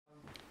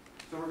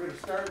So we're going to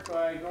start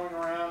by going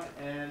around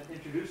and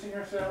introducing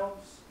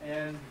ourselves,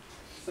 and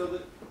so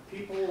that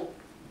people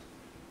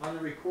on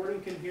the recording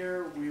can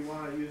hear, we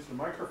want to use the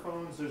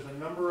microphones. There's a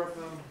number of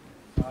them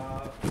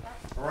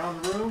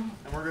around the room,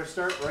 and we're going to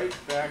start right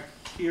back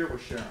here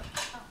with Sharon.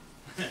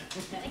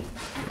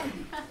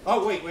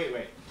 Oh, wait.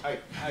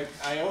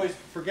 I always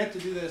forget to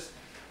do this.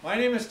 My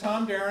name is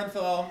Tom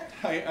Darenthal.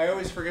 I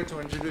always forget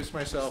to introduce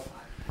myself,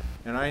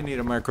 and I need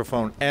a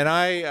microphone. And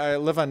I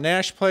live on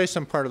Nash Place.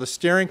 I'm part of the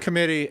steering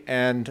committee,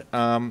 and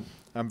I'm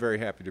very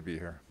happy to be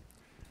here.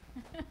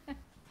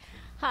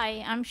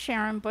 Hi, I'm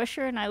Sharon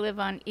Busher, and I live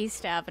on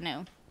East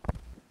Avenue.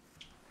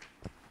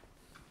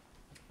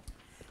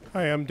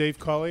 Hi, I'm Dave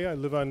Colley. I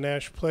live on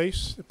Nash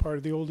Place, part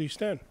of the Old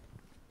East End.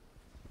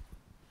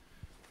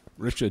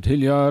 Richard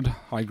Hilliard,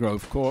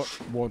 Highgrove Court,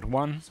 Ward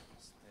 1.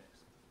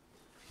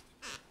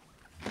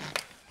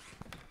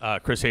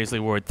 Chris Hazley,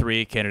 Ward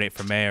 3, candidate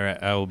for mayor.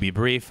 I will be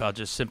brief. I'll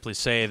just simply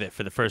say that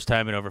for the first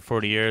time in over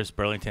 40 years,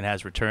 Burlington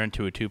has returned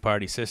to a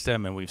two-party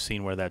system, and we've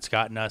seen where that's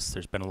gotten us.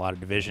 There's been a lot of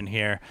division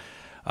here.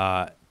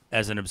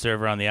 As an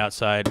observer on the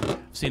outside, I've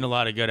seen a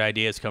lot of good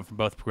ideas come from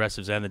both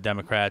progressives and the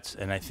Democrats,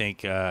 and I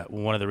think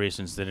one of the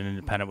reasons that an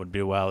independent would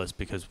do well is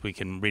because we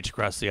can reach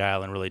across the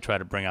aisle and really try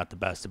to bring out the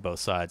best of both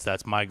sides.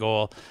 That's my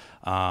goal.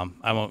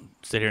 I won't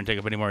sit here and take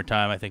up any more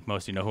time. I think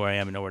most of you know who I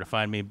am and know where to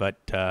find me, but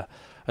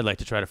I'd like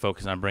to try to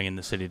focus on bringing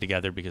the city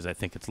together because I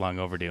think it's long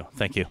overdue.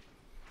 Thank you.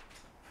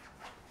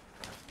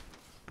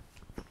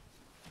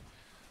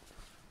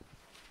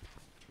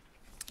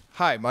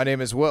 Hi, my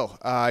name is Will.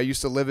 I used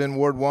to live in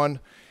Ward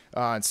 1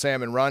 in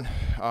Salmon Run.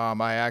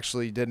 I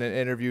actually did an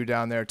interview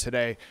down there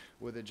today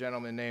with a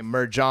gentleman named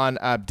Mirjan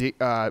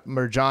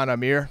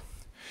Amir.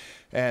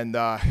 And,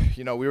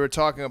 you know, we were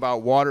talking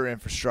about water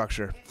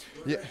infrastructure.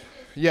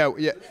 Yeah.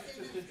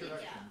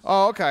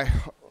 Oh, okay.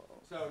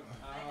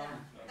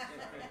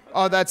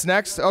 Oh, that's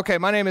next? Okay,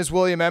 my name is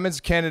William Emmons,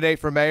 candidate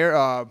for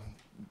mayor.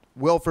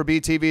 Will for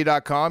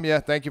BTV.com. Yeah,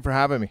 thank you for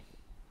having me.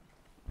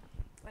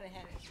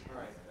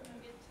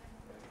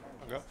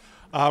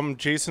 I'm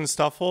Jason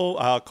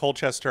Stuffle,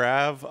 Colchester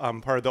Ave. I'm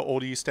part of the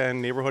Old East End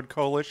Neighborhood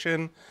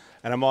Coalition,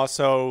 and I'm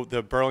also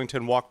the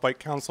Burlington Walk Bike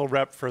Council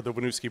rep for the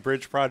Winooski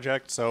Bridge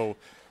project. So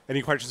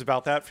any questions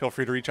about that, feel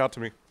free to reach out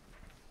to me.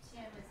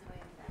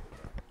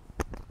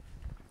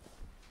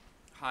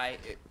 Hi,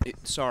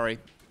 sorry,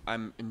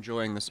 I'm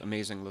enjoying this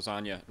amazing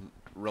lasagna. I'm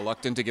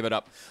reluctant to give it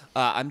up.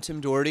 I'm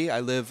Tim Doherty. I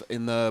live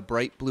in the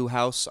bright blue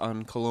house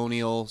on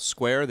Colonial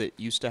Square that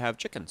used to have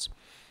chickens.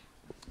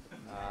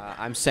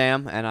 I'm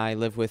Sam, and I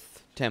live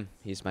with Tim.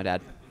 He's my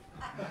dad.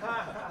 You've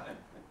got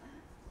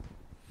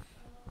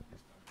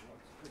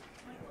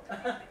a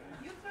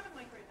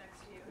mic right next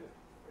to you.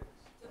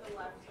 To the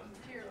left,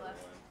 to your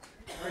left.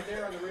 Right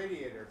there on the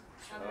radiator.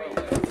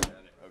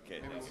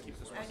 Okay, so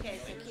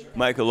keep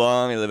Michael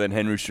Long, I live on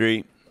Henry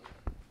Street.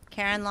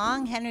 Karen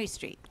Long, Henry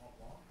Street.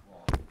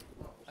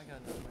 I got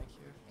another mic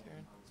here,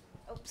 Karen.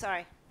 Oh,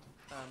 sorry.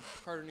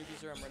 Carter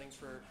Newbeezer, I'm running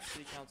for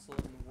City Council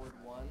in Ward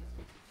 1.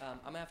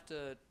 I'm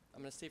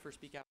going to stay for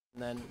speak out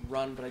and then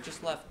run, but I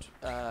just left.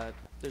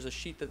 There's a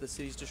sheet that the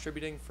city's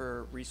distributing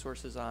for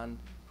resources on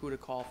who to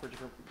call for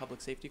different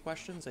public safety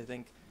questions. I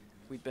think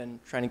we've been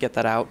trying to get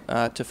that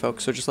out to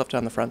folks, so just left it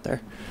on the front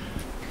there.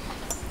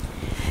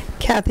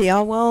 Kathy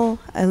Alwell.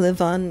 I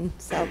live on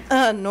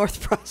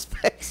North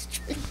Prospect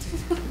Street.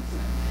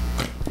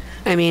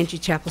 I'm Angie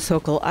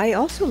Chapel-Sokol. I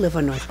also live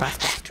on North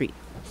Prospect Street.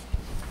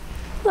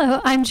 Hello,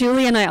 I'm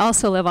Julie, and I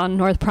also live on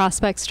North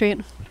Prospect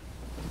Street.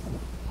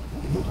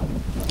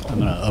 I'm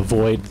going to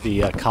avoid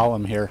the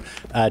column here.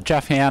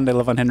 Jeff Hand, I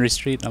live on Henry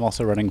Street. I'm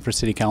also running for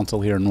City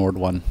Council here in Ward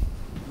 1.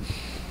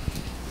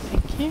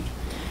 Thank you.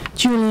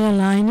 Julia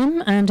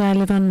Lynham, and I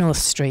live on North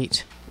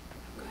Street.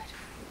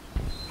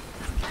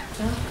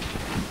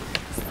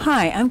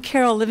 Hi, I'm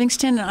Carol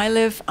Livingston, and I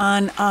live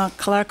on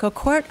Calarco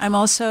Court. I'm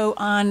also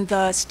on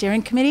the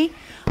steering committee,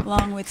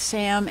 along with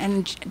Sam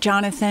and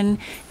Jonathan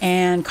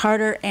and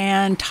Carter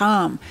and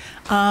Tom.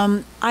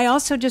 I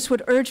also just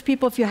would urge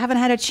people, if you haven't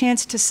had a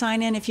chance to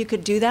sign in, if you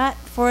could do that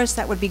for us,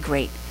 that would be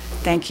great.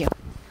 Thank you.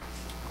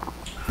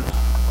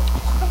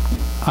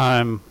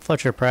 I'm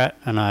Fletcher Pratt,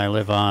 and I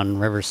live on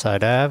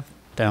Riverside Ave,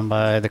 down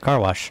by the car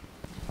wash.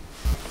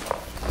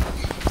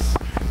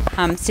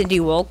 I'm Cindy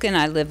Wolkin.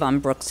 I live on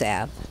Brooks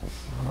Ave.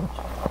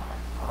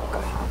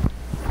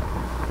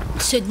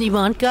 Sydney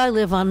Monka. I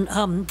live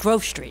on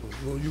Grove Street.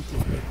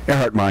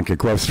 Erhard Monka,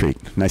 Grove Street.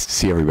 Nice to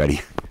see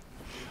everybody.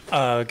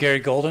 Gary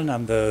Golden.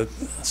 I'm the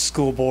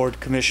school board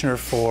commissioner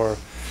for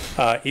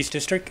East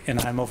District,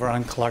 and I'm over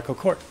on Calarco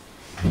Court.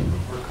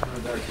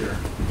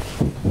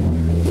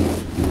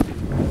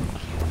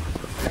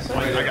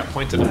 I got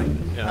pointed at.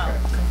 Yeah.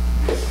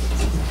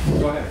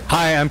 Go ahead.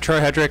 Hi, I'm Troy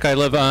Hedrick. I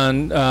live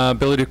on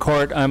Billady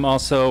Court. I'm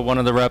also one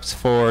of the reps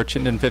for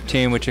Chittenden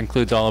 15, which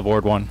includes all of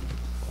Ward 1.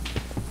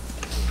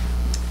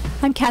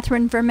 I'm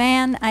Catherine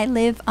Verman. I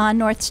live on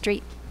North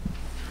Street.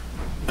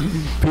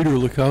 Peter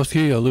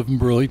Lukowski. I live in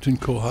Burlington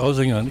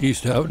Co-Housing on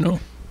East Avenue.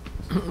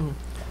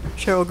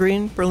 Cheryl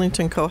Green,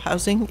 Burlington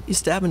Co-Housing,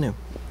 East Avenue.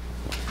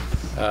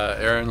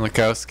 Aaron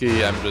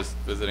Lukowski. I'm just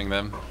visiting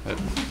them at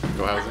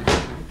co-housing.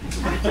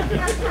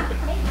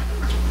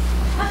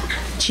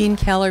 Jean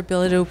Keller,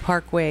 Bilodeau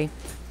Parkway.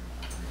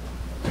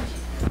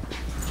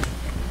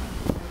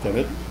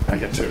 David? I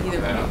get two.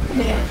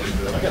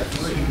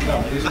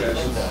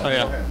 Oh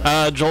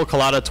yeah. Joel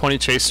Collada, 20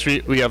 Chase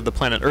Street. We have the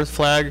Planet Earth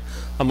flag.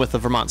 I'm with the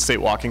Vermont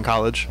State Walking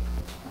College.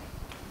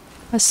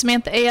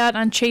 Samantha Ayat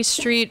on Chase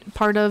Street,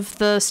 part of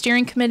the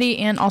steering committee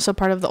and also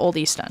part of the Old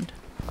East End.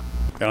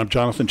 And I'm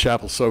Jonathan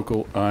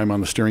Chappell-Sokol. I'm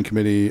on the steering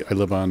committee. I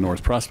live on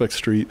North Prospect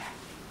Street,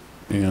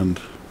 and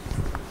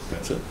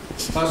that's it.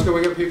 Oscar,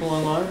 we got people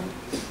online?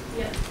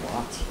 Yeah.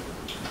 Lots.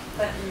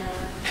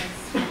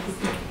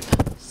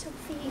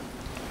 Sophie.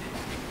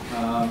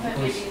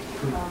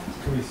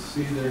 Can we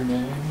see their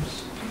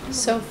names?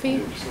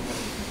 Sophie.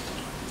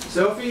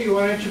 Sophie, you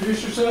want to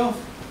introduce yourself?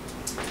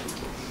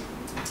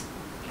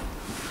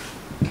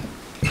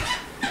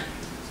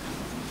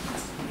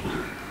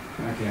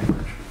 I can't.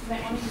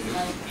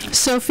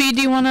 Sophie,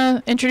 do you want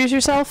to introduce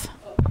yourself?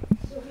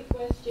 Sophie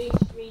Quest, J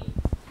Street,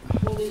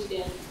 Old East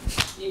End,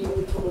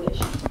 Neighborhood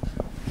Coalition.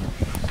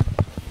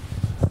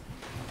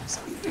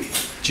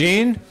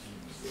 Jean?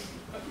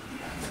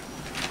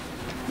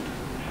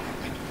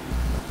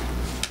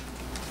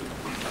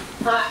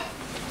 Hi,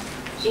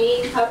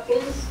 Jean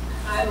Hopkins.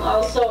 I'm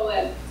also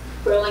at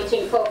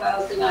Burlington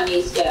Co-housing on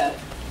East Ave.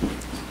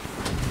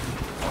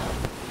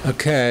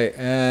 Okay,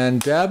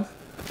 and Deb?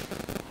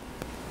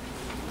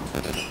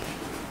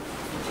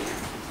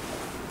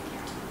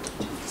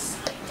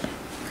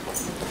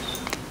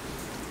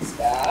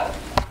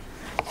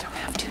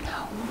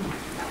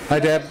 Hi,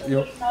 Deb.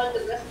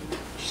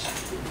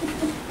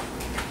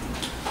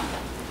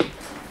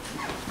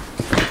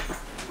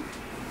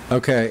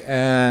 Okay,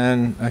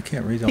 and I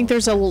can't read I think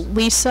there's a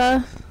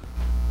Lisa.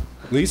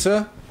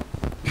 Lisa?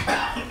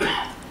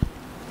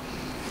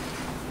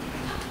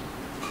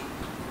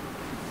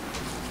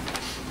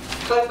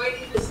 My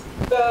name is,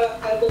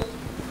 I live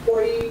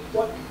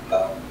 41.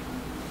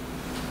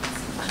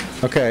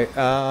 Okay,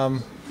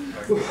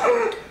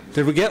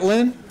 did we get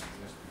Lynn?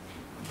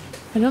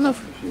 I don't know if...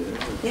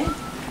 Yeah.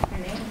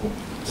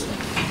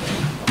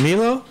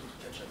 Milo?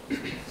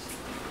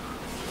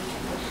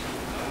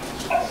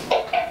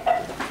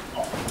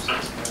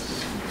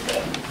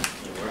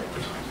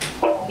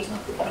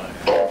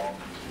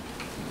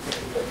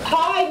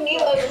 Hi,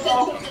 Mila,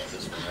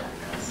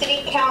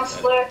 city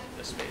councilor,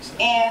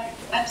 and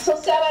I'm so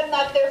sad I'm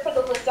not there for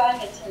the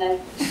lasagna tonight.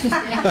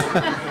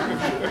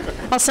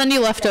 I'll send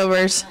you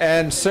leftovers.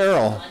 And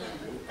Cyril?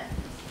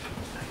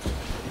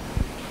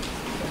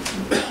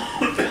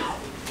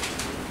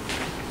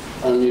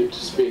 Unmute to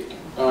speak.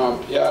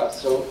 Yeah,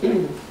 so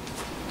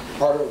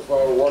part of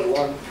Ward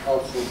 1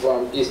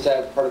 of East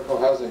Ave, part of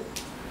co-housing.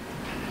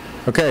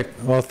 Okay,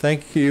 well,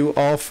 thank you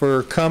all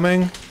for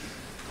coming.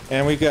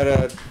 And we got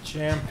a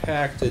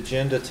jam-packed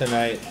agenda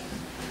tonight.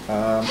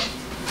 But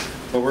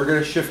we're going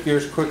to shift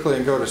gears quickly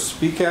and go to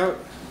Speak Out.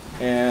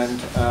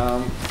 And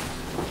I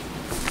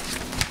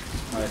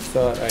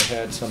thought I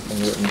had something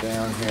written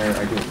down here.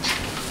 I do.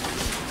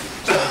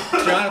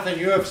 Jonathan,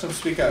 you have some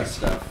Speak Out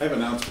stuff. I have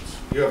announcements.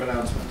 You have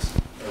announcements.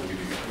 Are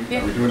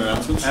we doing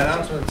announcements?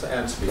 Announcements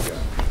and Speak Out.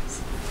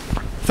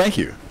 Thank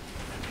you.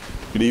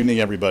 Good evening,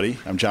 everybody.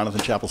 I'm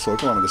Jonathan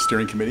Chappell-Sokol. I'm on the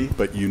steering committee,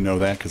 but you know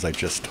that because I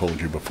just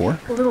told you before.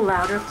 A little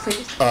louder,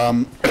 please.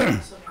 Oh,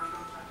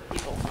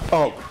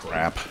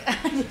 crap.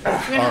 We're going to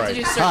have to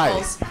do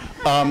circles.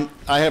 Hi.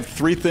 I have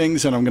three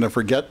things, and I'm going to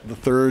forget the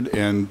third,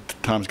 and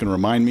Tom's going to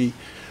remind me.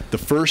 The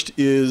first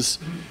is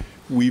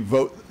we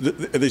vote.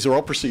 These are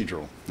all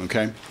procedural,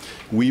 okay?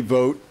 We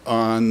vote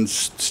on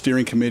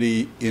steering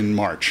committee in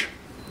March.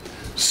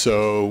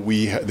 So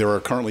there are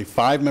currently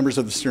 5 members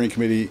of the steering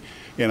committee,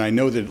 and I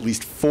know that at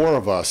least 4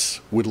 of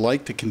us would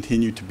like to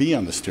continue to be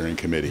on the steering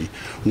committee.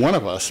 One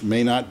of us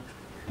may not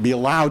be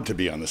allowed to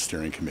be on the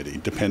steering committee,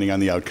 depending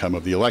on the outcome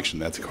of the election.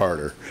 That's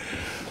Carter.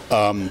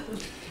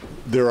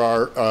 There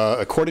are,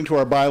 according to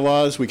our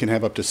bylaws, we can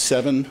have up to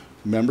 7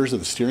 members of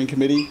the steering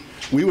committee.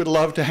 We would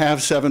love to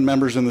have 7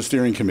 members in the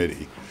steering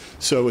committee.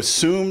 So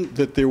assume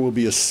that there will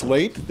be a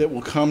slate that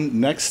will come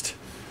next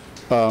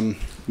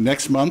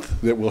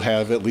month that will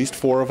have at least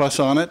 4 of us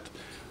on it,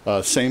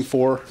 same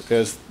 4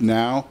 as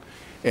now.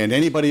 And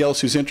anybody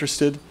else who's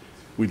interested,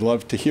 we'd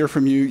love to hear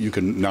from you. You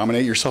can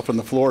nominate yourself on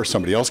the floor, or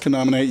somebody else can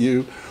nominate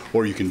you,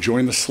 or you can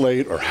join the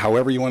slate, or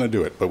however you want to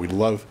do it. But we'd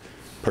love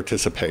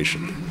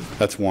participation.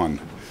 That's 1.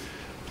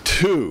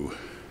 2.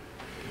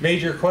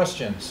 Major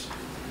questions.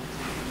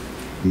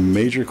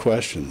 Major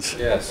questions.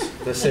 Yes,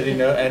 the city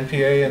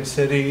NPA and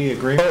city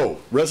agreement. Oh,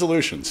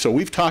 resolution. So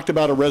we've talked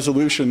about a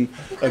resolution,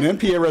 an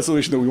NPA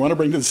resolution that we want to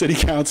bring to the city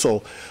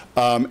council,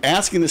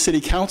 asking the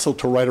city council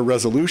to write a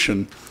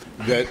resolution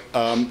that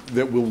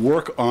that will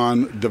work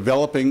on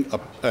developing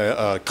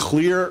a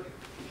clear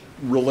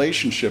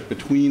relationship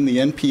between the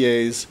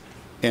NPAs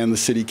and the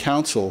city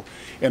council,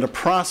 and a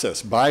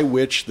process by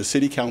which the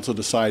city council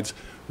decides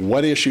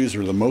what issues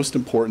are the most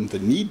important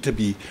that need to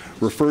be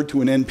referred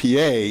to an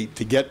NPA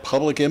to get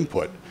public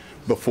input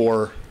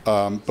before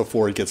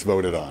it gets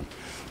voted on.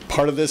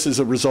 Part of this is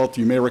a result.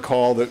 You may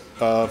recall that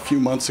a few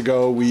months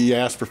ago we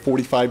asked for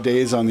 45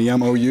 days on the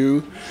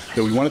MOU,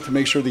 that we wanted to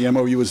make sure the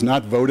MOU was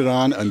not voted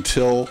on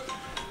until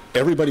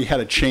everybody had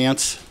a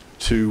chance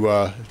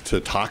to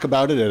talk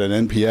about it at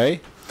an NPA.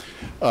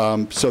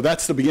 So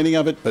that's the beginning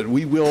of it, but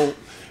we will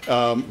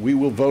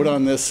vote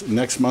on this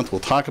next month.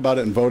 We'll talk about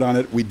it and vote on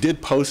it. We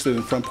did post it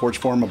in Front Porch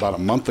Forum about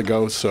a month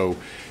ago, so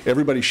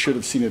everybody should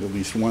have seen it at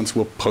least once.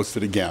 We'll post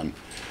it again.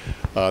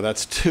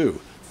 That's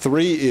 2.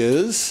 3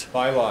 is?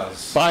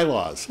 Bylaws.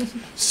 Bylaws.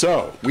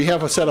 So we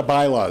have a set of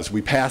bylaws.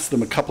 We passed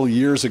them a couple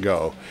years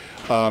ago.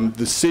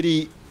 The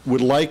city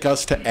would like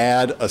us to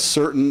add a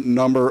certain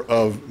number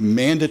of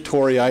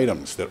mandatory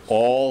items that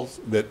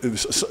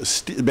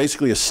is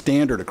basically a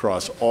standard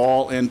across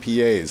all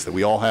NPAs, that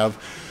we all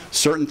have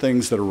certain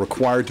things that are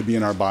required to be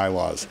in our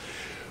bylaws.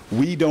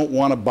 We don't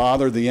want to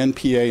bother the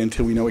NPA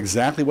until we know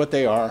exactly what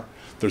they are.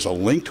 There's a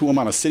link to them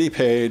on a city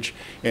page,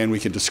 and we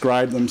can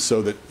describe them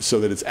so that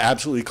it's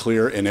absolutely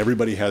clear and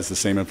everybody has the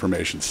same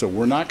information. So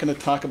we're not going to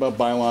talk about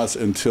bylaws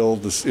until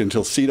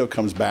CEDO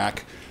comes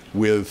back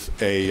with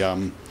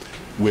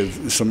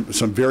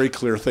some very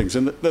clear things.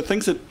 And the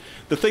things are,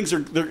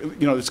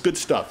 it's good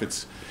stuff.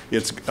 It's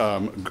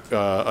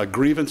a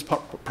grievance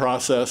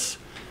process.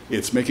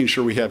 It's making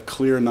sure we have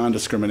clear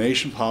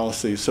non-discrimination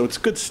policies. So it's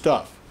good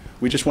stuff.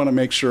 We just want to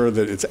make sure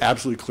that it's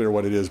absolutely clear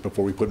what it is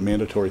before we put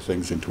mandatory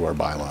things into our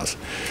bylaws.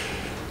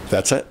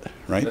 That's it,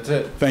 right? That's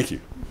it. Thank you.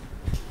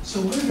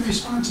 So what are the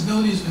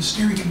responsibilities of a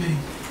steering committee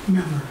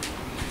member?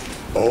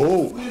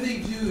 Oh. What do they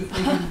do if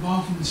they get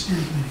involved in the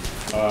steering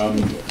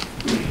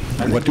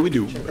committee? What do we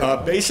do?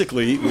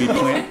 Basically, we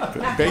plan.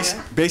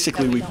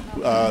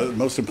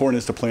 Most important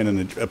is to plan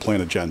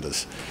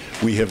agendas.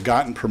 We have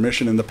gotten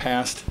permission in the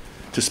past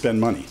to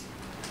spend money,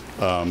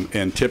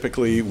 and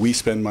typically we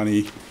spend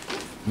money.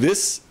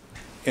 This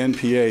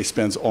NPA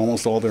spends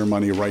almost all their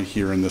money right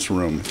here in this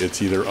room.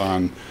 It's either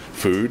on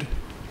food,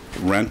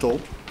 rental,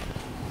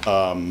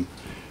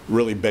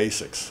 really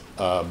basics.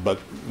 But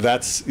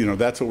that's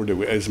what we're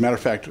doing. As a matter of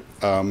fact,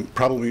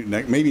 probably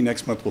maybe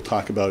next month we'll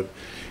talk about,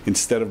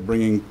 instead of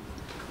bringing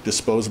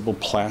disposable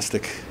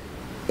plastic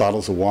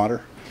bottles of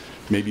water,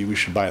 maybe we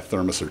should buy a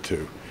thermos or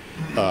two,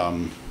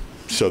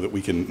 so that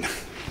we can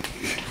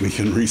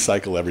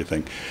recycle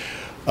everything.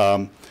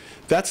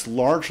 That's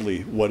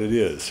largely what it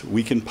is.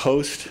 We can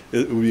post,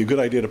 it would be a good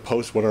idea to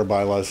post what our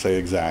bylaws say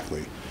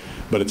exactly.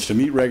 But it's to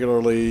meet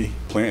regularly,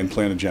 plan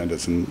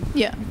agendas.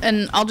 Yeah,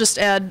 and I'll just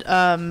add,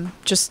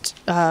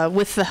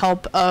 with the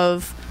help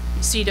of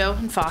CEDO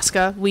and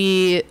FOSCA,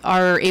 we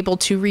are able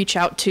to reach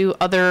out to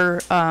other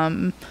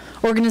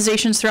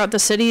organizations throughout the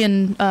city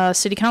and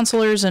city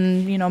councilors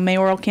and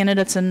mayoral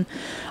candidates and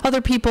other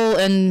people,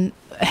 and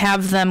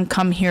have them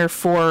come here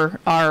for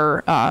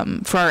our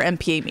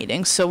MPA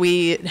meetings. So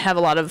we have a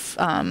lot of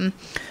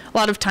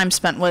time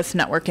spent with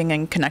networking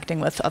and connecting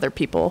with other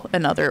people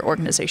and other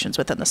organizations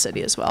within the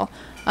city as well.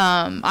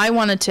 I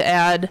wanted to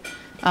add,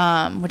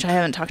 which I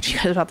haven't talked to you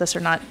guys about this or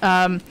not.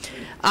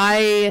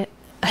 I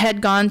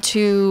had gone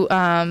to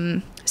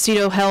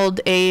CEDO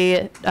held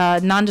a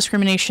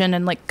non-discrimination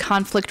and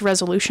conflict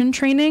resolution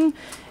training,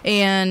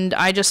 and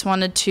I just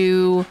wanted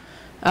to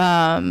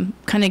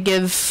kind of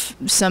give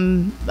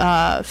some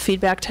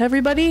feedback to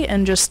everybody,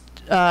 and just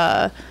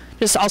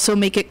also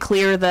make it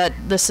clear that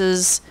this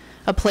is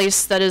a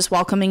place that is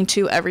welcoming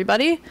to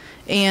everybody,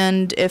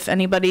 and if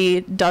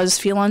anybody does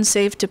feel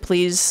unsafe, to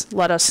please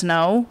let us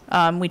know.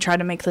 We try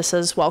to make this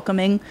as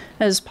welcoming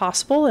as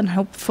possible, and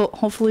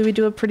hopefully we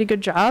do a pretty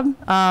good job.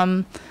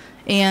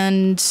 Yeah,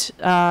 that's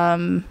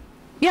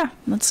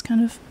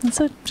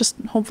it. Just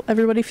hope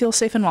everybody feels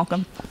safe and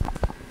welcome.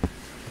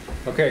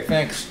 Okay,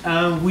 thanks.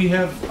 We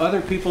have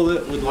other people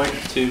that would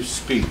like to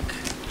speak.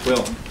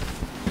 Will.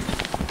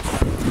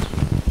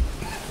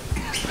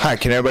 Hi,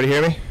 can everybody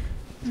hear me?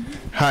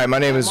 Hi, my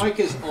name is... The mic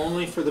is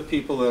only for the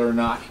people that are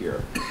not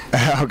here.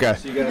 Okay.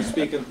 So you got to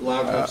speak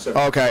loud enough. So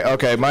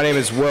Okay. My name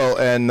is Will,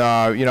 and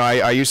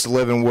I used to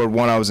live in Ward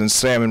 1. I was in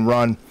Salmon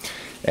Run,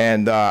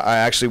 and I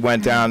actually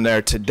went down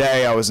there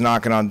today. I was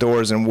knocking on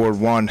doors in Ward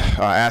 1,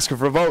 asking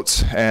for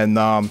votes, and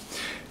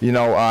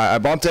I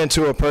bumped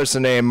into a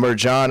person named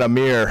Mirjan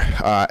Amir,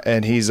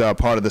 and he's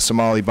part of the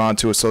Somali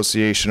Bantu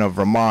Association of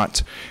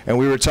Vermont. And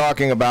we were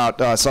talking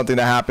about something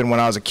that happened when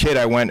I was a kid.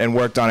 I went and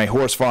worked on a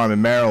horse farm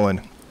in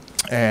Maryland.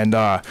 And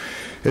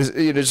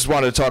just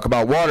wanted to talk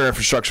about water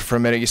infrastructure for a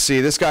minute. You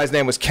see, this guy's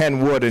name was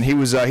Ken Wood, and he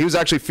was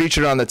actually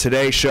featured on the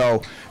Today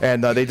Show,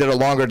 and they did a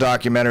longer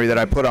documentary that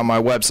I put on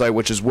my website,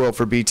 which is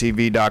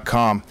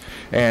willforbtv.com.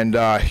 And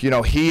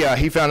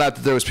he found out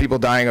that there was people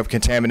dying of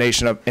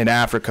contamination in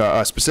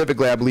Africa,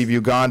 specifically I believe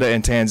Uganda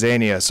and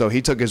Tanzania. So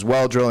he took his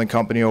well drilling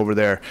company over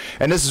there,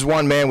 and this is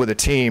one man with a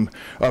team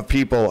of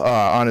people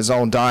on his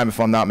own dime, if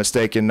I'm not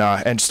mistaken,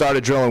 and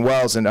started drilling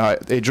wells. And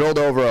they drilled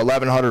over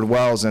 1,100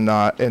 wells, and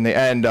in the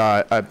end,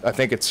 I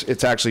think think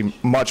it's actually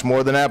much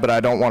more than that, but I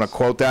don't want to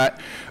quote that.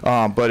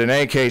 But in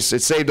any case,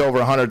 it saved over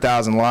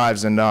 100,000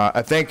 lives, and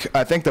I think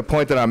the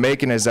point that I'm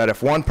making is that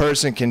if one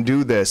person can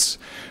do this,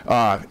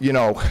 you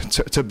know,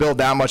 to build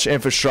that much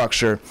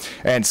infrastructure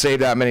and save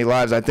that many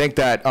lives, I think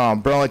that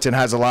Burlington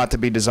has a lot to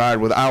be desired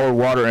with our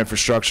water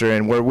infrastructure,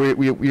 and where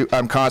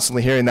I'm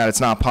constantly hearing that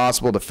it's not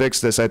possible to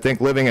fix this. I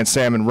think living in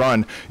Salmon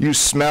Run, you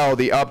smell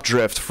the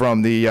updrift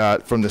from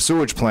the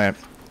sewage plant.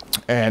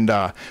 And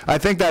I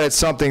think that it's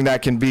something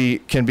that can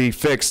be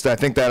fixed. I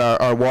think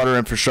that our water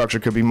infrastructure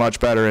could be much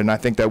better, and I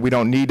think that we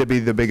don't need to be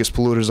the biggest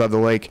polluters of the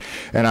lake.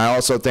 And I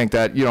also think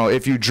that, you know,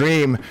 if you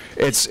dream,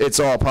 it's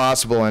all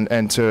possible.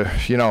 And to,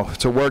 you know,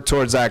 to work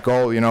towards that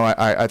goal, you know,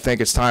 I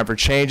think it's time for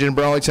change in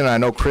Burlington. I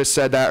know Chris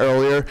said that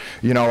earlier.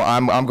 You know,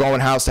 I'm going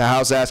house to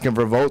house asking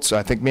for votes.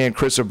 I think me and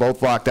Chris are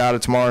both locked out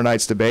of tomorrow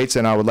night's debates,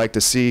 and I would like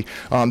to see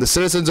the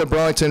citizens of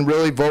Burlington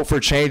really vote for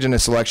change in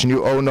this election.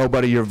 You owe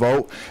nobody your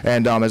vote,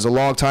 and as a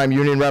longtime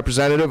union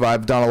representative,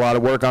 I've done a lot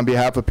of work on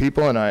behalf of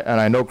people, and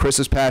I know Chris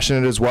is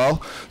passionate as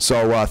well.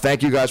 So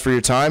thank you guys for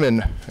your time,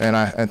 and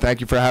thank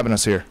you for having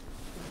us here.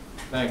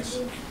 Thanks.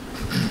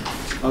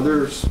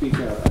 Other speak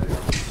out.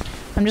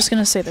 I'm just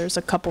going to say there's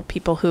a couple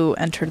people who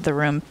entered the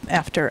room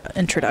after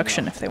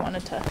introduction if they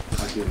wanted to.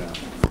 I do know.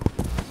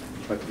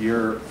 But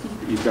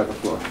you've got the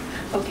floor.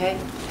 Okay.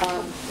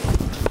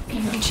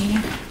 Can you,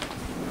 Gina?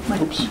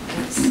 Oops.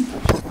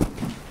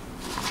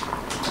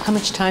 How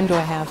much time do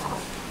I have?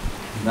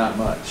 Not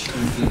much.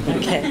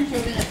 Okay.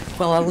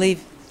 Well,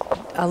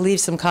 I'll leave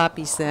some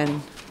copies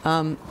then.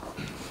 I'm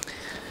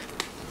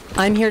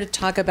here to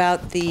talk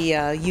about the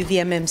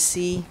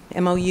UVMMC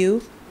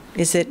MOU.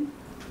 Is there?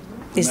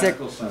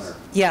 Center.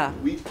 Yeah.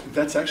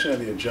 That's actually on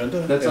the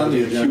agenda. That's on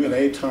the agenda.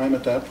 Q&A time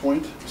at that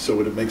point. So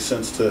would it make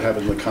sense to have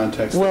it in the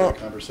context of that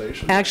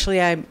conversation?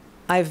 Actually,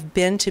 I've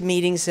been to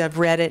meetings. I've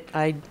read it.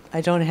 I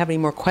don't have any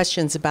more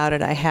questions about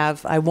it.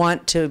 I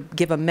want to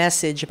give a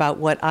message about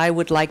what I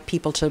would like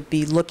people to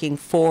be looking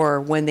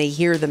for when they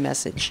hear the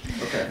message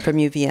from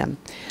UVM.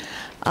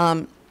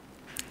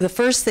 The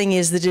first thing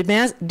is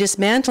the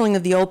dismantling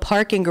of the old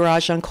parking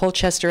garage on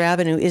Colchester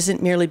Avenue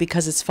isn't merely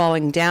because it's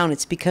falling down.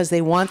 It's because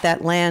they want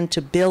that land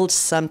to build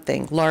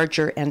something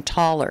larger and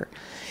taller.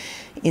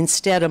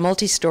 Instead, a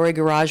multi-story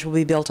garage will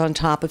be built on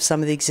top of some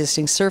of the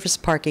existing surface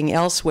parking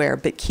elsewhere,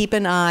 but keep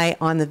an eye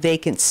on the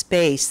vacant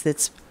space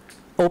that's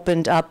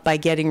opened up by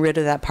getting rid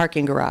of that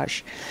parking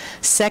garage.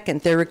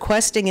 Second, they're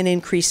requesting an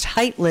increased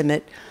height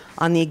limit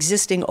on the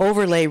existing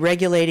overlay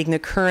regulating the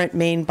current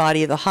main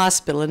body of the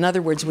hospital. In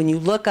other words, when you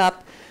look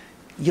up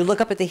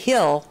at the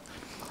hill,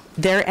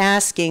 they're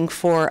asking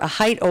for a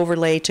height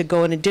overlay to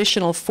go an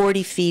additional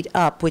 40 feet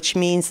up, which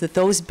means that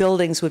those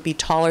buildings would be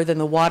taller than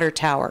the water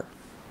tower.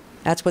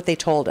 That's what they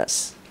told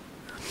us.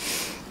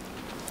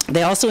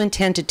 They also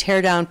intend to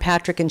tear down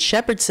Patrick and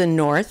Shepherdson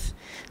North.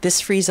 This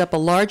frees up a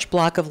large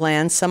block of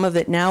land, some of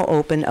it now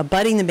open,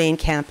 abutting the main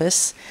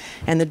campus,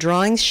 and the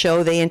drawings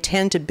show they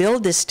intend to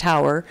build this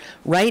tower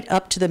right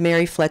up to the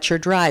Mary Fletcher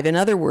Drive. In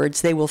other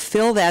words, they will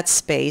fill that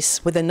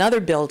space with another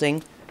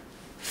building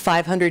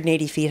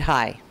 580 feet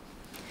high.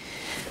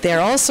 They are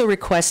also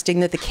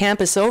requesting that the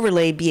campus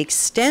overlay be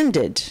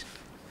extended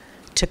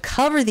to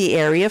cover the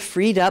area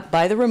freed up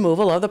by the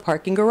removal of the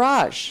parking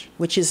garage,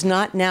 which is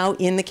not now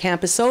in the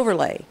campus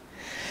overlay.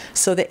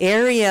 So the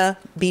area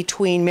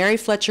between Mary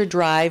Fletcher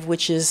Drive,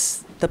 which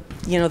is the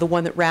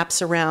one that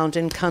wraps around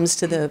and comes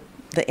to the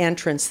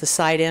entrance, the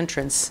side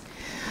entrance,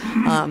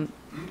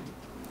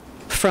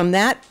 from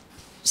that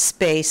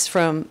space,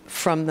 from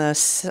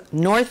the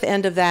north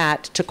end of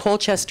that to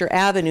Colchester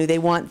Avenue, they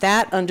want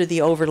that under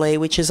the overlay,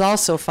 which is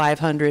also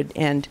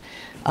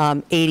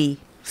 580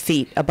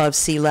 feet above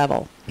sea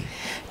level.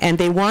 And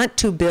they want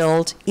to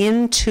build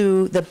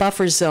into the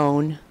buffer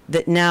zone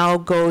that now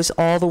goes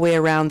all the way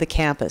around the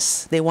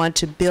campus. They want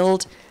to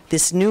build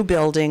this new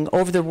building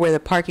over where the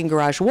parking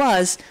garage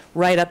was,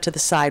 right up to the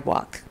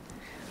sidewalk,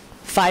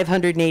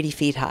 580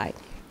 feet high.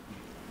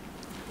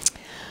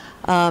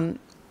 So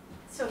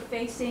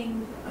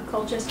facing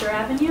Colchester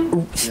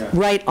Avenue?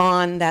 Right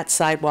on that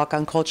sidewalk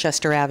on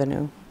Colchester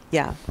Avenue,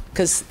 yeah.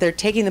 Because they're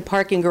taking the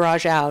parking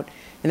garage out,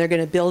 and they're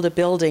going to build a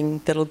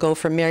building that'll go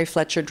from Mary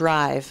Fletcher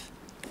Drive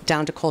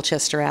down to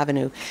Colchester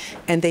Avenue.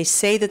 And they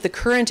say that the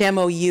current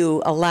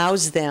MOU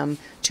allows them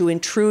to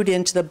intrude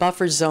into the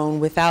buffer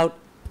zone without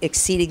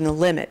exceeding the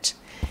limit.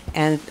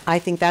 And I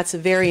think that's a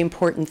very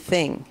important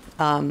thing.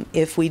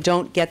 If we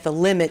don't get the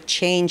limit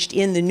changed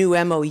in the new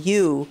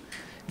MOU,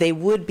 they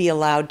would be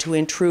allowed to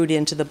intrude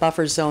into the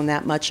buffer zone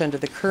that much under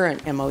the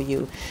current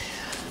MOU.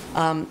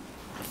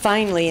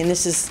 Finally, and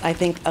this is, I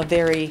think,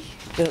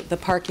 the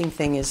parking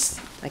thing is,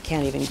 I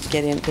can't even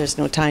get in, there's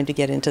no time to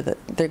get into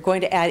they're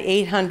going to add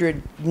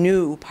 800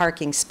 new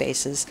parking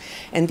spaces.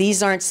 And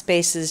these aren't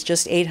spaces,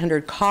 just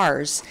 800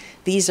 cars.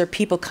 These are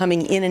people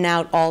coming in and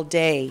out all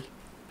day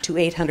to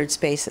 800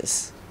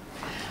 spaces.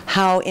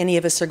 How any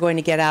of us are going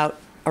to get out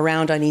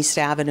around on East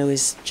Avenue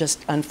is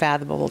just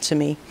unfathomable to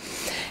me.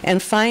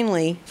 And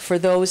finally, for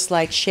those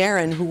like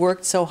Sharon who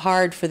worked so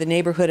hard for the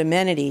neighborhood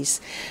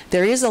amenities,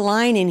 there is a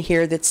line in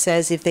here that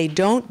says if they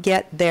don't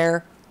get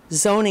their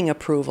zoning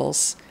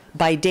approvals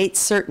by date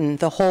certain,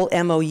 the whole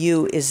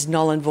MOU is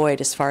null and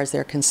void as far as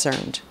they're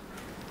concerned.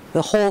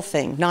 The whole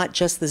thing, not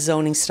just the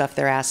zoning stuff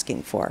they're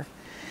asking for.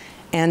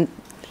 And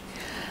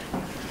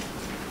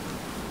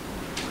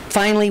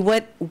finally,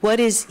 what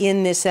is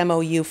in this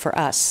MOU for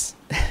us?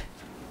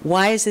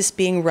 Why is this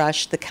being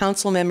rushed? The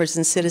council members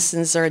and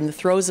citizens are in the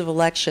throes of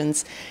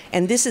elections,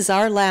 and this is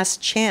our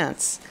last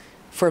chance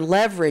for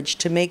leverage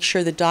to make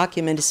sure the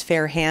document is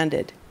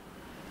fair-handed.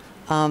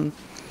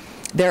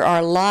 There are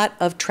a lot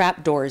of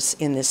trapdoors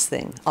in this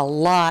thing, a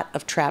lot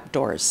of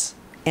trapdoors,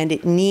 and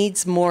it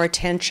needs more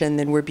attention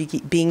than we're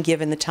being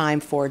given the time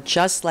for,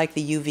 just like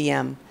the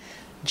UVM,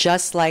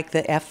 just like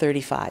the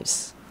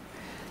F-35s.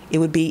 It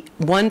would be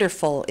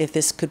wonderful if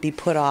this could be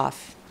put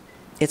off.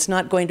 It's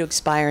not going to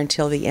expire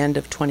until the end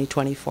of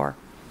 2024.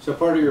 So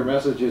part of your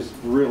message is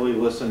really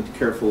listen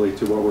carefully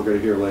to what we're going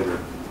to hear later.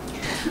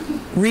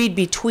 Read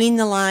between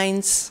the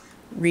lines,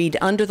 read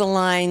under the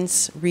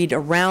lines, read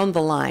around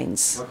the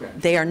lines. Okay.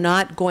 They are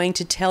not going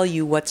to tell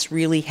you what's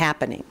really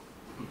happening.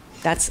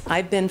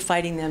 I've been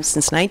fighting them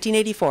since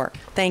 1984.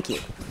 Thank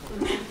you.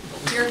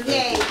 You're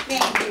yay.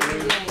 Thank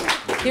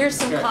you. Here's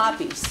some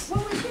copies.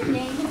 What was your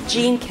name?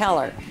 Jean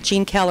Keller,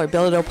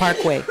 Bilodeau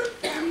Parkway.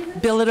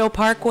 Bilodeau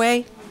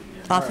Parkway,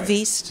 off of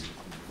East.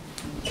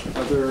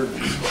 Other,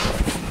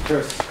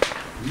 Chris.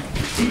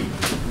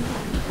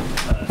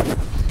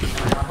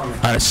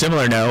 On a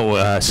similar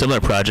note, similar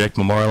project,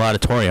 Memorial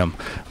Auditorium,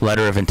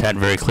 letter of intent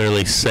very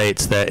clearly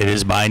states that it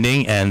is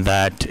binding and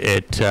that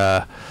it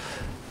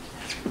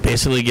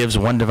basically gives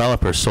one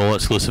developer sole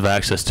exclusive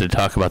access to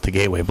talk about the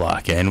gateway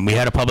block. And we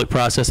had a public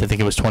process, I think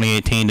it was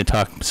 2018, to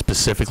talk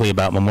specifically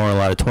about Memorial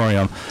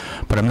Auditorium,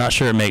 but I'm not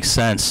sure it makes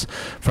sense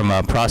from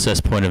a process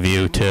point of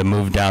view to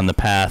move down the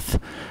path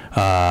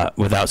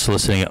without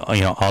soliciting,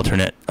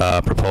 alternate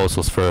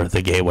proposals for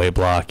the gateway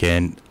block.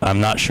 And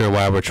I'm not sure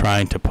why we're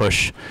trying to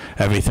push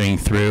everything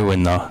through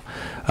in the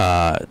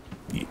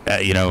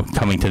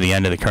coming to the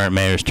end of the current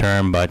mayor's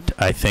term, but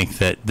I think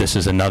that this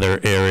is another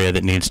area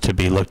that needs to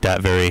be looked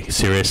at very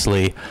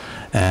seriously,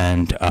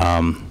 and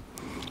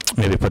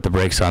maybe put the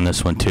brakes on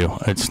this one too.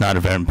 It's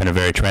not been a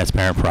very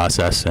transparent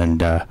process,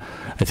 and I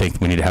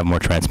think we need to have more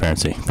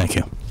transparency. Thank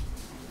you.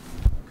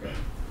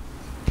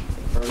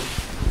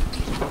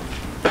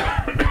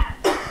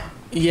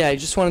 Yeah, I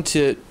just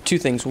wanted two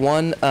things.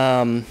 One,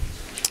 I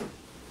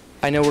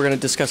know we're going to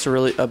discuss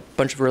a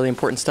bunch of really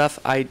important stuff.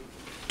 I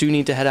do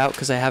need to head out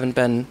because I haven't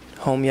been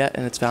home yet,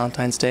 and it's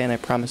Valentine's Day, and I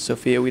promised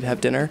Sophia we'd have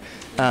dinner.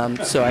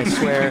 So I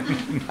swear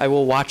I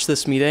will watch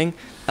this meeting.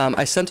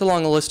 I sent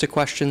along a list of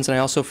questions, and I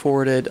also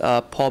forwarded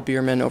Paul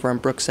Bierman over on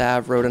Brooks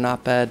Ave wrote an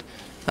op-ed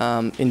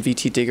in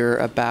VT Digger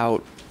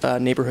about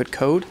neighborhood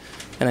code,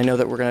 and I know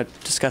that we're going to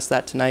discuss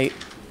that tonight.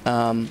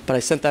 But I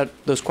sent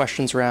those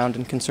questions around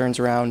and concerns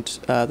around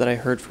that I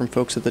heard from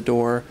folks at the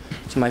door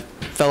to my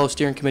fellow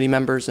steering committee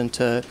members and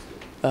to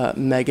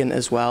Megan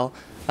as well.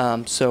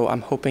 So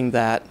I'm hoping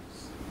that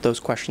those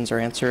questions are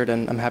answered,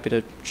 and I'm happy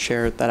to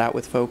share that out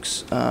with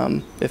folks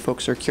if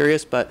folks are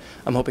curious, but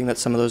I'm hoping that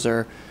some of those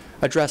are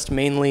addressed.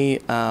 Mainly,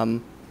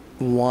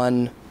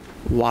 one,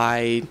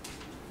 why,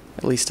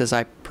 at least as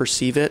I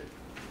perceive it,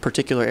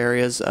 particular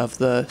areas of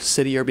the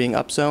city are being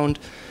upzoned,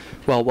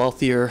 while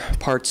wealthier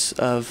parts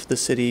of the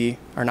city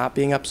are not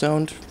being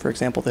upzoned, for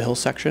example, the hill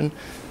section,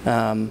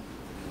 and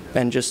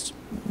just,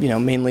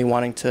 mainly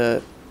wanting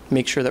to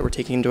make sure that we're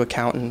taking into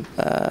account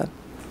and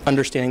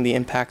understanding the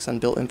impacts on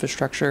built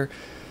infrastructure,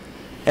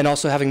 and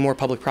also having more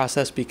public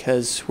process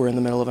because we're in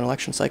the middle of an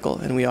election cycle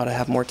and we ought to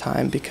have more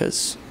time,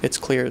 because it's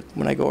clear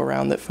when I go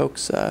around that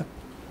folks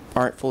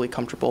aren't fully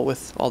comfortable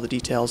with all the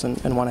details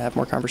and want to have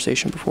more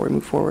conversation before we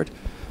move forward.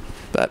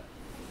 But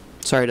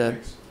sorry to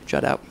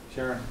jut out.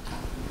 Sharon.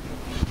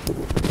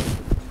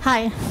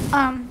 Hi.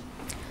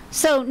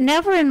 So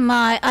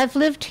I've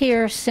lived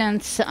here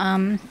since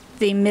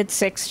the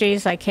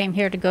mid-60s. I came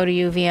here to go to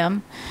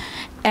UVM,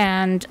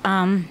 and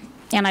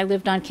I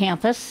lived on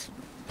campus,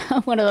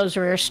 one of those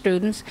rare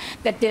students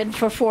that did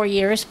for 4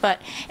 years.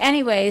 But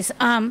anyways,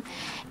 and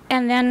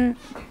then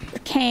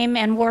came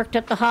and worked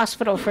at the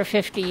hospital for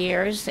 50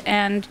 years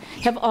and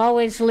have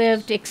always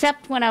lived,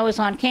 except when I was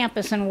on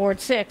campus in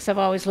Ward 6, I've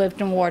always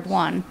lived in Ward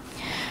 1,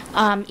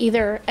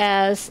 either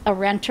as a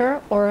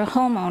renter or a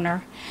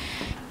homeowner.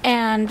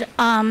 And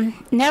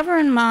never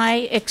in my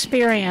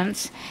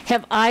experience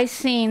have I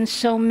seen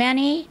so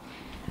many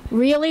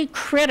really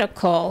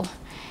critical,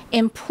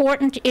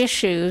 important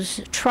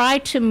issues try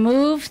to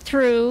move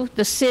through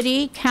the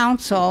city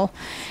council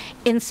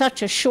in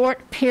such a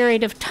short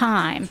period of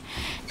time.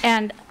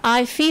 And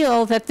I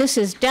feel that this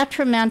is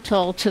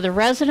detrimental to the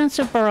residents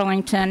of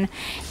Burlington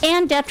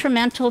and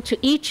detrimental to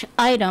each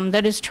item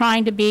that is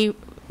trying to be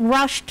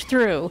rushed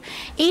through.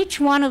 Each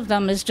one of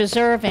them is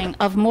deserving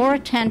of more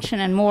attention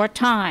and more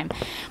time.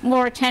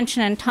 More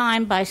attention and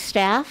time by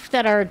staff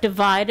that are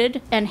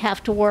divided and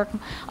have to work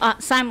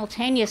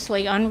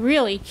simultaneously on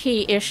really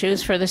key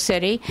issues for the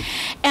city.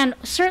 And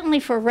certainly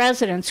for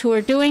residents who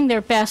are doing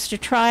their best to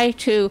try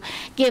to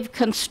give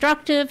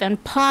constructive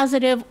and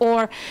positive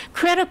or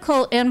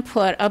critical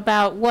input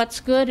about what's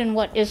good and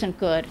what isn't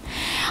good.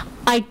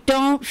 I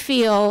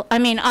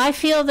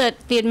feel that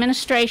the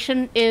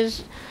administration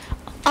is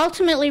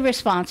ultimately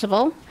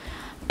responsible,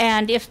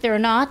 and if they're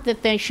not,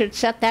 that they should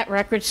set that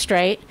record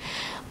straight.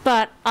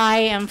 But I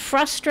am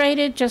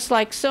frustrated, just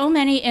like so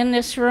many in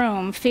this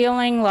room,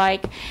 feeling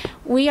like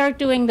we are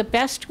doing the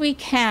best we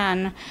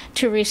can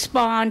to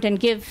respond and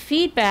give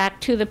feedback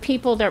to the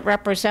people that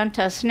represent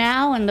us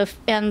now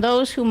and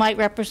those who might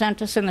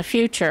represent us in the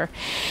future.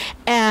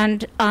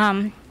 And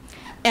I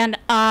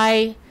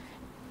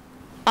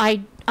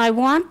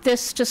want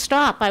this to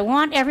stop. I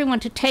want everyone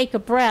to take a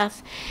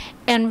breath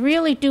and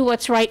really do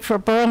what's right for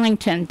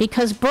Burlington,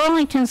 because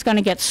Burlington's going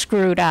to get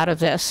screwed out of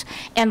this,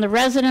 and the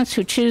residents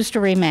who choose to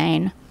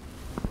remain.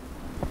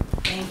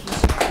 Thank you.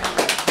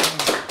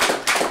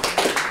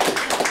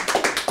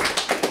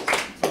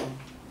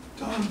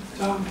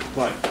 Tom.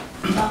 What?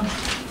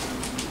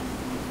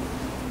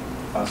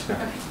 Oscar.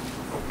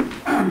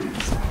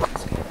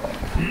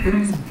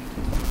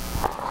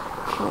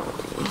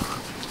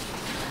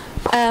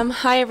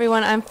 Hi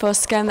everyone, I'm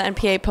Fosca. I'm the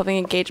NPA Public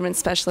Engagement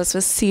Specialist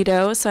with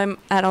CEDO, so I'm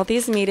at all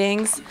these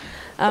meetings.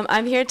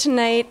 I'm here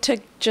tonight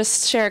to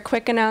just share a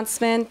quick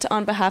announcement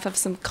on behalf of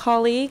some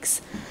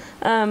colleagues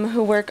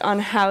who work on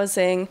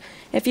housing.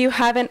 If you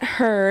haven't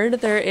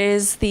heard, there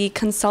is the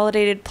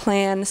Consolidated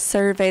Plan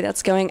survey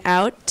that's going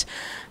out.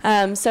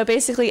 So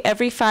basically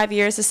every 5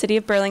 years, the City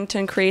of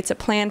Burlington creates a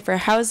plan for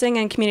housing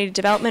and community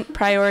development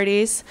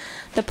priorities.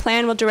 The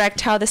plan will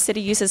direct how the city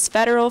uses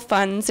federal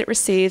funds it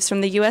receives from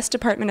the U.S.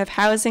 Department of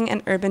Housing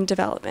and Urban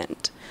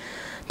Development.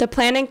 The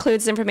plan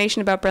includes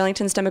information about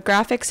Burlington's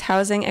demographics,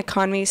 housing,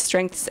 economy,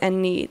 strengths,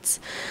 and needs.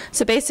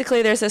 So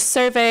basically there's a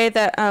survey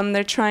that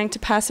they're trying to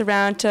pass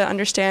around to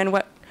understand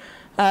what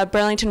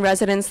Burlington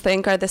residents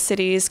think are the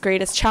city's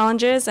greatest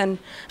challenges and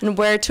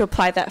where to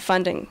apply that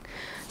funding.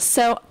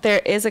 So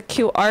there is a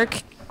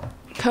QR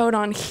code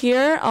on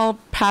here. I'll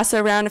pass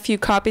around a few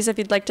copies if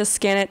you'd like to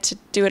scan it to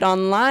do it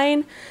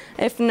online.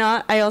 If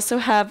not, I also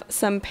have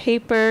some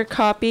paper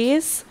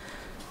copies.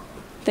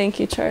 Thank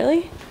you,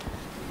 Charlie.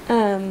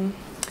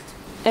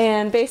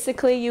 And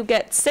basically you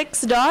get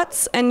 6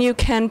 dots and you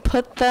can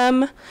put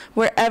them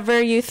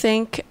wherever you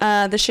think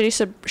the city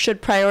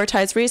should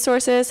prioritize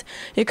resources.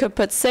 You could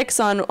put 6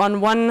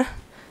 on one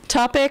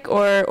topic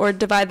or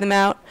divide them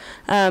out.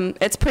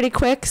 It's pretty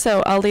quick,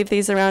 so I'll leave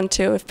these around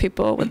too if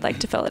people would like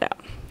to fill it out.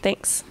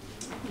 Thanks.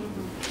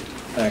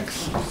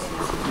 Thanks.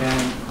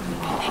 And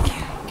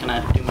can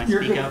I do my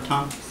speak out,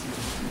 Tom?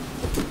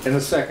 In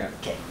a second.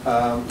 Okay.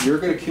 You're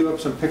going to queue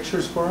up some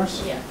pictures for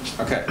us? Yeah.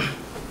 Okay.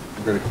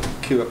 We're going to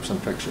queue up some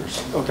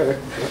pictures. Okay.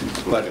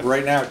 But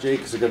right now,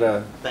 Jake is going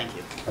to. Thank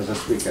you. As a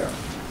speak out.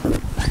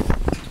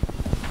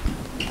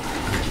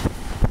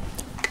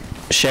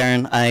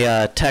 Sharon,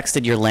 I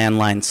texted your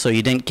landline, so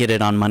you didn't get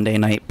it on Monday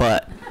night,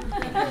 but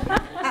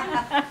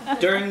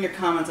during your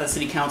comments at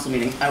City Council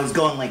meeting, I was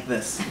going like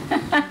this.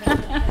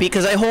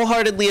 Because I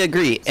wholeheartedly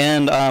agree,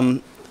 and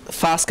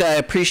Fosca, I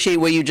appreciate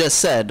what you just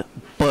said,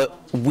 but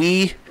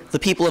we, the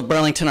people of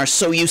Burlington, are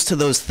so used to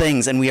those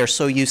things, and we are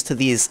so used to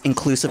these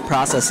inclusive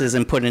processes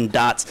and put in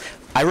dots.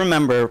 I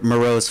remember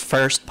Moreau's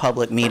first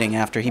public meeting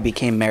after he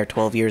became mayor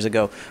 12 years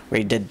ago, where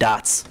he did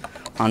dots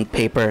on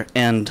paper,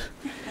 and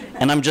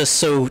I'm just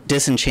so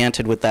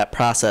disenchanted with that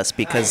process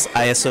because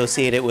I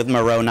associate it with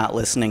Moreau not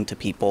listening to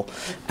people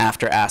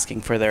after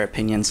asking for their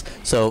opinions.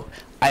 So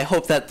I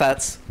hope that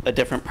that's a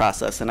different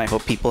process, and I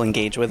hope people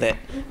engage with it.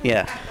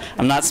 Yeah,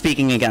 I'm not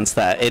speaking against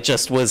that. It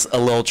just was a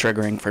little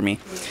triggering for me.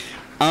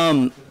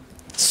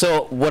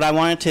 So what I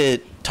wanted to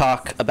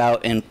talk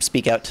about and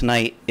speak out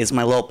tonight is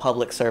my little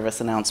public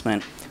service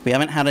announcement. We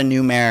haven't had a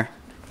new mayor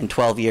in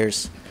 12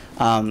 years.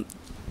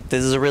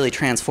 This is a really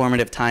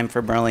transformative time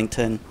for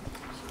Burlington.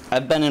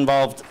 I've been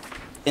involved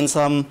in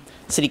some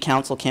city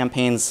council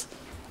campaigns,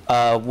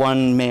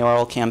 one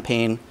mayoral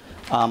campaign,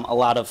 a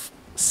lot of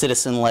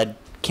citizen-led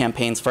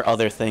campaigns for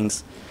other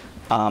things.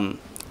 And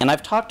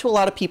I've talked to a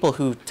lot of people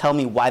who tell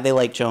me why they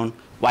like Joan,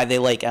 why they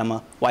like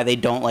Emma, why they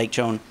don't like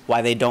Joan,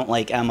 why they don't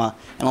like Emma.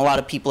 And a lot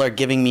of people are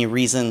giving me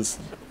reasons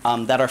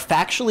that are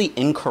factually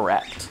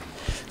incorrect.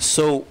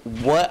 So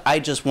what I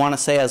just want to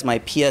say as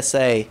my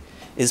PSA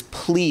is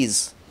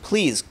please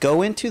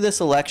go into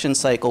this election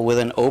cycle with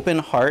an open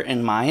heart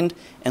and mind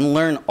and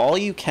learn all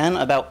you can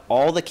about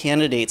all the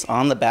candidates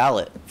on the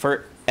ballot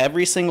for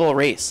every single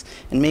race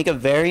and make a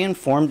very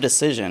informed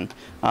decision.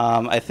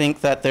 I think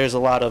that there's a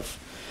lot of,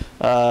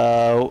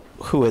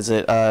 who is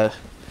it?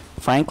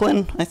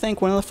 Franklin, I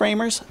think, one of the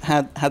framers,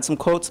 had some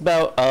quotes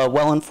about a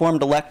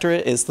well-informed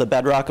electorate is the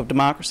bedrock of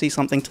democracy,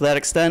 something to that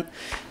extent.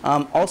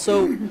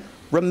 Also,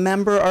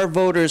 remember our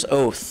voter's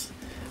oath.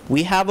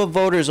 We have a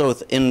voter's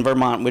oath in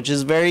Vermont, which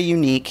is very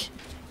unique,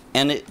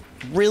 And it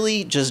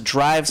really just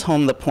drives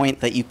home the point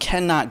that you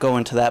cannot go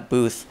into that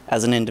booth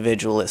as an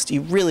individualist.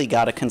 You really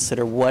got to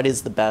consider what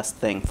is the best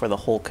thing for the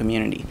whole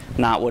community,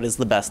 not what is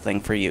the best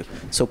thing for you.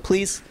 So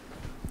please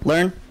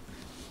learn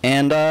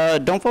and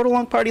don't vote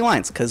along party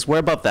lines, because we're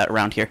above that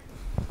around here.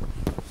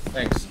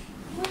 Thanks.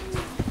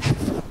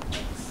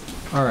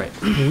 All right,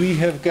 we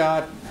have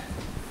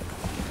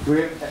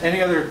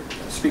any other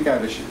speak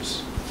out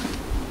issues?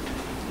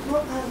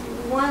 Well,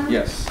 one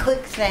Yes.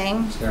 quick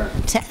thing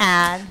Sharon. to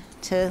add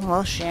to,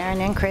 well, Sharon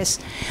and Chris.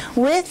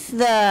 With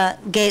the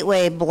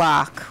Gateway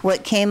block,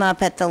 what came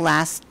up at the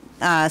last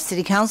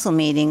city council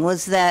meeting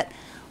was that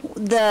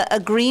the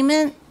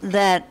agreement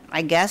that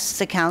I guess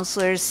the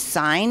councilors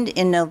signed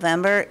in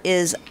November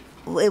it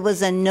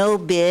was a no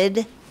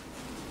bid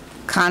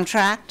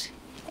contract.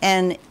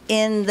 And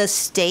in the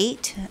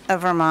state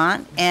of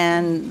Vermont,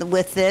 and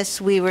with this,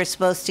 we were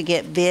supposed to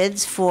get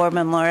bids for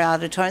Memorial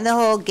Auditorium, the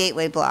whole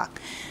Gateway block.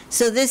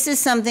 So this is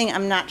something,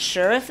 I'm not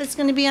sure if it's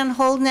going to be on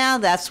hold now.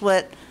 That's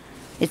what,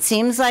 it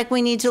seems like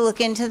we need to look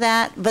into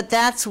that. But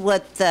that's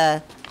what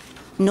the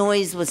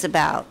noise was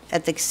about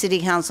at the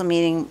city council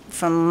meeting,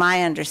 from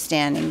my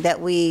understanding,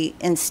 that we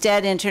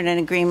instead entered an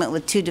agreement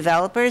with two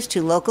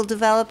local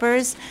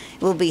developers.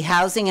 It will be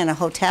housing and a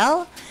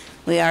hotel.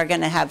 We are going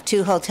to have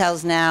 2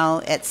 hotels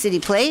now at City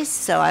Place,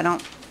 so I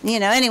don't,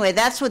 anyway,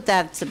 that's what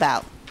that's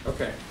about.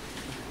 Okay,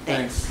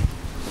 thanks.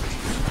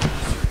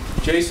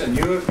 Jason,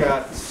 you have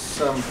got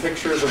some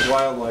pictures of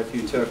wildlife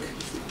you took.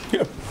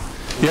 Yep.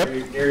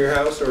 Near your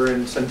house or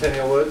in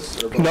Centennial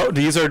Woods? Or No,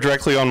 these are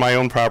directly on my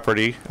own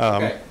property.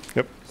 Okay.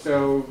 Yep.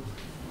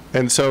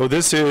 So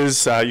this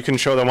is, you can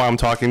show them while I'm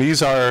talking.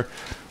 These are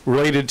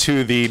related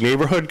to the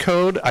neighborhood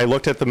code. I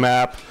looked at the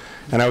map,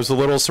 and I was a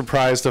little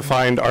surprised to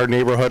find our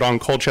neighborhood on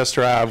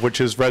Colchester Ave,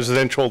 which is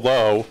residential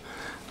low,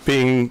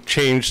 being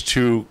changed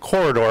to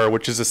corridor,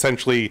 which is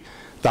essentially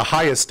the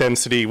highest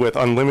density with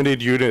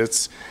unlimited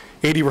units,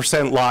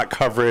 80% lot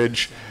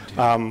coverage.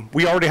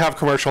 We already have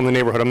commercial in the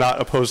neighborhood. I'm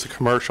not opposed to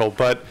commercial,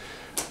 but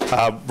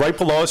right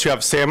below us you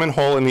have Salmon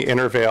Hole in the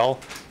Intervale,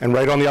 and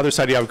right on the other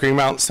side you have Green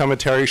Mountain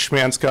Cemetery,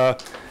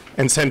 Schmanska,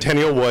 and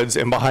Centennial Woods,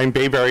 and behind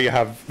Bayberry you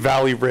have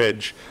Valley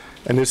Ridge.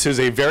 And this is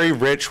a very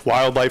rich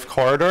wildlife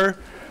corridor.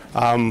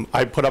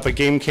 I put up a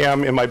game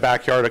cam in my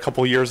backyard a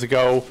couple years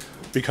ago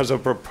because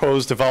of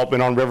proposed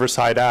development on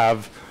Riverside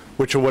Ave,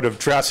 which would have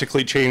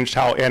drastically changed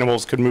how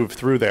animals could move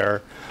through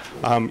there.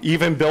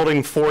 Even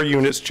building 4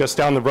 units just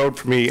down the road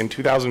from me in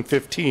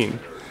 2015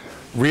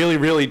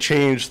 really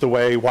changed the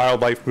way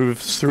wildlife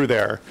moves through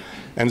there.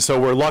 And so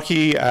we're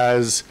lucky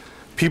as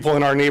people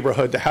in our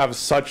neighborhood to have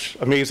such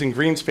amazing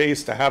green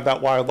space, to have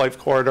that wildlife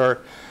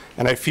corridor.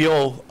 And I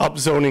feel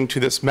upzoning to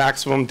this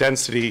maximum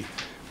density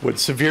would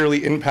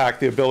severely impact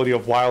the ability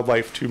of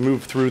wildlife to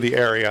move through the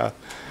area.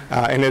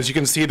 And as you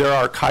can see, there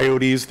are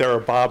coyotes, there are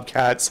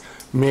bobcats,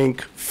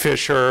 mink,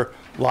 fisher,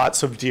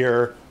 lots of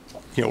deer,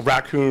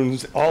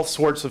 raccoons, all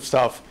sorts of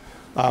stuff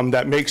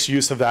that makes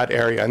use of that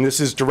area. And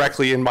this is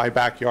directly in my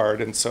backyard.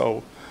 And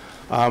so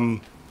I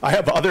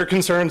have other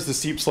concerns, the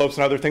steep slopes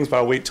and other things, but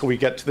I'll wait till we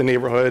get to the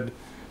neighborhood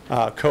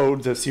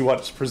code to see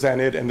what's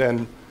presented and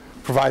then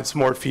provide some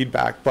more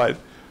feedback. But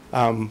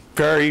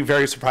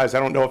very surprised. I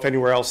don't know if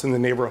anywhere else in the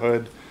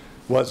neighborhood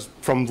was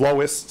from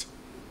lowest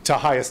to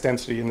highest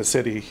density in the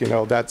city.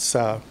 That's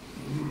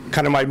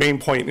kind of my main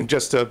point, and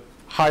just to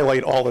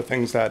highlight all the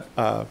things that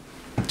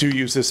do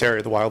use this area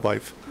of the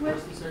wildlife. What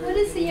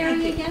is the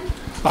area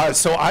again?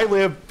 So I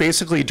live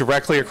basically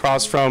directly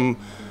across from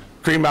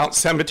Green Mountain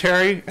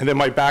Cemetery, and then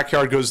my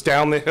backyard goes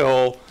down the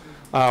hill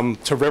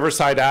to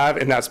Riverside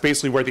Ave, and that's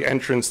basically where the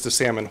entrance to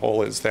Salmon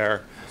Hole is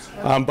there.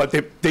 But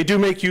they do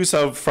make use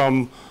of,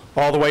 from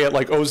all the way at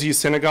like OZ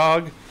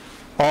Synagogue,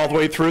 all the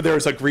way through,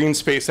 there's a green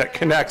space that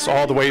connects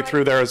all the way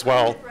through there as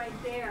well. Right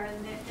there,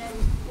 and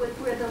with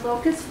where the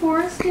locust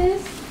forest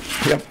is.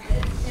 Yep.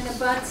 And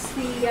abuts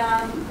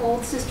the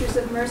old Sisters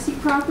of Mercy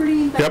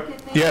property back in there.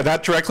 Yeah,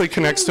 that directly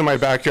connects to my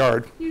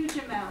backyard. Huge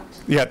amount.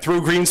 Yeah,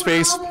 through green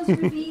space. All those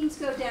ravines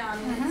go down,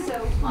 and it's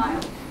so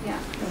wild. Yeah.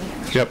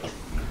 Yep.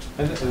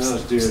 And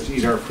those deers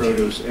eat our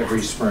produce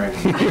every spring.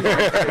 2 or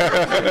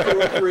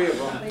 3 of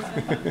them.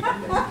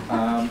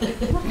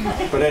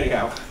 But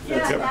anyhow. Yeah,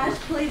 Ash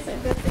Place, I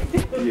bet they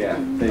do. Yeah,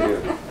 they do.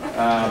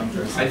 I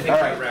think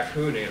that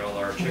raccoon ate all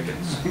our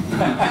chickens.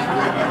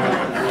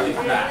 Really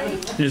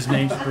fat. His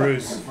name's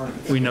Bruce.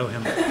 We know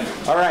him.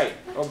 All right,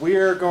 we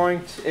are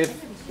going to,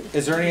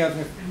 is there any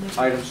other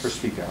items for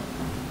speak out?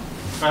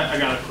 I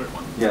got a quick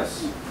one.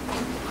 Yes.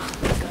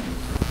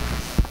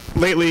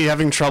 Lately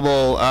having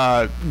trouble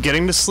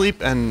getting to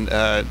sleep and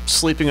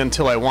sleeping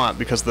until I want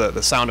because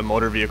the sound of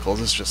motor vehicles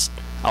is just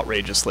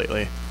outrageous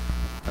lately.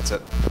 That's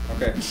it.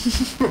 Okay.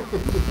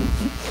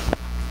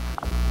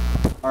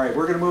 All right,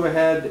 we're going to move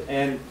ahead,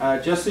 and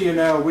just so you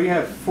know, we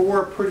have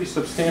 4 pretty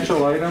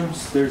substantial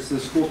items. There's the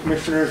school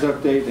commissioner's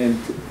update,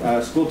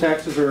 and school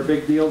taxes are a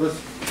big deal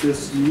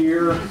this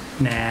year.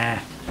 Nah.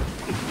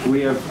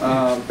 We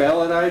have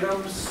ballot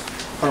items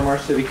from our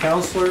city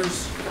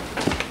councilors,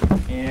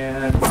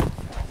 and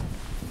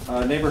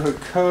neighborhood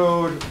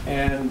code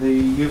and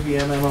the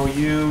UVM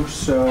MOU,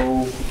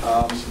 so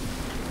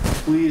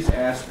please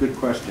ask good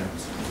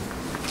questions.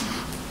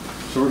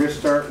 So we're going to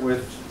start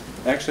with,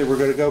 actually we're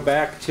going to go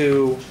back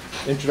to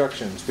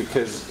introductions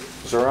because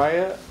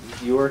Zariah,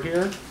 you are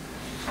here.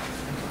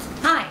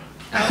 Hi.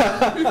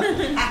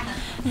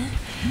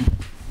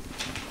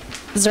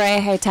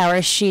 Zariah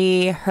Hightower,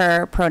 she,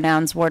 her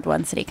pronouns, Ward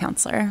 1 City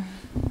Councilor.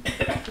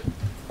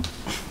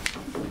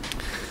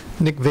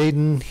 Nick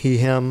Vaden, he,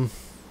 him,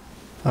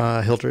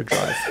 Hildred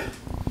Drive.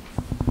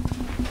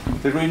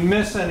 Did we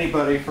miss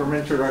anybody from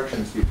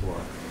introductions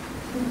before?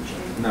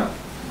 No.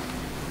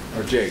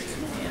 Or Jake?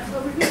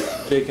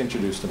 Jake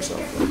introduced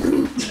himself.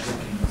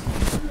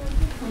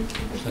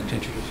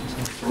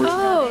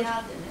 Oh.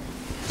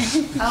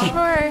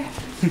 Sure.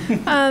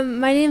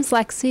 My name's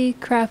Lexi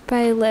Krupp.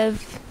 I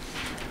live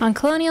on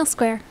Colonial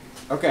Square.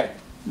 Okay.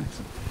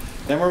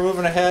 Then we're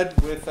moving ahead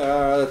with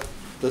the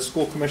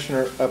school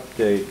commissioner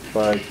update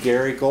by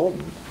Gary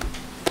Golden.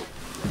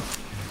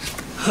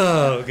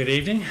 Oh, good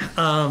evening.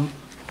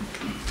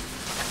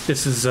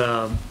 This is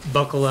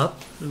buckle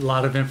up. A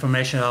lot of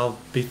information I'll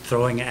be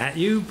throwing at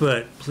you,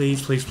 but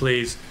please, please,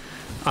 please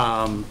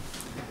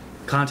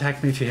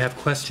contact me if you have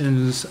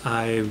questions.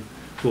 I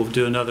will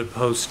do another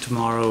post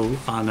tomorrow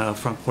on a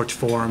Front Porch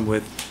Forum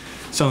with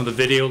some of the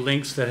video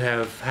links that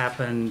have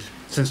happened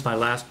since my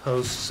last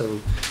post,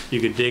 so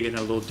you could dig in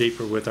a little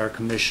deeper with our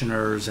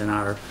commissioners and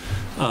our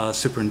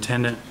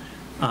superintendent.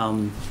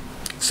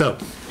 So,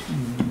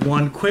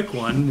 one quick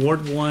one,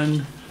 Ward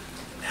 1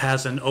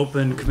 has an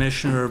open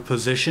commissioner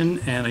position,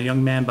 and a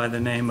young man by the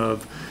name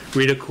of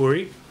Rita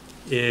Khoury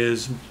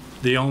is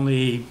the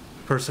only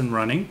person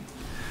running.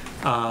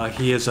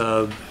 He is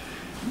a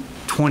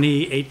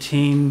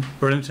 2018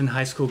 Burlington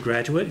High School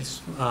graduate.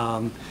 He's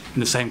in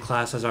the same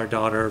class as our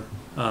daughter.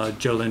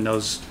 Jolyn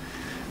knows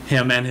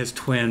him and his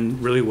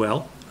twin really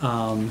well.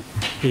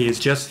 He is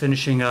just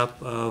finishing up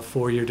a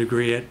 4-year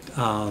degree at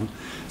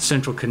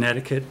Central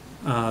Connecticut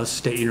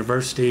State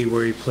University,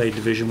 where he played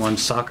Division I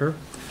soccer,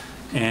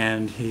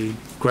 and he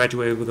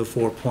graduated with a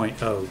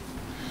 4.0,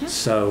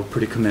 so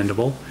pretty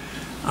commendable.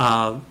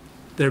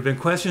 There have been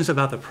questions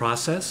about the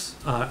process.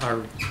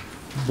 Our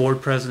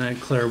board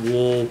president, Claire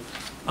Wool,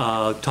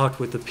 talked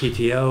with the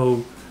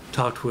PTO,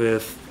 talked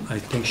with, I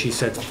think she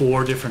said,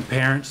 4 different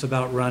parents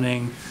about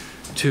running,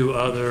 2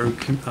 other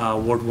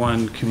Ward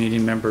 1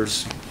 community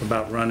members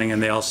about running,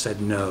 and they all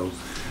said no.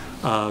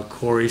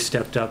 Corey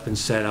stepped up and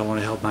said, I want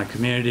to help my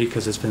community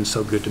because it's been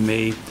so good to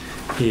me.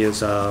 He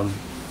is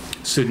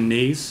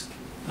Sudanese,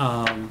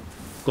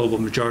 global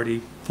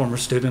majority former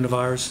student of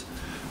ours.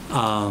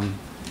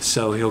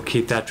 So he'll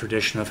keep that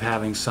tradition of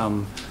having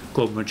some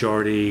global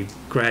majority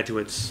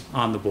graduates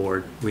on the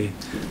board. We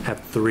have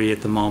 3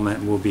 at the moment,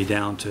 and we'll be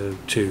down to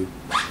 2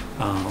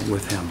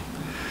 with him.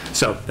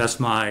 So that's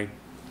my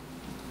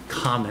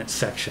comment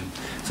section.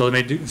 So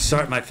let me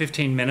start my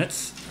 15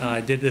 minutes.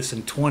 I did this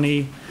in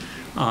 20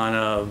 on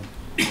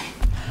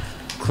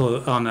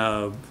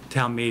a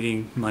town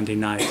meeting Monday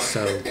night,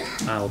 so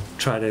I'll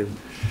try to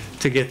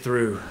get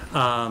through.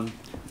 Why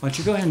don't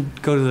you go ahead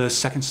and go to the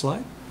second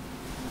slide?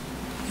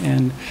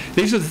 And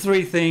these are the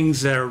 3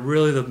 things that are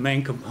really the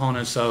main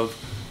components of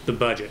the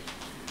budget.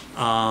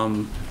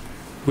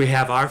 We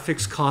have our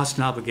fixed costs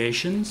and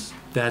obligations.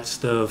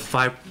 That's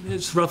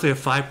it's roughly a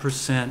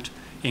 5%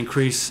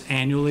 increase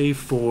annually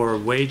for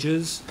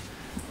wages.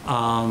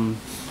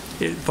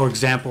 For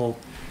example,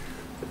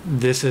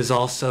 this is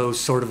also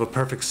sort of a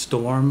perfect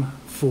storm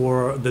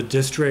for the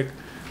district.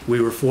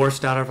 We were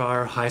forced out of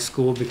our high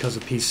school because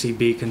of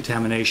PCB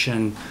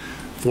contamination,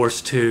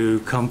 forced to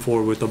come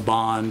forward with a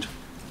bond,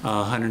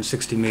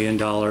 $160 million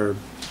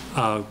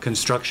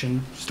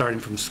construction starting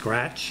from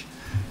scratch.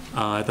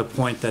 At the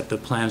point that the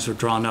plans were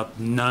drawn up,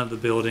 none of the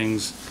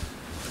buildings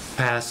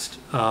passed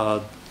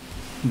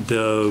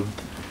the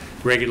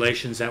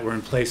regulations that were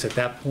in place at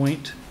that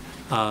point.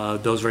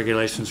 Those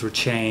regulations were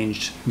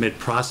changed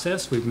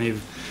mid-process. We've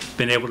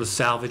been able to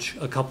salvage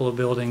a couple of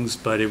buildings,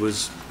 but it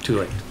was too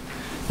late.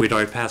 We'd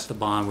already passed the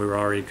bond. We were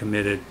already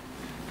committed.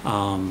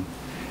 And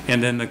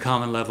then the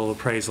common level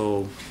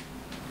appraisal,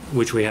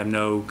 which we have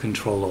no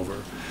control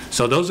over.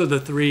 So those are the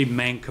 3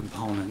 main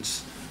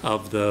components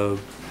of the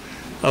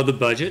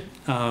budget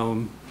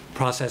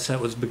process that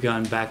was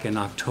begun back in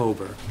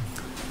October.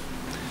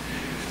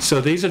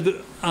 So these are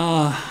the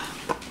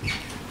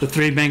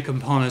 3 main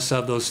components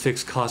of those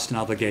fixed costs and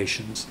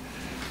obligations.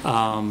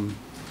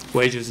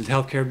 Wages and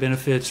healthcare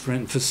benefits, rent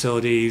and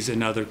facilities,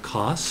 and other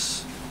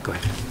costs. Go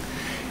ahead.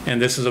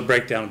 And this is a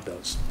breakdown of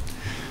those.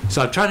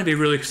 So I'm trying to be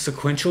really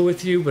sequential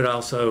with you, but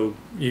also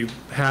you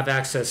have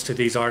access to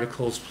these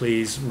articles.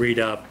 Please read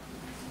up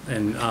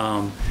and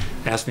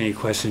ask me any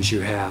questions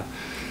you have.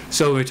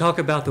 So when we talk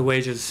about the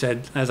wages,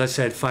 as I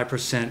said,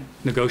 5%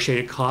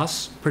 negotiated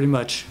costs. Pretty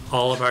much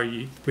all of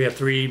we have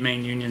 3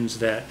 main unions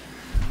that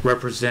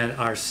represent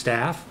our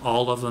staff.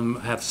 All of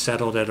them have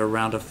settled at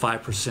around a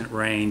 5%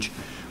 range,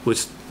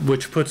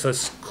 which puts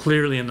us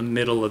clearly in the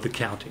middle of the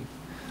county.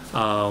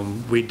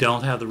 We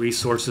don't have the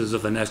resources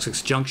of an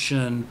Essex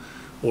Junction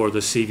or the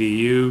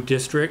CVU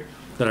district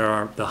that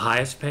are the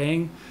highest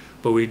paying,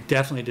 but we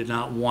definitely did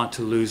not want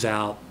to lose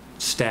out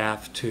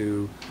staff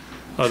to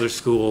other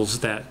schools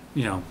that,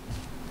 you know,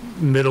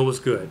 middle was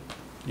good.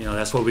 You know,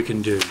 that's what we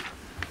can do.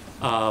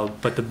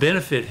 But the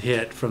benefit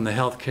hit from the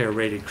healthcare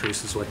rate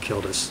increase is what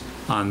killed us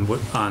on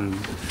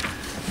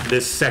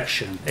this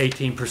section.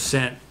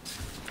 18%.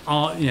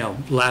 You know,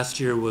 last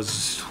year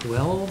was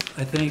 12,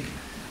 I think.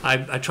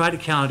 I tried to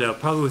count it up.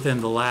 Probably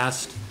within the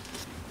last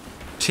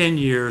 10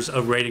 years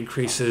of rate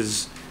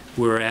increases,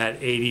 we're at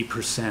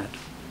 80%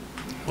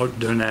 or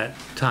during that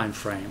time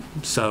frame.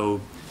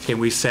 So can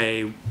we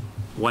say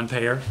one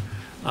payer?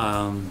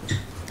 I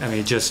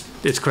mean, just,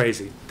 it's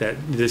crazy that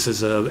this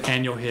is an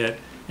annual hit,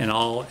 and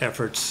all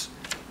efforts.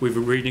 We've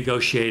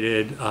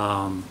renegotiated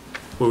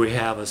where we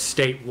have a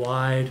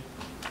statewide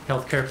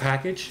healthcare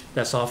package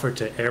that's offered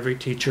to every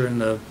teacher in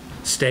the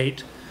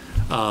state,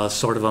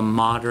 sort of a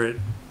moderate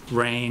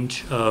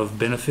range of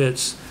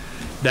benefits.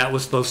 That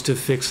was supposed to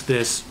fix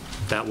this.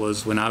 That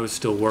was when I was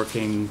still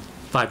working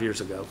 5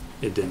 years ago.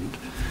 It didn't.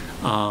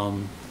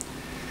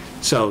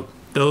 So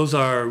those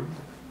are,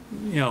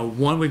 you know,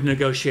 one we've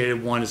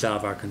negotiated, one is out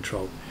of our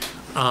control.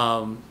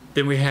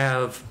 Then we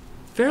have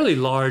fairly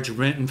large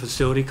rent and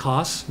facility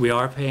costs. We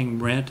are paying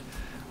rent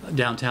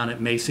downtown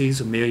at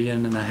Macy's, $1.5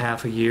 million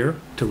a year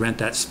to rent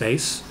that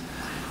space.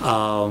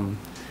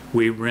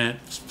 We rent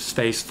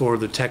space for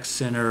the tech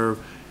center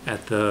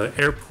at the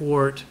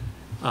airport,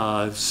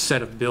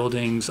 set of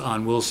buildings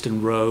on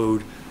Williston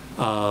Road,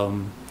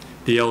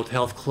 the old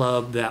health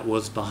club that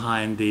was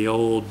behind the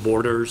old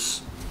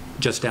Borders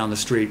just down the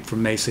street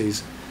from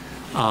Macy's.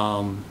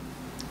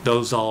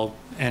 Those all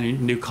any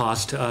new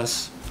cost to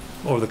us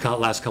over the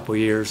last couple of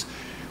years.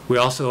 We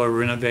also are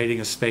renovating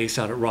a space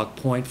out at Rock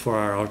Point for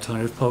our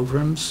alternative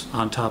programs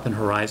on Top and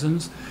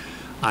Horizons.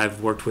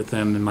 I've worked with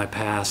them in my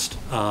past.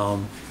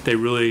 They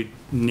really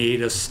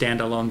need a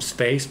standalone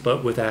space,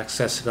 but with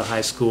access to the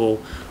high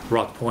school,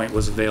 Rock Point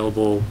was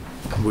available.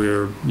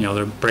 We're, you know,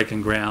 they're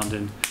breaking ground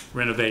and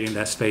renovating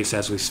that space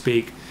as we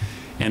speak.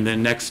 And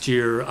then next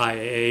year,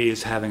 IAA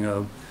is having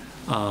a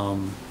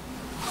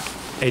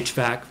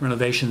HVAC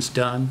renovations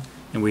done,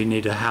 and we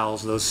need to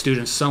house those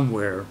students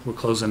somewhere. We're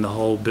closing the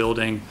whole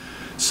building.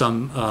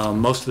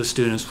 Most of the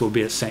students will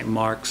be at St.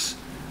 Mark's.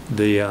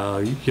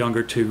 The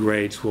younger 2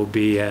 grades will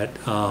be at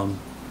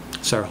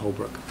Sarah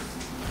Holbrook.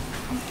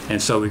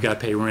 And so we've got to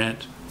pay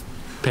rent,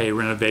 pay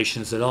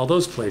renovations at all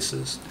those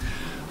places.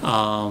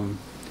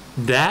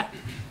 That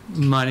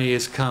money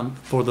has come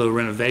for the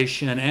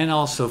renovation and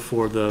also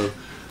for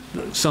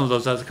some of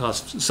those other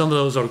costs. Some of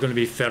those are going to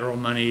be federal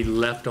money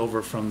left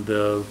over from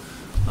the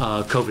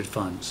COVID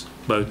funds,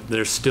 but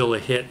there's still a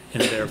hit in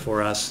there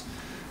for us.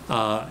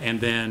 And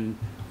then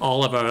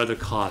all of our other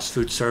costs,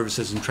 food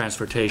services and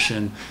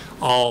transportation,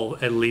 all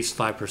at least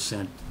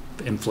 5%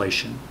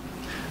 inflation.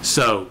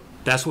 So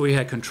that's what we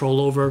had control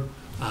over.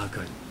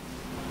 Good.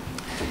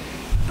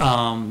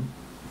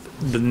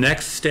 The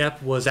next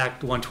step was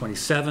Act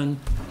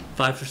 127.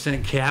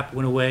 5% cap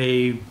went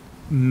away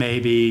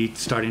maybe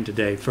starting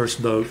today. First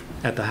vote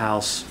at the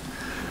House.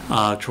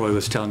 Troy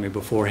was telling me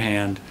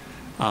beforehand.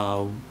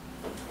 So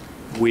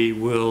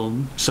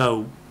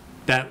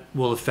that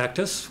will affect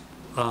us.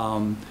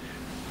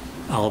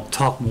 I'll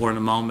talk more in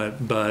a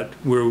moment, but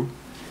we're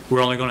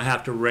only going to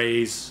have to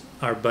raise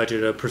our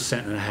budget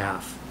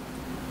 1.5%.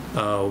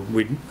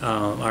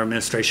 Our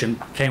administration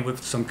came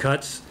with some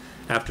cuts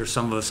after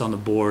some of us on the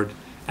board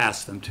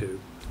asked them to,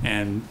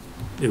 and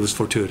it was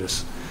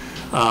fortuitous.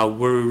 Where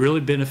we really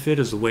benefit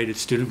is the weighted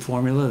student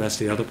formula. That's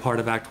the other part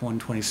of Act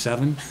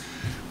 127.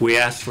 We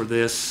asked for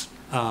this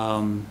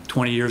 20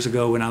 years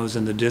ago when I was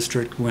in the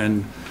district,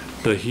 when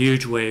the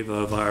huge wave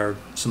of our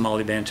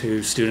Somali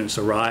Bantu students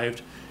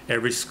arrived.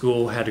 Every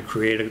school had to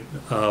create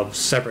a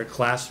separate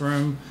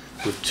classroom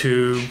with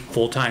 2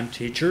 full-time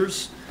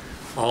teachers,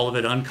 all of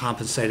it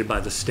uncompensated by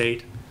the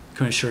state.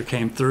 Commissioner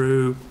came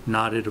through,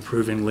 nodded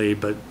approvingly,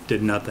 but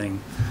did nothing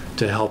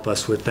to help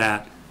us with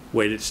that.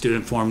 Weighted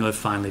student formula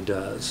finally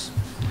does.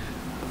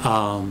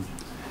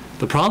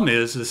 The problem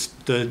is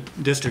the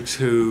districts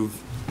who've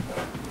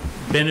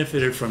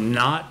benefited from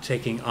not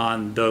taking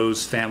on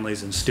those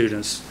families and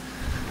students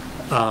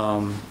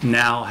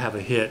now have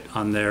a hit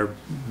on their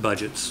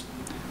budgets.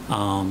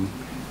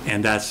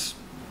 And that's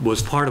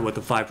was part of what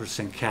the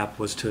 5% cap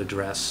was to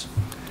address.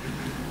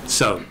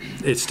 So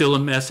it's still a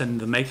mess in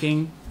the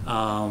making.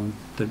 Trying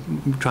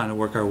to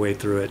work our way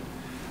through it.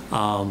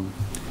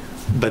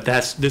 But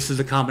this is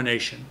a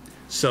combination.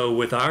 So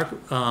with our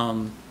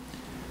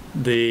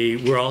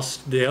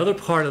the other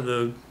part of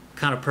the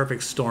kind of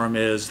perfect storm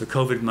is the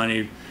COVID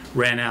money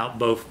ran out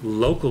both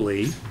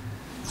locally.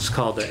 It's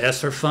called the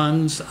ESSER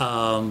funds,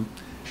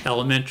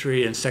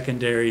 elementary and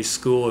secondary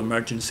school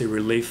emergency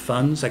relief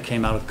funds that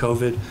came out of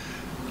COVID,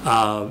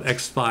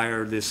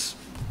 expire this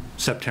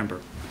September.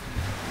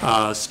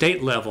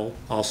 State level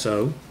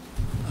also,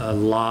 a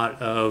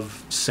lot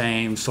of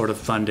same sort of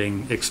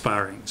funding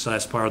expiring. So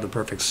that's part of the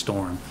perfect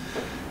storm.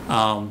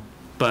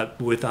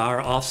 But with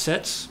our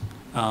offsets,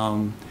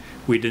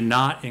 we did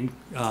not,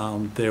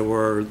 there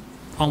were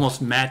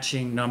almost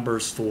matching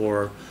numbers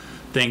for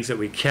things that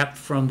we kept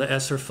from the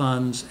ESSER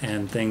funds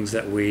and things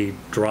that we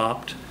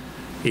dropped,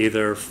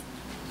 either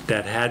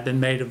that had been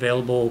made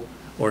available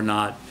or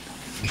not.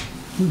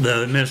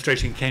 The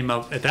administration came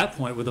up at that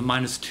point with a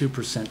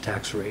 -2%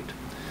 tax rate.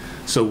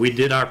 So we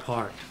did our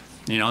part,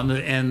 you know,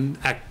 and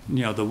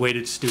the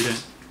weighted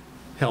student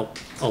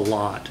helped a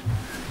lot.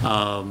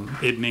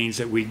 It means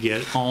that we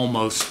get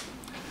almost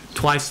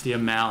twice the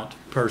amount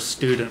per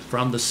student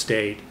from the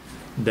state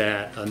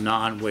that a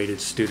non-weighted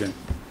student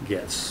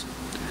gets.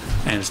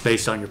 And it's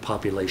based on your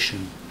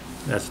population.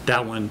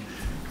 That one,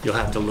 you'll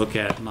have to look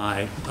at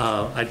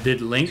I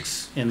did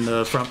links in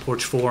the Front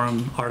Porch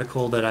Forum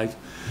article that I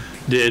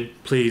did.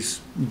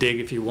 Please dig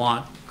if you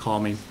want, call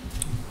me,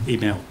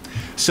 email.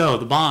 So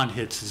the bond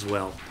hits as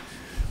well.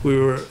 We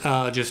were,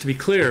 just to be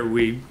clear,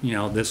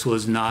 this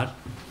was not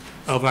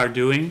of our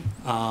doing,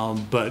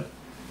 but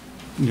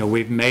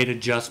we've made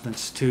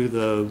adjustments to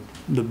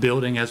the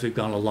building as we've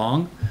gone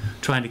along,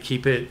 trying to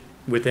keep it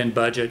within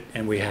budget,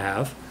 and we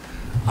have.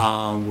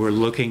 We're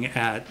looking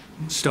at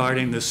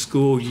starting the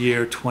school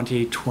year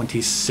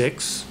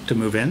 2026 to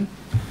move in.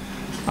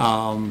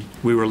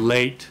 We were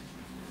late.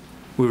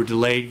 We were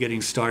delayed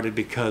getting started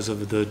because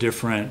of the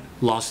different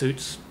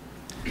lawsuits.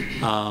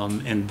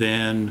 And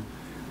then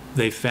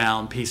they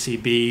found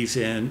PCBs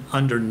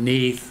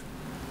underneath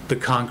the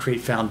concrete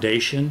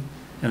foundation,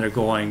 and they're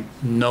going,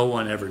 no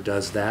one ever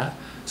does that.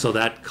 So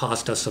that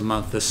cost us a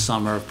month this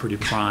summer of pretty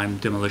prime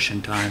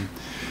demolition time.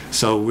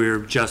 So we're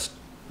just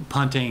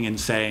punting and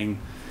saying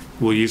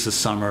we'll use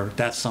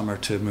that summer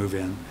to move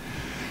in.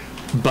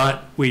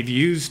 But we've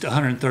used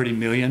 $130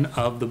 million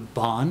of the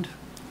bond,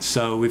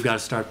 so we've got to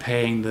start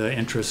paying the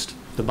interest,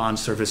 the bond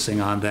servicing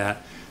on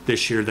that.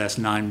 This year, that's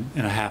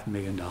 $9.5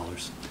 million.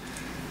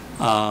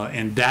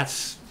 And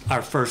that's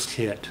our first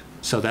hit.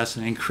 So that's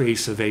an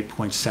increase of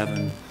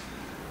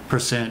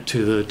 8.7%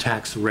 to the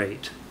tax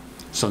rate.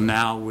 So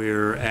now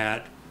we're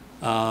at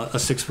a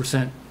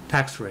 6%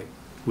 tax rate,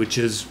 which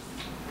is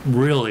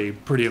really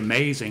pretty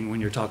amazing when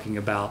you're talking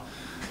about,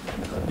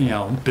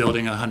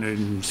 building a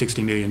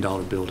 $160 million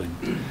building.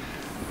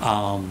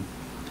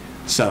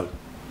 So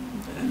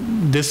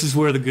this is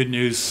where the good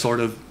news sort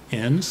of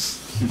ends.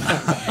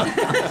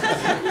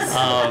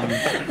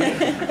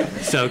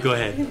 So go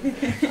ahead.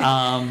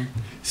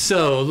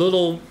 So a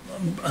little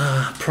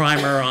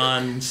primer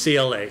on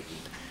CLA.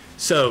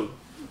 So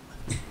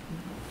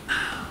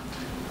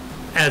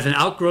as an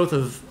outgrowth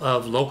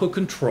of local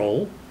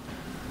control,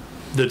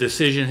 the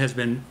decision has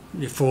been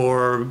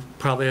for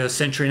probably a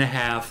century and a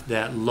half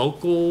that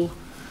local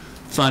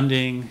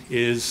funding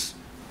is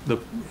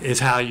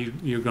how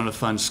you're going to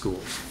fund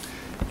schools,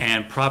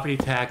 and property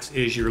tax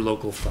is your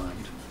local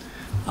fund.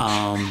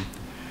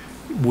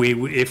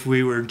 If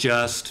we were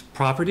just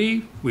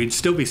property, we'd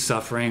still be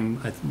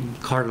suffering.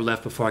 Carter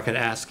left before I could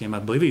ask him. I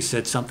believe he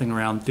said something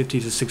around 50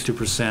 to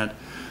 60%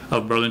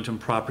 of Burlington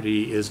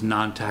property is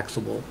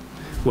non-taxable,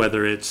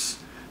 whether it's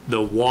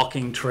the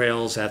walking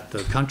trails at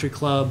the country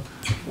club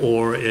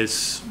or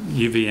it's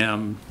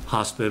UVM,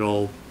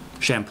 hospital,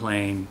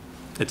 Champlain,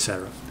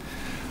 etc.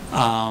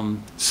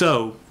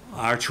 So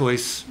our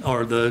choice,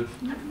 or the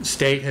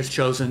state has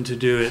chosen to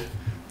do it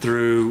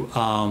through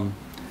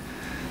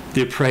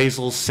the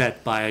appraisals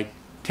set by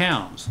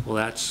towns. Well,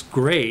 that's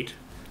great.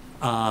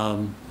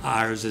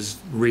 Ours is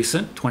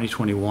recent,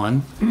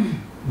 2021,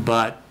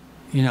 but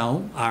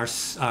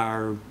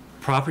our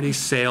property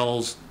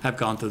sales have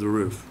gone through the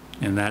roof,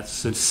 and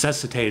that's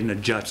necessitated an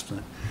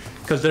adjustment,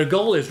 because their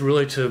goal is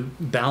really to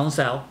balance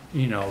out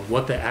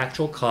what the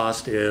actual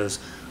cost is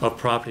of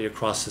property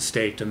across the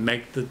state to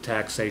make the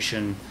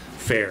taxation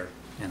fair.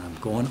 And I'm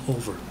going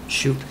over,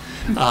 shoot.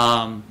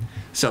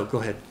 So go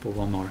ahead for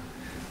one more.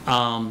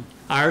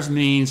 Ours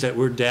means that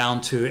we're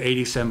down to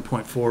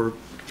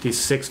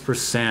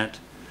 87.46%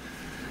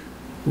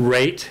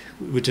 rate,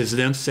 which is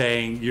them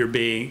saying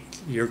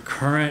your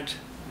current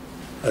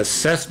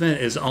assessment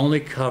is only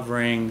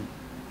covering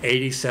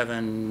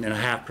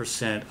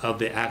 87.5% of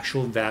the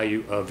actual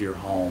value of your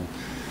home.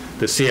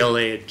 The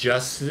CLA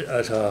adjusts to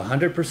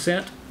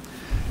 100%.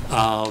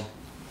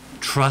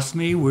 Trust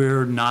me,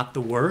 we're not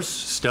the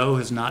worst. Stowe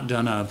has not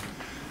done a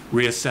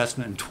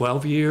reassessment in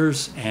 12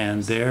 years,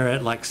 and they're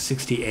at like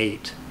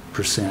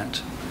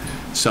 68%.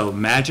 So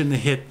imagine the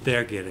hit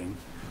they're getting.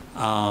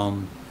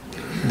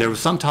 There was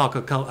some talk,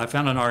 I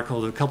found an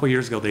article a couple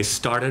years ago, they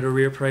started a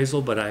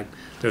reappraisal, but it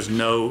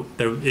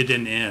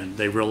didn't end.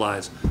 They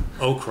realized,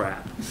 oh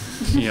crap,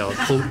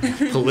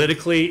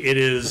 politically it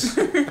is,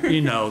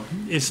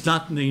 it's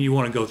not something you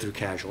want to go through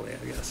casually, I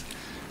guess.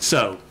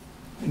 So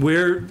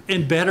we're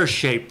in better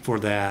shape for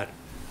that,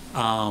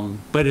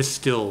 but it's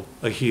still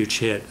a huge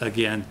hit,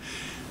 again,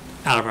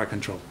 out of our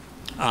control.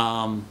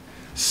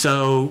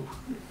 So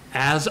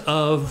as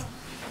of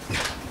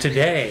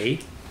today,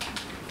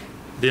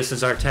 this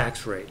is our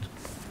tax rate.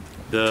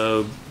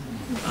 And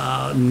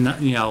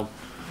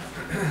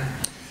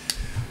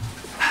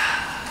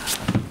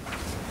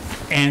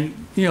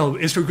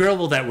it's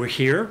regrettable that we're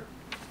here.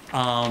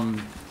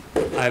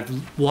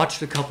 I've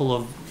watched a couple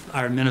of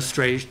our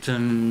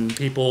administration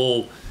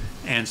people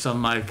and some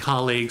of my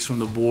colleagues from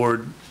the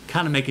board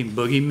kind of making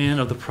boogeymen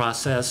of the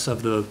process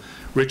of the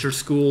richer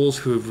schools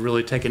who've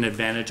really taken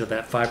advantage of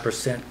that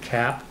 5%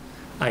 cap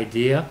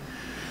idea.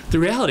 The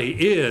reality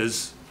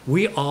is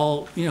we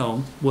all, you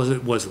know, was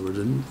it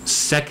the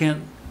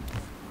second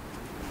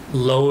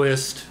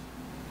lowest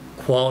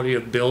quality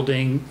of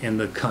building in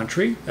the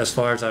country as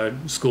far as our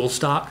school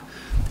stock.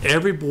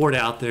 Every board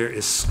out there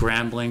is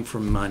scrambling for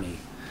money.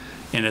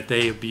 And if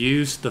they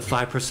abuse the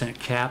 5%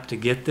 cap to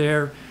get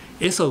there,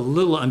 it's a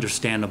little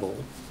understandable.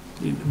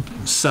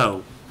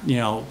 So, you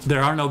know,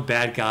 there are no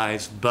bad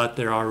guys, but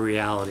there are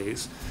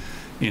realities.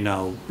 You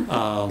know,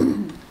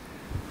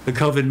 the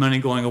COVID money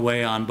going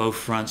away on both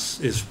fronts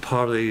is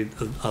probably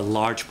a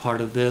large part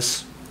of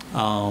this.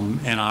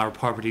 And our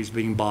properties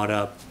being bought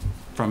up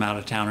from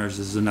out-of-towners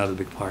is another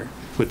big part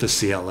with the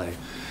CLA.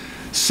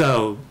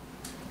 So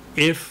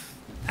if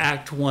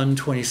Act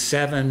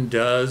 127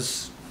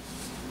 does,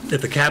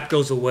 if the cap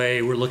goes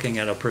away, we're looking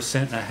at a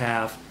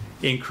 1.5%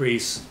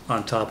 increase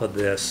on top of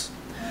this.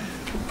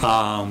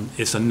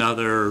 It's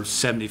another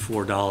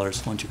 $74. Why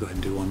don't you go ahead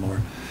and do one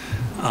more?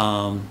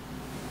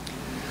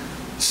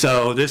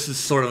 So this is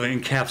sort of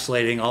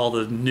encapsulating all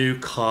the new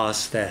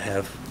costs that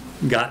have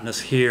gotten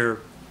us here.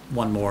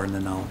 One more and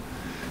then I'll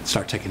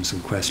start taking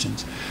some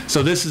questions.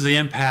 So this is the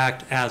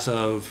impact as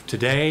of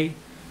today.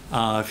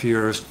 If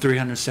you're a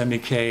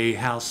 370K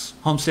house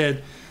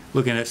homestead,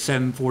 looking at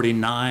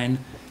 $749.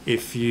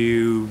 If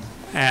you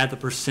add the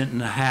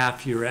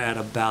 1.5%, you're at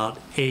about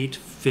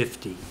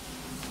 $850.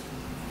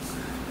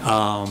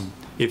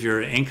 If you're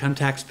an income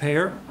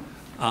taxpayer,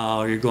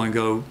 you're going to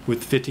go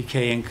with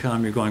 50K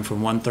income, you're going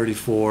from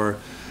 $134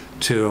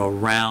 to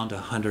around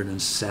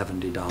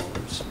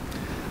 $170.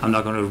 I'm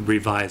not going to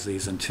revise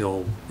these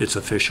until it's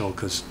official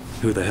because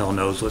who the hell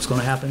knows what's going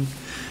to happen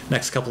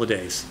next couple of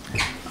days.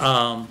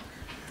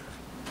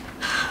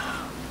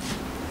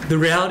 The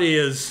reality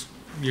is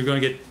we're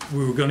going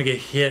to get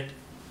hit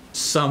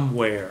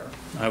somewhere.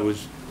 I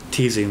was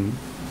teasing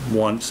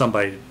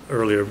somebody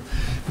earlier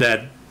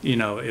that, you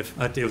know, if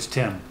it was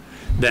Tim,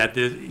 that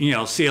the, you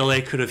know,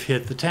 CLA could have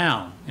hit the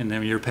town and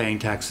then you're paying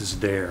taxes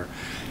there.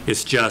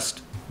 It's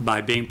just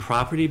by being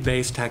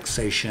property-based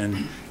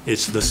taxation,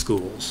 it's the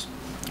schools.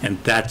 And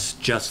that's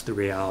just the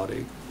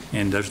reality.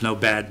 And there's no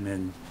bad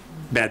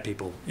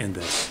people in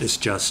this. It's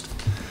just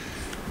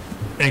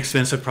an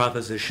expensive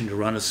proposition to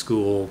run a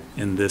school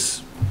in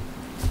this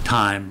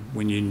time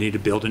when you need to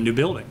build a new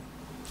building.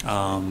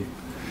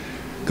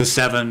 Because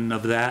 7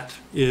 of that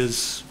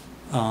is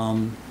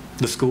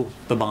the school,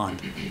 the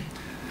bond.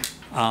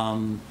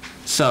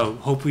 So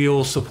hope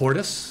you'll support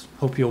us.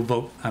 Hope you'll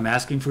vote. I'm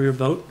asking for your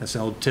vote. That's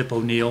an old Tip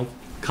O'Neill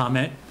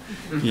comment.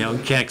 You know,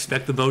 you can't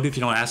expect the vote if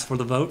you don't ask for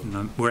the vote,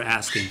 and we're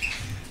asking.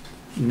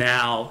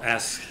 Now,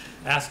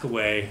 ask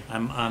away.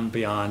 I'm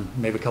beyond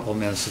maybe a couple of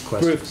minutes of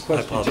questions.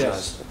 I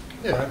apologize.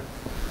 Yeah.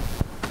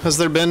 Has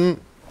there been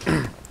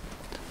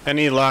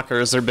any luck, or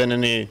has there been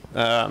any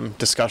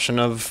discussion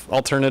of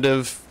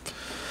alternative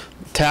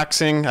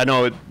taxing? I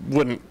know it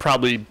wouldn't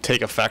probably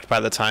take effect by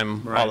the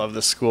time all of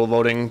the school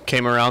voting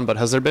came around, but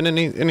has there been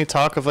any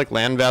talk of like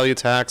land value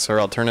tax or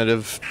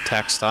alternative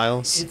tax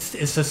styles?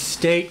 It's a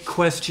state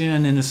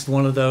question, and it's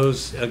one of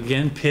those,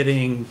 again,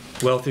 pitting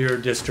wealthier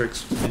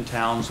districts and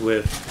towns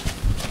with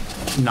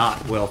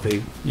not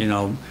wealthy. You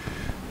know,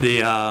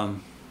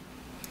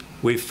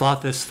 we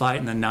fought this fight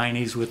in the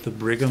 90s with the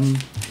Brigham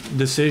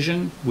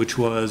decision, which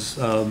was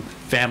a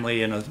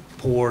family in a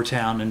poor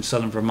town in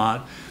southern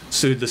Vermont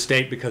sued the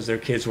state because their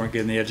kids weren't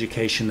getting the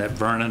education that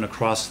Vernon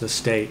across the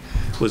state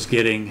was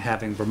getting,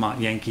 having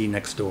Vermont Yankee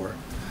next door,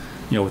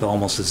 you know, with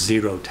almost a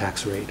 0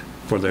 tax rate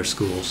for their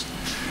schools.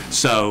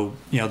 So,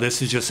 you know,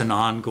 this is just an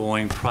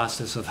ongoing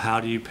process of how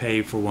do you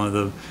pay for one of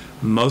the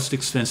most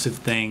expensive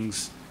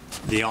things,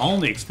 the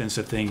only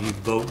expensive thing you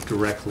vote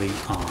directly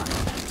on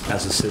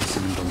as a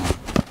citizen in Vermont.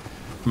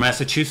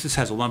 Massachusetts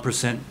has a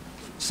 1%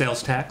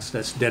 sales tax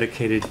that's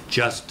dedicated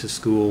just to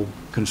school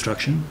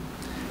construction.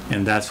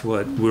 And that's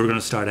what we're going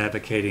to start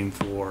advocating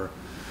for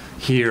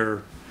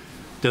here.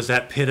 Does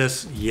that pit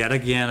us yet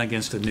again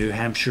against the New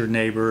Hampshire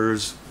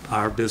neighbors,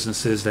 our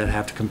businesses that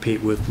have to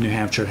compete with New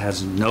Hampshire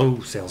has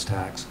no sales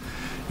tax?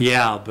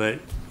 Yeah, but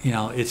you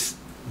know, it's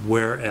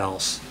where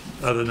else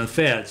other than the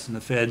feds? And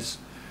the feds,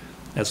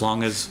 as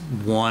long as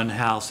one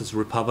house is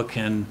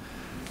Republican,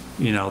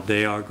 you know,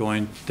 they're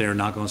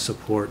not going to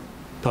support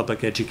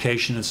public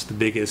education. It's the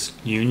biggest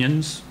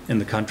unions in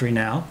the country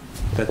now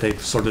that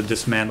they've sort of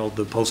dismantled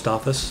the post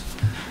office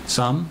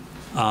some.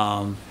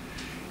 And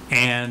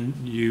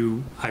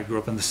I grew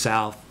up in the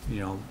South, you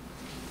know,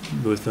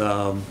 with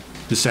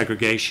the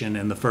segregation,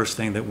 and the first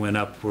thing that went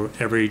up were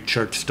every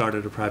church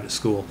started a private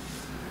school.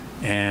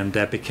 And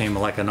that became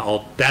like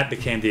that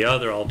became the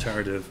other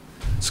alternative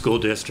school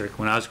district.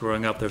 When I was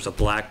growing up, there's a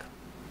black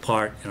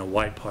part and a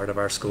white part of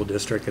our school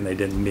district, and they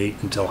didn't meet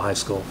until high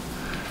school.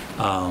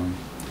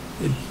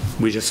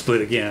 We just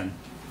split again,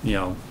 you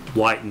know,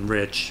 white and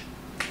rich,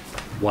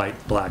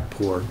 white, black,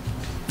 poor,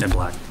 and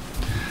black.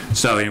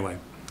 So anyway,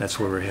 that's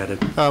where we're headed.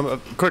 A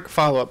quick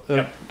follow-up.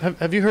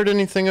 Have you heard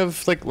anything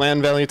of like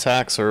land value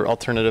tax or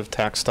alternative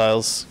tax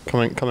styles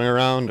coming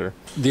around, or?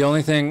 The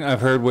only thing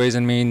I've heard Ways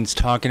and Means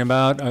talking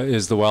about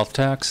is the wealth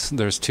tax.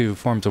 There's 2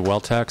 forms of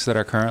wealth tax that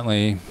are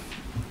currently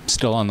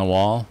still on the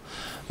wall.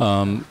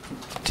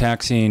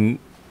 Taxing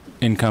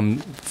income,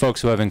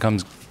 folks who have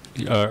incomes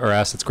or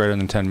assets greater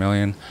than 10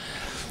 million,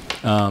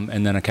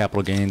 and then a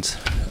capital gains.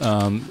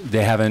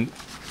 They haven't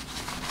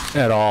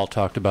at all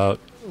talked about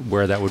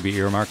where that would be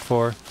earmarked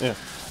for. Yeah.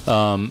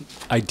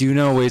 I do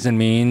know Ways and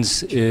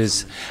Means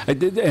is,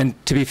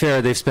 and to be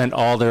fair, they've spent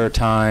all their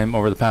time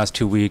over the past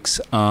 2 weeks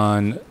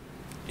on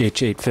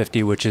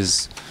H-850, which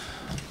is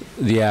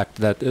the act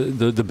that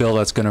the bill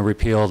that's going to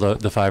repeal the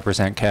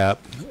 5% cap.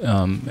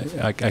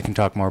 I can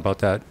talk more about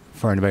that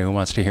for anybody who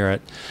wants to hear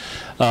it.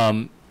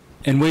 And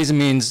Ways and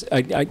Means,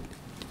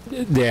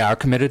 they are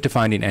committed to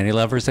finding any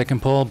levers they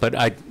can pull, but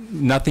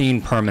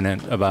nothing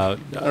permanent about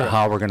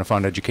how we're going to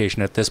fund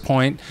education at this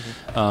point.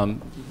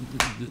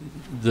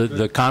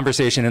 The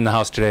conversation in the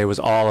House today was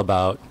all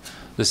about,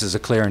 this is a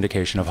clear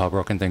indication of how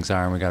broken things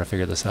are, and we got to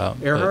figure this out.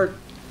 Earhart?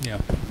 Yeah.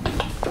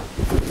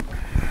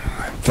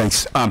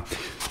 Thanks.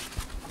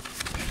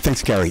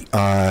 Thanks, Gary.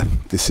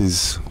 This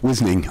is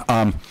Wisning.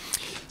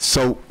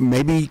 So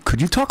maybe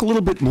could you talk a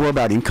little bit more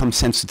about income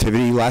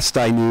sensitivity? Last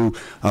I knew,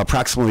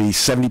 approximately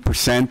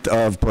 70%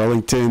 of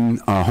Burlington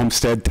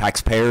homestead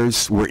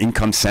taxpayers were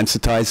income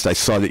sensitized. I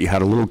saw that you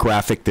had a little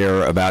graphic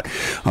there about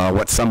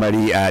what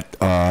somebody at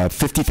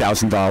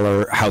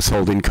 $50,000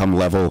 household income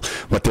level,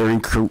 what their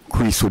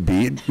increase would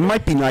be. It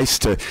might be nice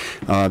to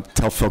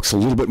tell folks a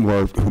little bit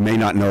more who may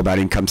not know about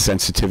income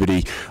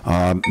sensitivity.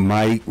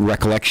 My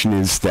recollection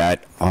is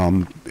that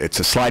it's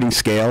a sliding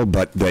scale,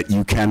 but that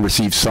you can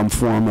receive some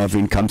form of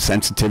income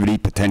sensitivity,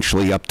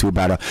 potentially up to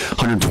about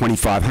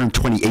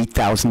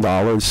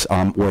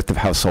 $128,000 worth of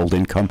household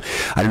income.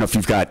 I don't know if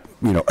you've got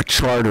a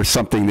chart or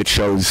something that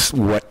shows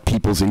what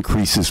people's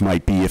increases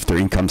might be if they're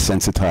income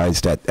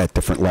sensitized at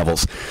different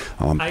levels.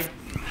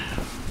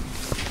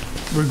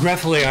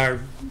 Regretfully,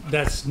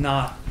 that's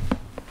not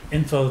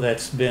info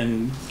that's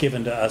been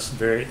given to us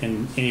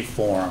in any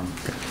form.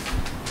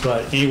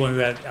 But anyone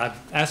who I've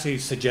actually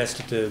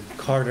suggested to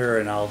Carter,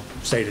 and I'll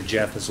say to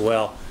Jeff as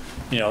well,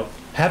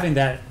 having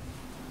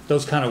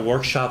those kind of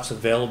workshops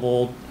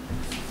available,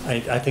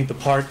 I think the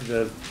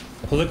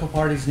political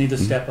parties need to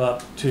step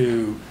up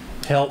to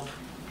help.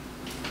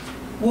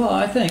 Well,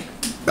 I think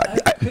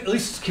at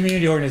least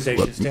community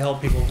organizations to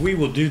help people. We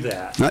will do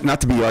that. Not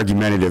to be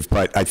argumentative,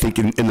 but I think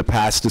in the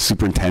past the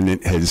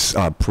superintendent has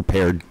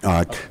prepared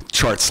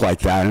charts like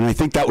that, and I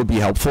think that would be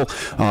helpful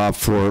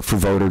for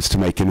voters to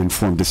make an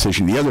informed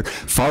decision. The other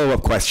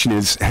follow-up question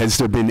is, has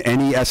there been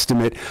any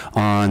estimate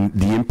on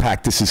the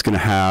impact this is going to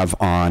have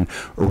on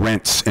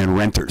rents and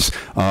renters?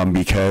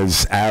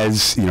 Because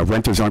as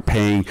renters aren't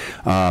paying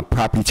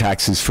property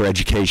taxes for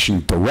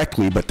education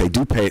directly, but they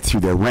do pay it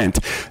through their rent,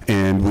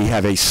 and we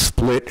have a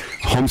split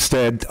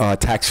homestead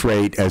tax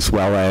rate as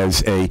well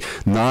as a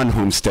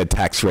non-homestead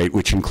tax rate,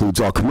 which includes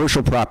all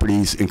commercial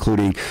properties,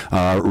 including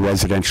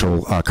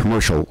residential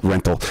commercial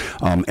rental.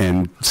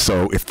 And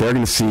so if they're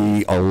going to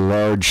see a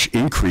large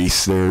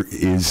increase, there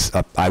is,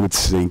 I would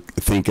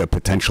think, a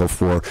potential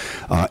for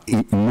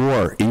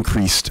more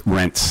increased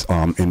rents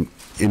in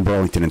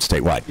Burlington and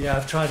statewide. Yeah,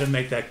 I've tried to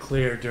make that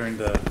clear during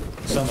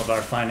some of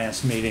our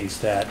finance meetings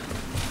that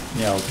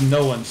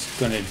no one's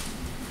going to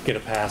get a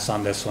pass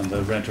on this one.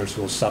 The renters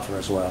will suffer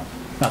as well.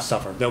 Not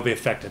suffer, they'll be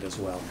affected as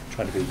well.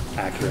 Try to be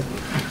accurate.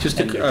 Just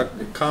a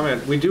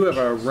comment, we do have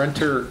a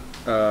renter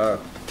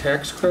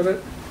tax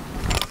credit.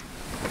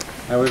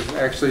 I was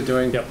actually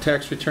doing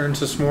tax returns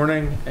this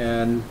morning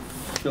and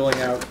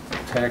filling out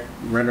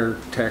renter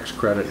tax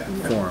credit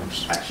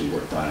forms. I actually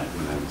worked on it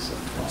when I was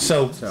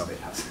So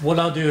what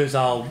I'll do is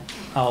I'll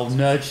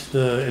nudge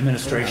the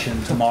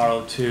administration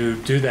tomorrow to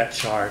do that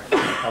chart.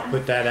 I'll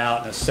put that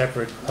out in a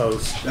separate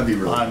post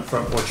on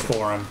Front Porch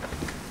Forum,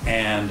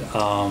 and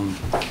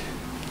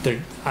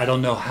I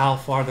don't know how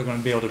far they're going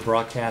to be able to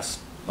broadcast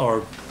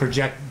or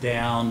project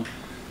down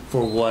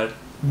for what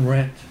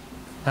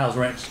how's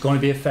rent's going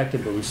to be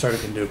affected, but we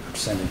certainly can do a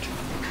percentage.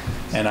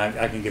 And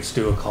I can give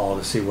Stu a call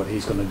to see what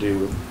he's going to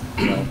do.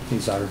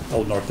 He's our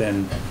Old North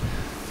End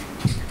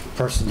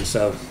person.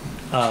 So,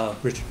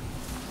 Richard,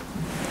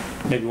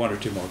 maybe one or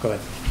two more. Go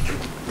ahead.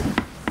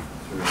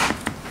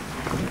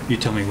 You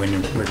tell me when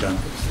we're done.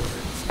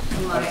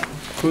 I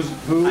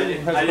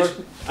just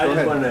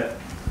want to.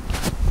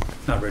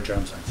 Not Richard,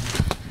 I'm sorry.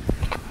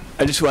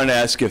 I just want to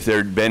ask if there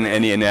had been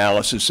any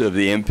analysis of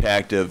the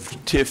impact of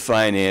TIF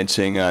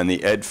financing on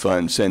the ed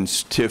fund,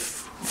 since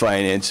TIF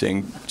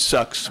financing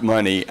sucks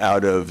money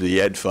out of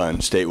the ed fund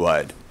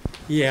statewide.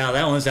 Yeah,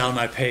 that one's out of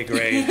my pay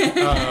grade.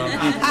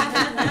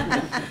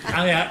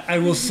 I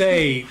will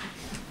say,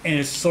 and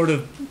it's sort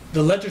of,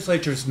 the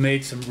legislature's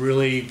made some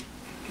really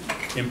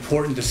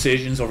important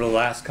decisions over the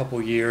last couple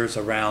of years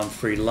around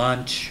free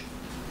lunch,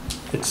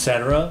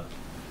 etc.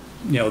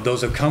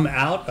 Those have come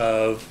out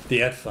of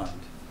the ed fund.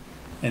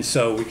 And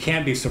so we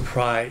can't be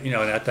surprised, and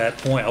at that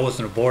point, I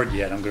wasn't aboard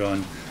yet. I'm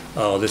going,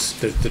 oh,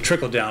 the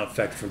trickle down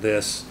effect for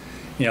this.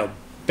 You know,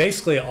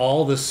 basically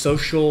all the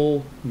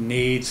social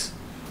needs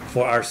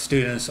for our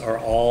students are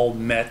all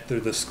met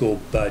through the school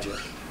budget.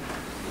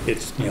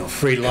 It's, you know,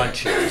 free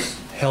lunches,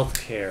 health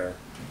care,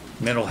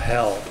 mental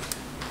health.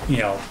 You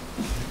know,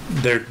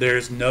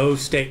 there's no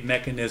state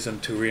mechanism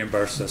to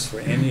reimburse us for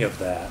any of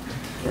that.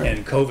 Right.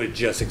 And COVID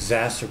just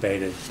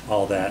exacerbated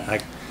all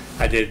that.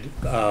 I did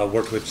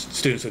work with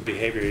students with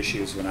behavior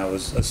issues when I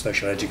was a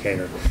special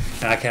educator,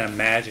 and I can't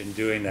imagine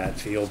doing that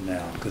field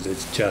now because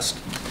it's just,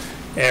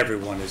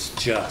 everyone is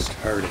just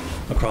hurting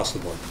across the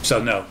board.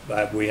 So no,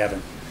 we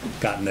haven't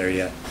gotten there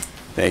yet.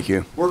 Thank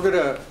you. We're going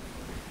to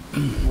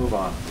move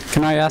on.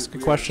 Can I ask a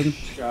question?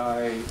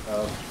 Shy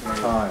of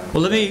time.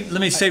 Well, let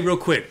me say real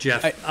quick,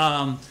 Jeff.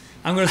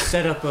 I'm going to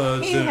set up a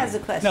He Zoom. has a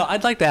question. No,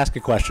 I'd like to ask a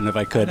question if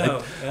I could.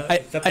 No,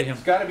 it's up to him.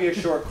 It's got to be a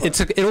short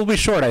question. It'll be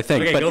short, I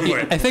think. Okay, but go for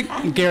it. I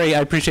think, Gary, I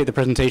appreciate the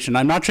presentation.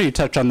 I'm not sure you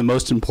touched on the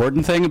most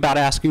important thing about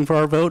asking for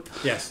our vote,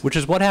 Yes. which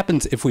is what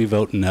happens if we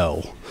vote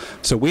no.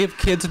 So we have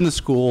kids in the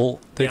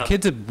school. The Yeah.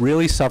 kids have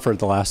really suffered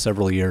the last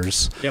several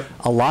years. Yep.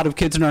 A lot of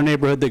kids in our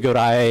neighborhood that go to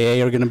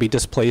IAA are going to be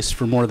displaced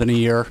for more than a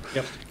year.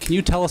 Yep. Can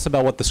you tell us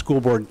about what the school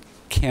board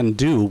can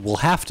do, will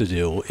have to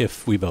do,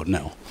 if we vote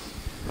no?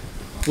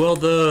 Well,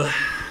 the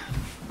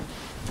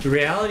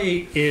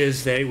reality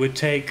is that it would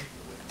take,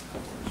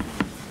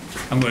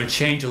 I'm going to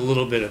change a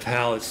little bit of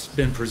how it's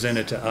been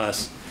presented to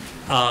us.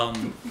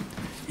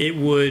 It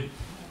would,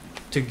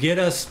 to get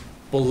us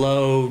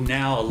below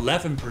now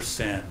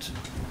 11%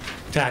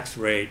 tax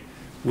rate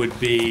would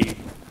be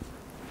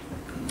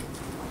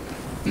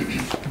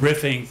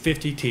riffing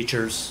 50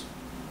 teachers,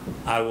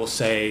 I will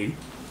say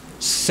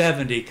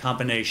 70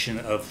 combination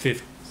of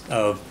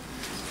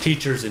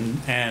teachers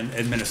and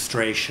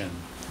administration.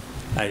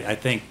 I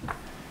think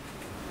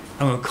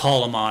I'm going to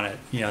call them on it.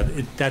 You know,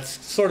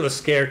 that's sort of a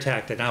scare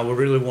tactic. Now, we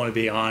really want to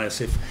be honest.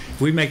 If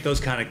we make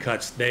those kind of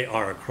cuts, they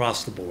are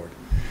across the board.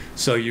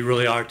 So you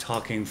really are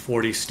talking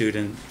 40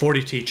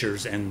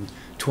 teachers and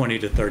 20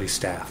 to 30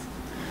 staff.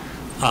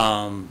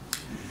 And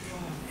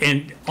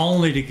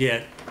only to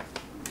get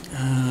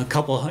a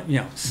couple, you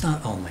know, it's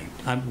not only.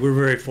 We're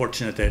very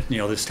fortunate that, you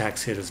know, this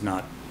tax hit is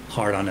not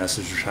hard on us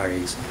as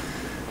retirees.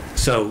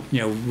 So, you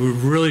know, we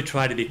really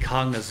try to be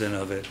cognizant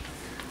of it.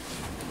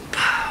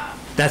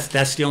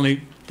 That's the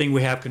only thing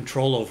we have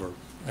control over.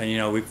 And, you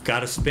know, we've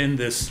got to spend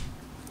this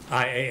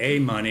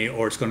IAA money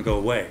or it's going to go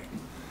away.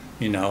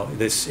 You know,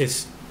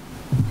 it's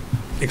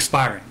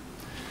expiring.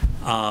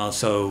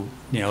 So,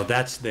 you know,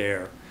 that's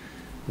there.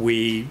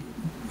 You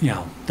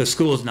know, the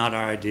school is not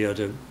our idea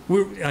to,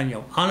 you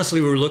know, honestly,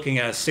 we were looking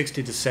at a $60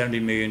 to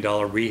 $70 million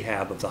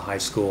rehab of the high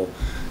school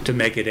to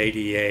make it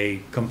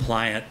ADA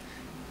compliant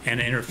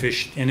and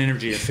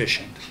energy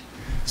efficient.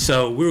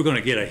 So we were going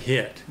to get a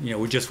hit. You know,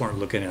 we just weren't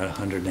looking at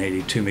 $200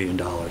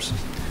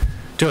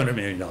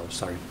 million,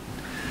 sorry.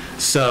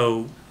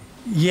 So,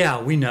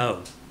 yeah, we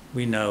know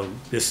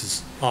this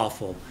is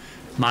awful.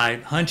 My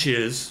hunch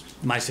is,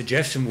 my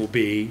suggestion will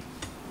be,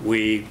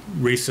 we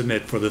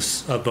resubmit for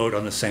this vote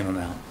on the same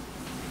amount.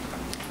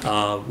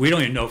 We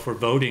don't even know if we're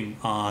voting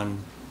on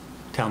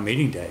town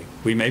meeting day.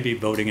 We may be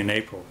voting in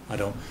April.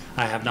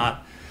 I have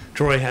not.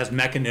 Troy has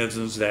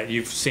mechanisms that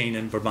you've seen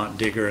in Vermont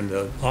Digger and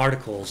the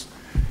articles.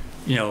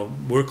 You know,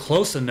 we're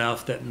close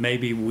enough that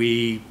maybe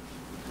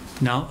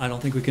no, I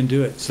don't think we can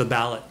do it. It's the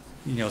ballot.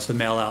 You know, it's the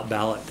mail-out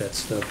ballot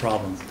that's the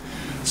problem.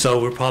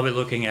 So we're probably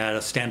looking at a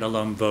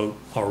standalone vote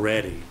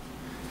already.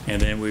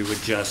 And then we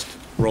would just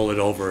roll it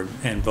over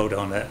and vote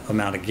on that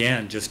amount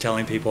again, just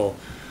telling people,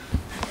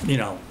 you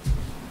know,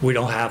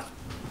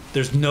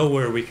 there's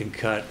nowhere we can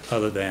cut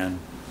other than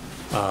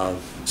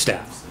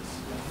staff.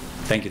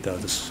 Thank you, though.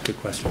 This is a good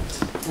question.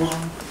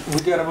 Well, we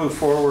got to move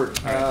forward.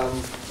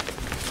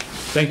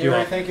 Thank you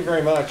all. Thank you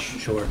very much.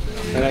 Sure.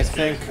 And I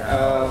think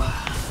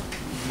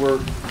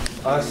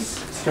us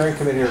steering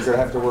committee are going to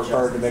have to work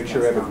hard to make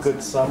sure we have a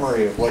good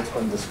summary of what's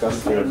been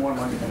discussed here in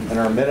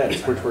our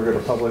minutes, which we're going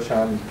to publish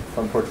on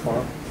Front Porch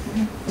Forum.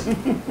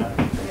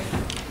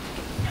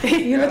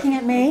 You're looking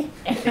at me?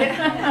 I'm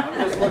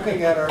just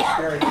looking at our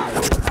steering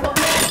committee.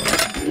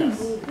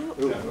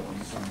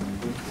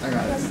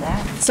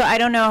 So I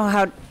don't know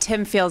how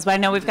Tim feels, but I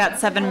know we've got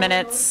 7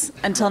 minutes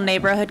until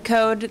neighborhood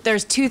code.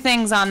 There's 2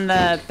 things on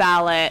the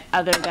ballot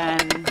other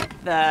than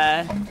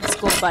the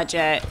school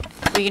budget.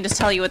 We can just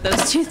tell you what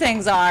those 2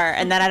 things are,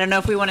 and then I don't know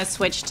if we want to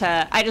switch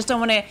to, I just don't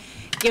want to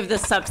give the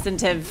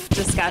substantive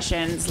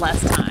discussions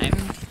less time.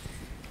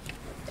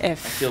 I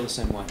feel the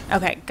same way.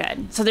 Okay,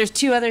 good. So there's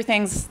 2 other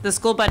things. The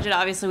school budget,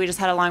 obviously, we just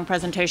had a long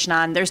presentation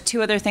on. There's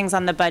 2 other things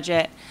on the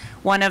budget.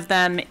 One of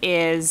them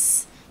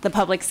is the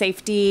public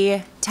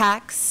safety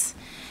tax,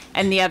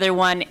 and the other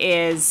one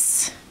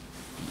is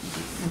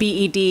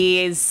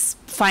BED's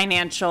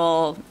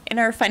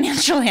inner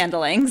financial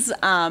handlings.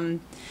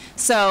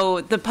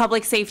 So the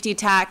public safety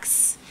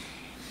tax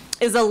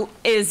it's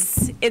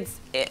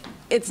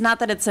not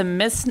that it's a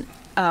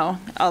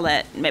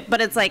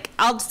but it's like,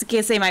 I'll just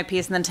say my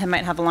piece and then Tim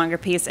might have a longer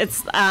piece.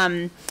 It's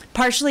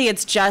partially,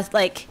 it's just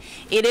like,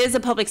 it is a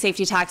public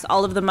safety tax.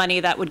 All of the money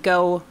that would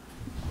go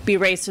be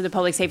raised through the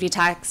public safety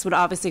tax would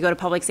obviously go to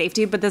public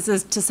safety, but this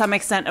is to some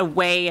extent a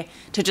way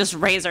to just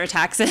raise our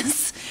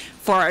taxes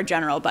for our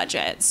general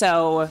budget.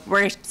 So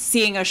we're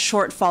seeing a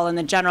shortfall in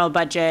the general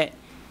budget.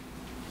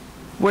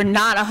 We're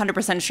not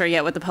 100% sure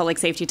yet what the public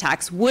safety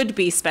tax would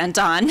be spent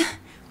on,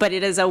 but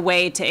it is a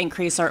way to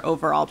increase our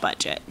overall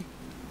budget,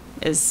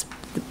 is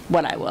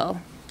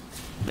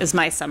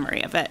my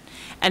summary of it.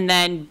 And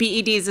then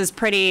BEDs is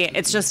pretty,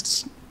 it's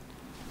just,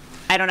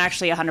 I don't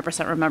actually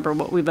 100% remember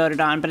what we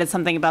voted on, but it's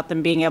something about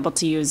them being able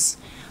to use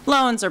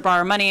loans or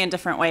borrow money in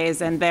different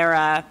ways, and they're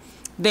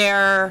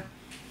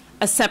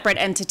a separate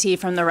entity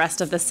from the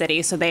rest of the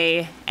city, so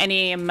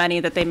any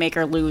money that they make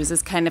or lose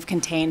is kind of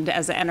contained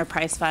as an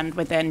enterprise fund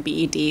within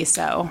BED,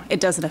 so it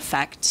doesn't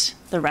affect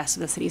the rest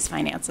of the city's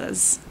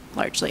finances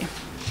largely.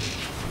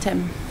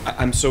 Tim?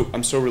 I'm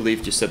so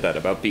relieved you said that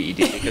about BED,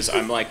 because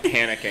I'm like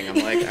panicking. I'm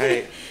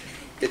like,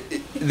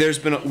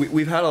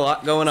 we've had a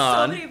lot going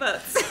on. So many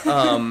votes.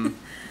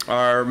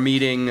 Our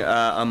meeting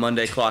on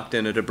Monday clocked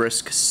in at a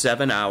brisk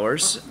 7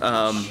 hours.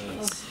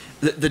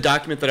 The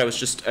document that I was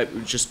just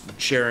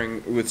sharing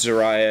with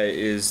Zariah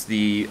is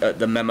the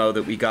memo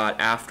that we got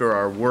after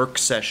our work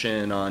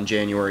session on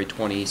January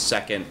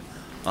 22nd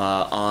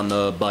on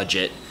the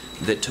budget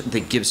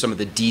that gives some of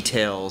the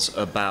details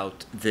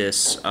about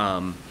this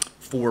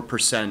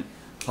 4%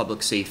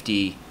 public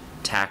safety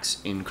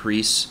tax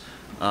increase.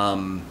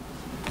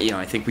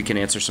 I think we can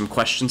answer some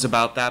questions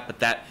about that,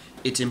 but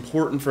it's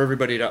important for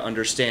everybody to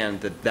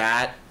understand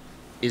that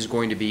is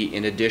going to be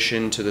in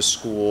addition to the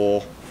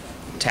school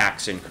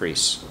tax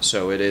increase.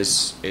 So it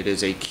is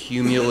a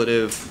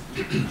cumulative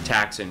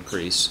tax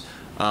increase,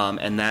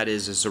 and that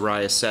is, as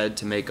Zariah said,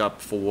 to make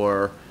up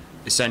for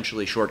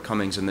essentially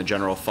shortcomings in the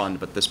general fund,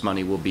 but this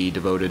money will be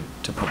devoted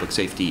to public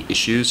safety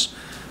issues.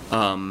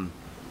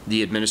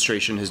 The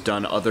administration has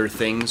done other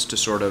things to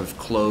sort of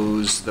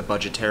close the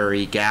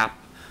budgetary gap.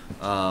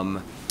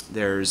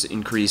 There's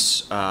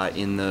increase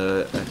in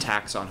the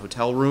tax on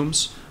hotel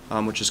rooms,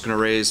 which is going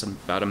to raise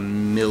about $1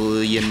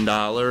 million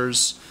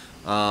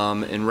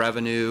in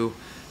revenue.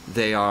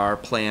 They are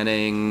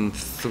planning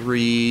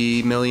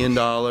 $3 million,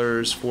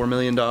 $4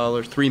 million,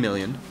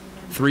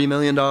 $3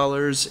 million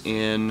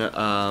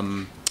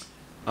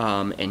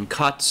in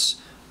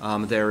cuts.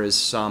 There is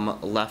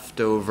some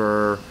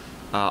leftover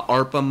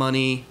ARPA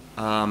money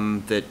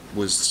that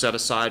was set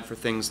aside for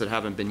things that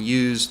haven't been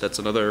used. That's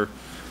another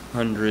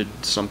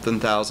 $100-something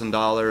thousand.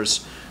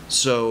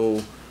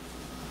 So,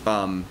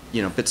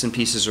 bits and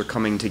pieces are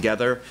coming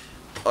together,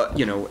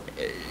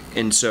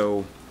 and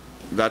so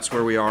that's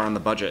where we are on the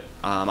budget.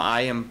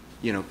 I am,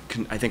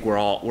 I think we're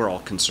all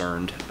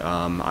concerned.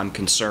 I'm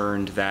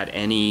concerned that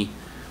any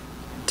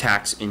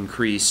tax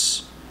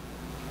increase,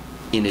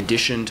 in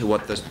addition to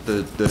what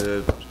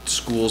the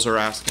schools are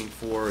asking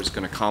for, is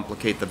going to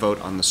complicate the vote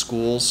on the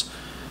schools.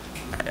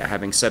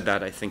 Having said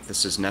that, I think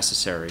this is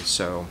necessary.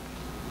 So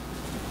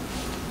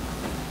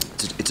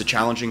it's a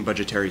challenging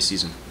budgetary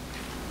season.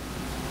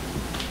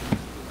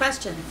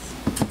 Questions?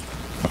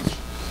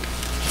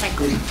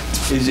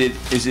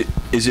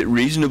 Is it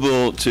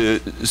reasonable to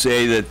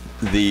say that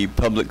the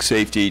public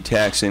safety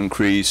tax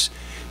increase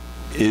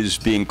is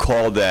being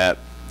called that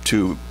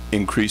to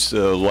increase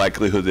the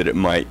likelihood that it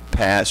might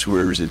pass,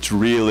 whereas it's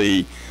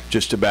really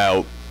just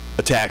about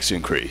a tax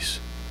increase?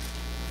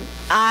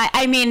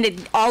 I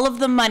mean, all of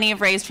the money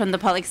raised from the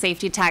public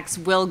safety tax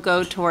will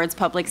go towards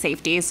public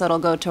safety, so it'll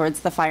go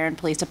towards the fire and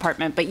police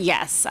department. But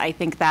yes, I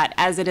think that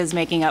as it is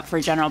making up for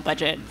general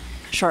budget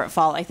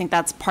shortfall, I think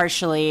that's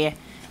partially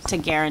to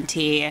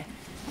guarantee,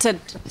 to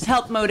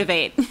help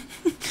motivate.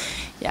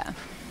 Yeah.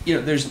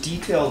 There's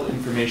detailed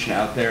information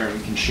out there, and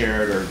we can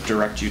share it or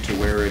direct you to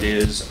where it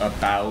is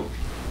about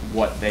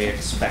what they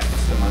expect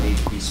the money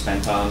to be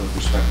spent on with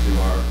respect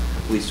to our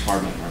police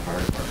department and our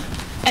fire department.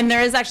 And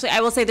there is actually, I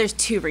will say there's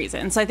two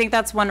reasons. So I think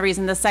that's one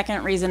reason. The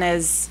second reason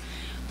is,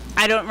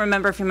 I don't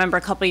remember if you remember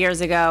a couple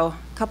years ago,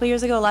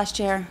 last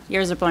year,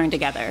 years are blurring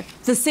together.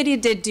 The city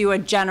did do a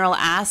general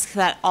ask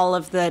that all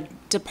of the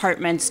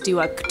departments do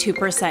a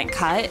 2%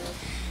 cut.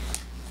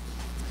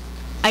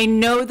 I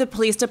know the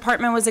police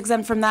department was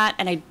exempt from that,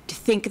 and I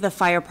think the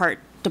fire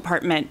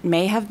department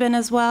may have been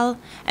as well.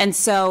 And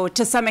so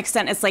to some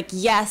extent, it's like,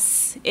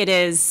 yes, it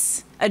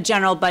is a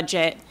general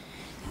budget,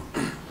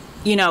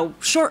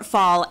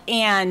 shortfall,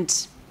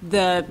 and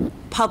the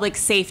public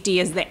safety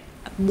is the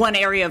one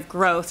area of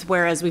growth,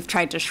 whereas we've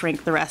tried to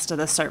shrink the rest of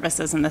the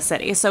services in the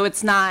city. So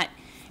it's not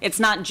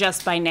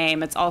just by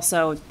name, it's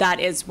also, that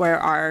is where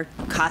our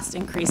cost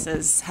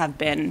increases have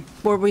been,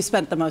 where we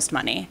spent the most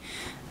money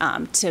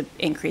to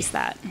increase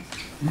that,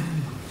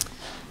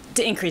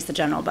 to increase the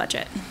general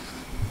budget.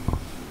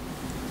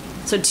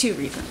 So two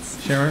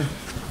reasons. Sharon?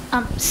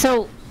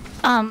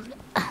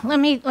 Let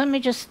me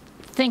just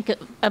think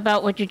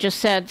about what you just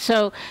said.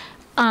 So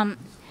my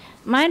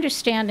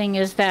understanding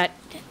is that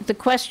the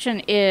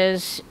question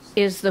is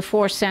the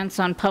 4 cents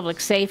on public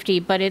safety,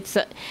 but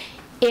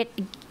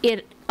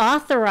it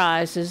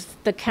authorizes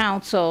the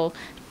council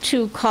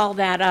to call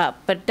that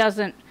up, but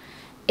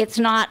it's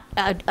not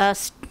a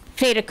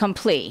fait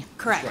accompli.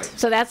 Correct.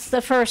 So that's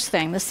the first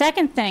thing. The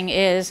second thing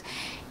is,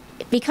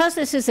 because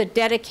this is a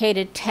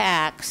dedicated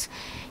tax,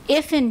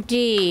 if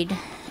indeed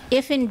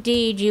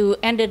you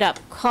ended up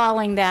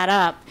calling that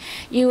up,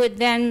 you would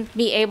then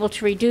be able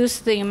to reduce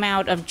the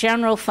amount of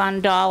general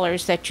fund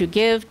dollars that you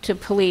give to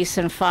police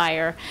and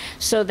fire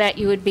so that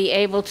you would be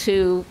able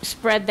to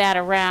spread that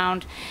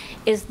around.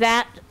 Is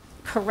that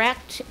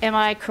correct? Am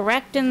I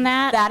correct in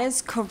that? That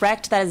is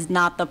correct. That is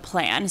not the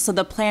plan. So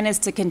the plan is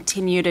to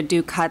continue to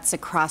do cuts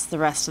across the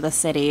rest of the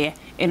city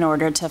in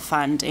order to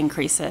fund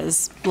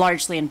increases,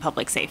 largely in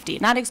public safety.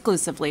 Not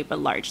exclusively, but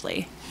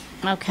largely.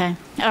 Okay,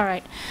 all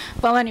right.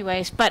 Well,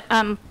 anyways, but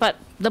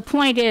the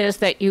point is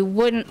that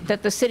that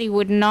the city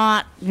would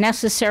not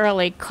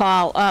necessarily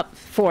call up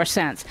 4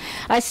 cents.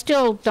 I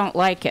still don't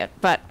like it,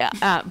 but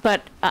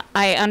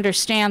I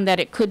understand that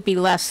it could be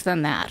less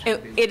than that.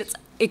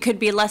 It could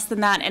be less than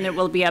that, and it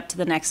will be up to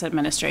the next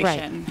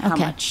administration how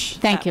Okay. much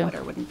Thank that you. would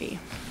or wouldn't be.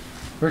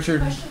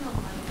 Richard?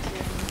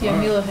 Yeah,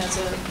 Milo has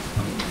a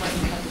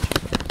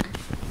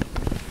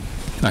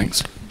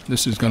Thanks.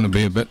 This is going to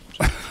be a bit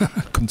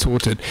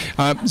contorted.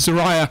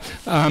 Zariah,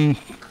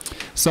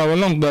 so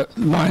along the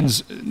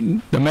lines,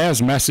 the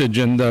mayor's message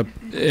in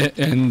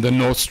the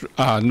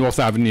North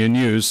Avenue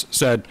News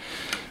said,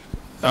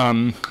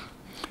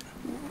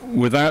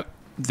 without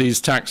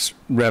these tax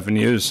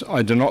revenues,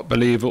 I do not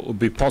believe it will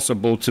be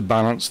possible to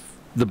balance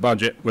the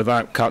budget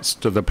without cuts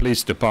to the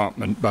police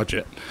department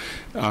budget,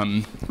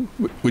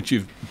 which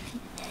you've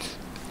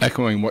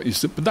echoing what you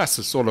said, but that's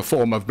a sort of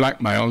form of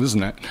blackmail,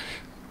 isn't it?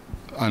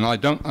 And I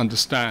don't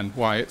understand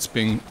why it's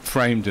being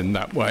framed in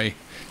that way.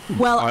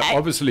 Well,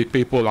 obviously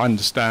people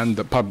understand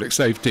that public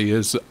safety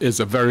is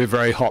a very,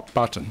 very hot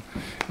button,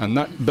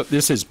 but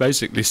this is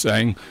basically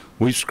saying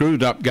we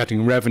screwed up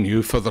getting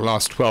revenue for the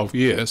last 12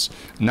 years.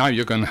 Now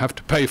you're going to have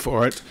to pay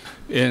for it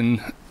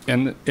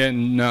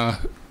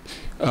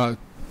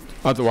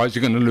otherwise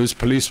you're going to lose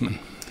policemen.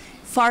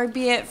 Far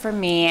be it from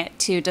me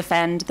to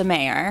defend the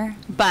mayor,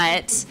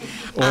 but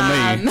Or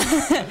me.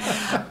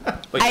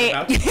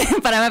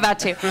 but I'm about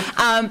to.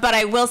 But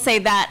I will say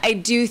that I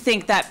do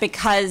think that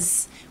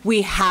because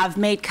we have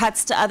made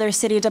cuts to other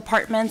city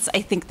departments,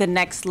 I think the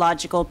next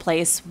logical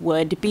place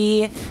would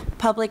be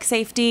public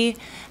safety,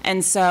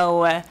 and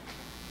so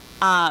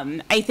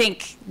I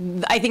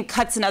think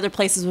cuts in other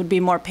places would be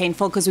more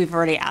painful because we've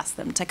already asked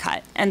them to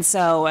cut, and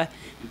so.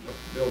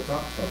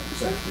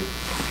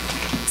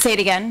 Say it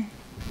again.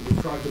 We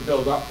tried to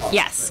build up.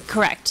 Yes,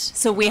 correct.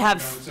 So we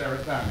have.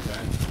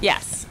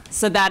 Yes.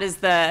 So that is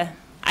the.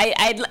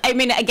 I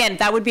mean, again,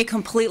 that would be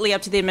completely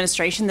up to the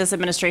administration. This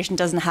administration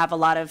doesn't have a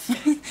lot of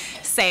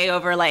say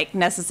over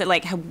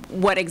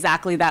what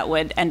exactly that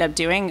would end up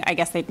doing. I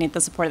guess they'd need the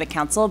support of the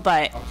council,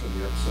 but.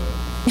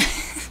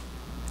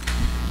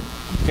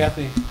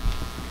 Kathy.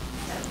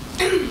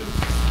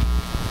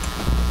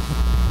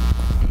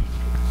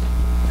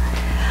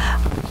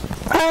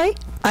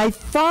 I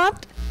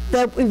thought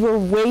that we were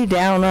way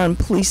down on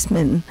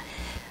policemen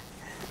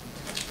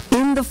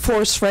in the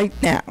force right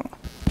now.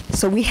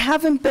 So we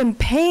haven't been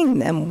paying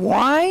them.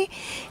 Why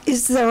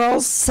is there all of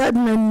a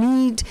sudden a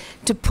need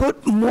to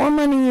put more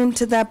money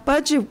into that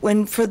budget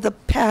when for the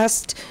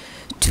past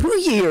 2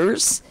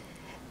 years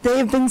they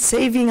have been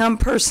saving on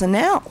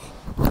personnel?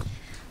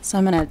 So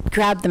I'm going to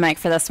grab the mic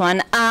for this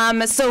one.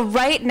 So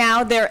right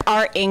now there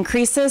are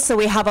increases. So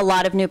we have a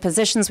lot of new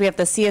positions. We have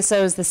the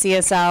CSOs, the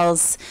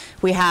CSLs.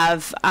 We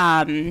have,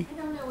 I don't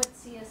know what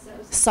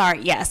CSOs.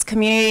 Sorry, yes,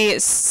 community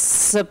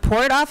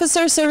support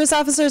officers, service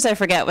officers. I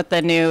forget what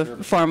the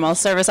new formal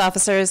service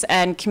officers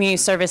and community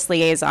service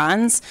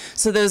liaisons.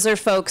 So those are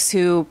folks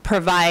who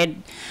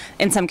provide,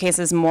 in some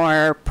cases,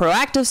 more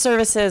proactive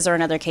services, or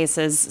in other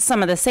cases,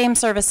 some of the same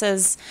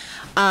services.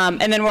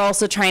 And then we're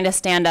also trying to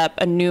stand up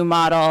a new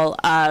model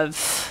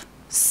of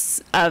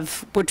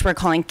which we're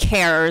calling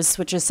CARES,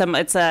 which is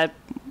it's an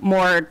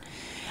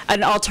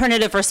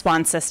alternative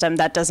response system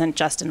that doesn't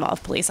just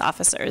involve police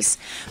officers.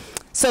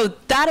 So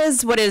that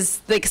is what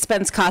is the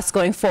expense costs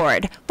going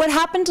forward. What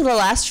happened to the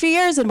last few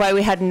years and why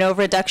we had no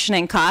reduction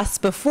in costs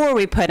before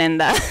we put in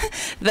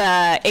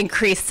the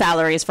increased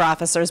salaries for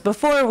officers,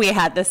 before we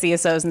had the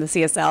CSOs and the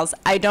CSLs?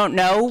 I don't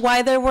know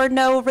why there were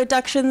no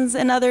reductions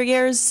in other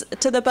years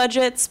to the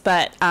budgets,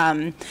 but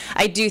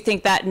I do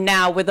think that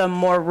now with a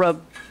more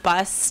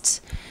robust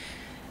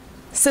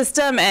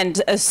system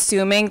and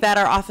assuming that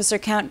our officer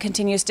count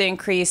continues to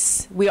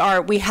increase, we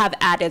have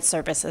added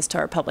services to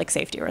our public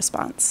safety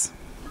response.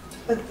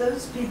 But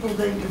those people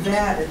that you've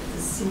added,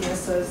 the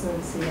CSOs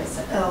and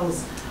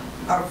CSLs,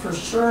 are for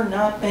sure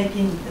not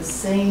making the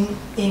same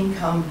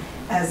income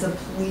as a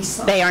police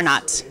officer. They are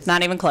not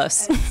even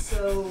close. And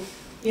so,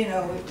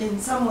 in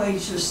some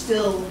ways, you're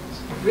still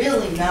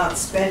really not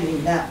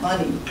spending that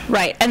money.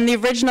 Right, and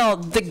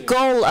the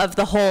goal of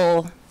the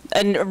whole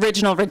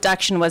original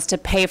reduction was to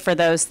pay for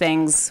those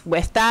things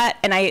with that,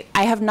 and I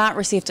have not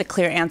received a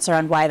clear answer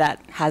on why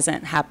that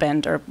hasn't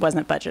happened or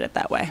wasn't budgeted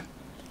that way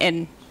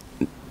in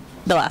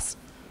the last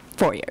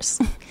 4 years.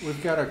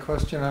 We've got a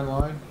question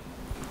online.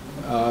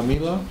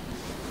 Milo?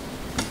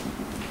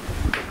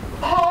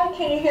 Hi,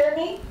 can you hear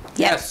me?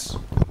 Yes.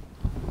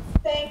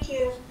 Thank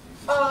you.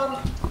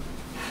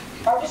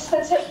 I've just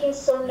been taking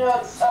some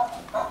notes.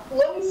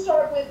 Let me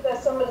start with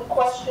some of the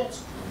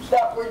questions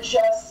that were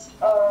just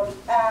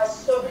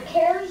asked. So the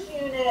CARES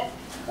unit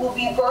will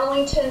be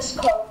Burlington's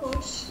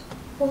Cahoots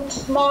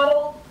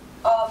model.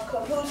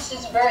 Cahoots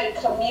is very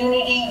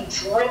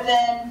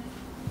community-driven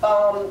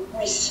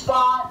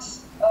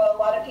response. A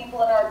lot of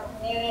people in our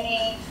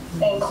community,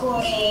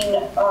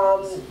 including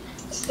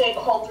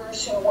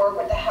stakeholders who work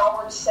with the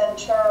Howard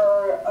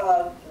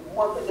Center,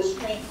 work with the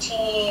street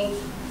team,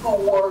 who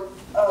work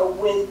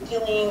with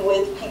dealing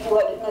with people who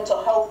had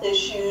mental health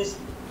issues.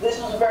 This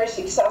was a very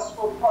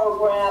successful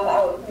program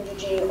out in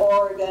Eugene,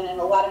 Oregon,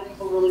 and a lot of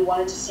people really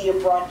wanted to see it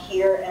brought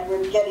here, and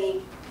we're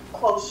getting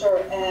closer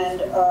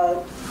and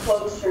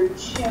closer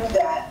to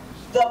that.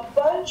 The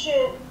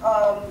budget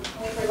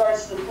with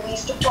regards to the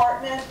police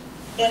department,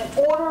 in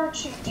order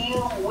to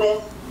deal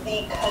with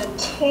the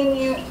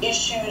continued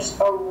issues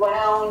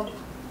around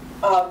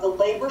the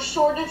labor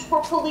shortage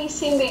for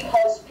policing,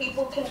 because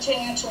people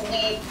continue to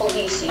leave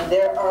policing.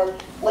 There are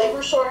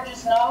labor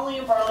shortages not only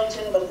in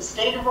Burlington, but the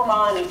state of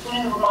Vermont,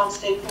 including the Vermont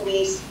State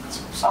Police,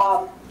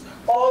 all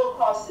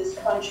across this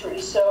country.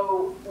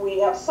 So we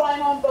have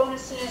sign-on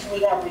bonuses,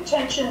 we have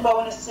retention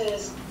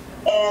bonuses,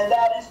 and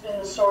that has been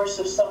the source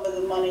of some of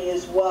the money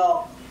as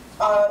well.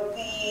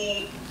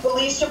 The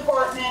police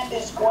department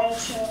is going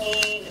to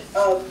need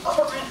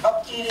current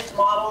updated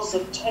models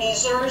of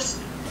tasers.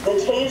 The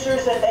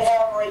tasers that they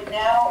have right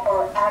now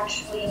are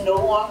actually no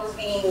longer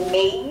being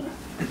made,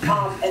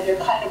 and they're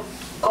kind of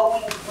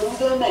going through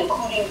them,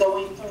 including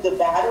going through the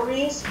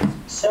batteries.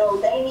 So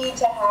they need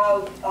to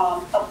have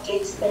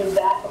updates in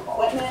that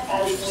equipment.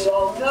 As we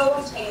all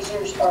know,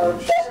 tasers are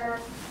better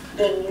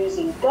than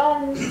using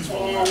guns,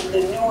 and the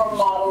newer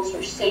models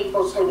are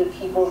safer for the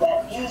people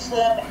that use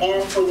them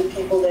and for the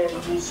people they're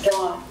used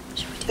on.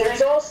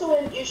 There's also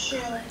an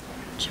issue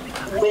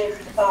with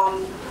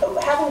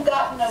haven't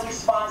gotten a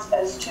response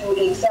as to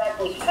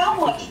exactly how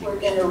much we're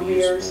in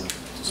arrears,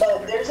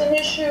 but there's an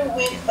issue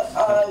with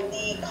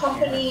the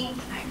company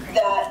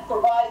that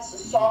provides the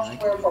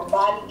software for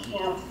body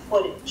cam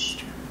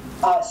footage.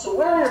 So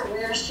we're in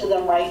arrears to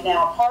them right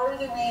now. Part of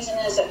the reason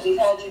is that we've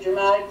had to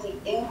dramatically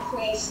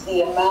increase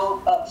the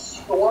amount of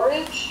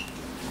storage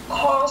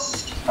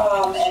cost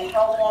and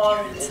how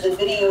long the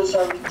videos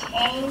are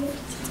retained,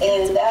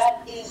 and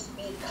that is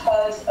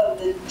because of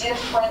the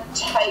different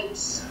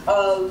types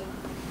of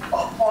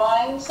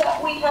crimes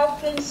that we have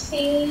been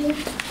seeing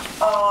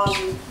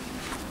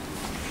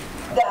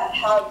that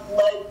have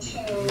led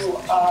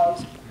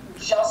to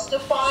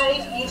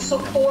justified use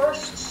of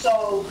force.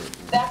 So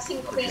that's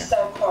increased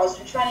our cost.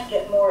 We're trying to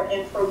get more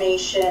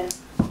information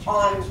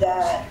on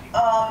that.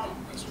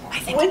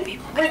 With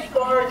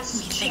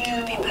regards to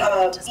BED,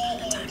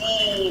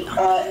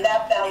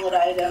 that ballot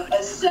item,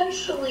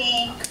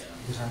 essentially,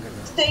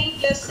 saying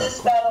yes,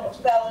 this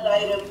ballot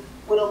item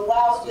would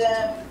allow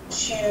them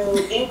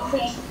to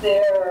increase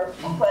their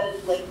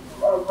credit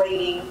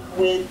rating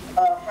with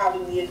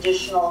having the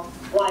additional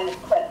line of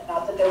credit.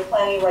 Not that they're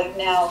planning right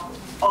now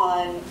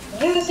on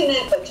using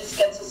it, but just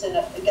gets them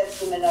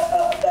in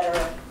a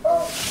better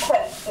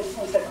credit,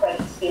 improves their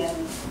credit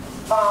standing.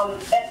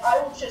 And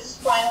I will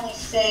just finally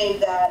say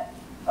that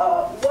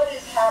what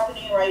is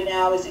happening right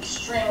now is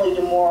extremely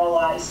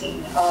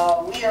demoralizing.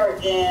 We are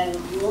in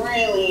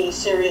really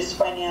serious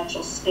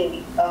financial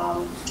state.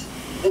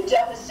 The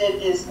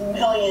deficit is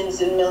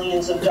millions and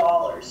millions of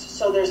dollars.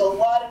 So there's a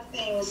lot of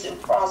things in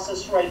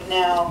process right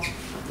now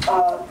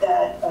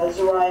that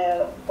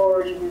Zariah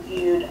already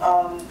reviewed,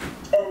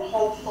 and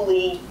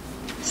hopefully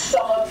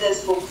some of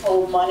this will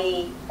pull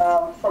money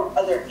from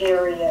other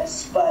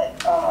areas,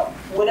 but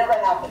whatever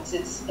happens,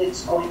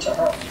 it's going to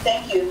hurt.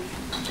 Thank you.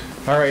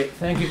 All right,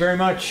 thank you very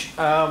much.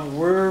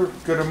 We're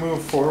going to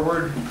move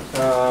forward.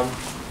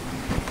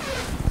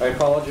 I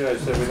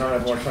apologize that we don't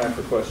have more time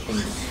for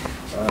questions.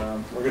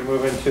 We're going to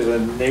move into the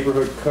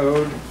neighborhood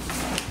code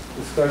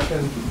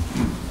discussion.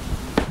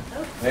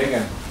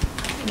 Megan,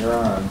 you're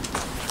on.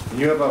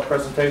 You have a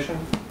presentation?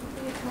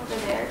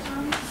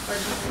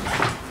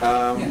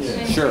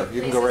 Sure,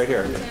 you can go right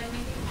here.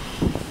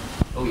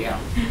 Oh yeah.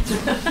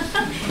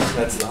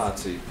 That's the hot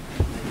seat.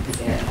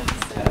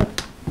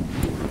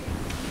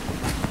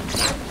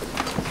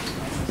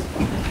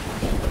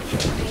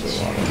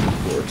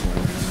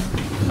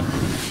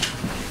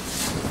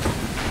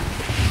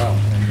 Oh,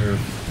 and you're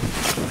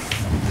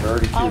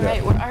already queued All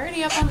right, up. we're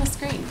already up on the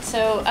screen.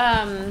 So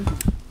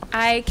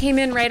I came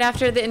in right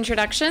after the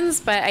introductions,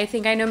 but I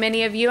think I know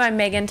many of you. I'm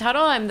Megan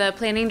Tuttle. I'm the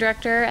planning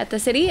director at the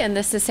city, and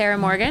this is Sarah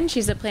Morgan.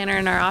 She's a planner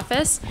in our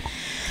office.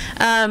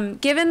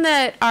 Given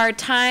that our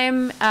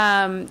time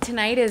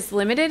tonight is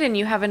limited and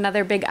you have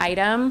another big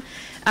item,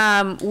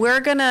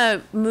 We're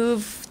gonna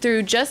move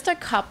through just a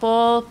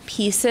couple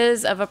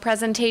pieces of a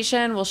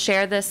presentation. We'll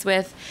share this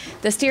with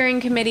the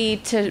steering committee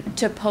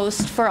to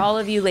post for all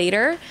of you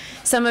later.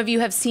 Some of you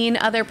have seen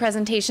other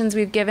presentations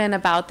we've given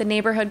about the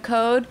neighborhood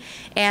code,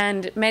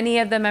 and many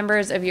of the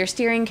members of your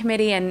steering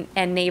committee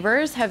and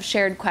neighbors have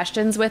shared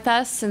questions with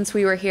us since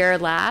we were here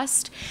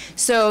last.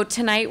 So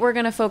tonight we're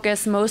going to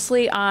focus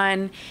mostly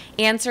on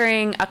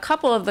answering a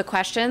couple of the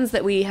questions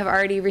that we have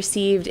already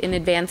received in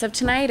advance of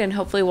tonight, and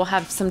hopefully we'll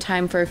have some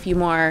time for a few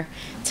more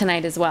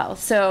tonight as well.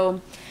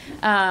 So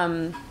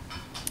I'm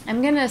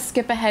going to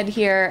skip ahead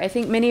here. I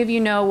think many of you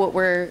know what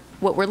we're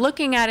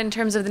looking at in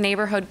terms of the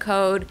neighborhood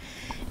code,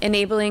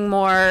 enabling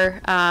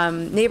more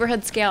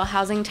neighborhood scale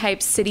housing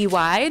types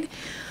citywide.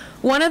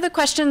 One of the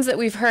questions that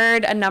we've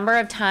heard a number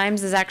of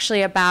times is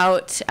actually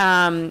about,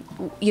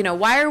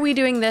 why are we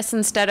doing this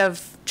instead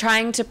of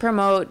trying to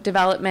promote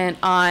development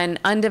on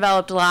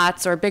undeveloped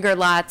lots or bigger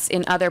lots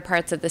in other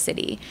parts of the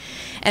city?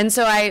 And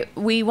so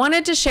we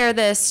wanted to share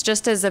this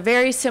just as a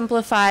very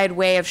simplified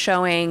way of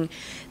showing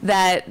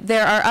that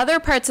there are other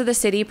parts of the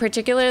city,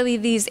 particularly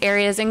these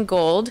areas in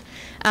gold,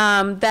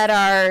 that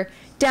are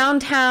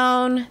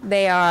downtown.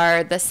 They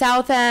are the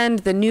South End,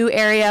 the new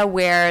area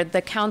where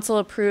the council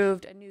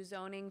approved a new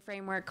zoning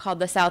framework called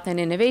the South End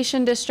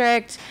Innovation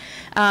District.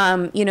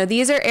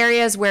 These are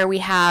areas where we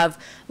have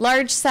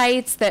large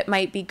sites that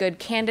might be good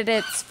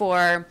candidates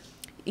for,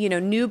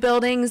 new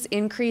buildings,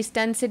 increased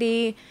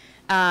density,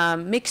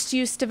 mixed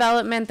use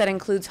development that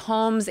includes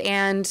homes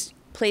and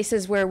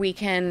places where we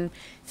can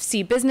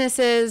see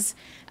businesses.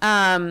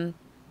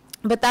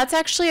 But that's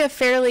actually a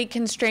fairly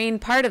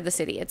constrained part of the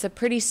city. It's a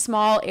pretty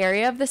small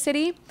area of the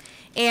city.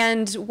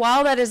 And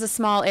while that is a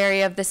small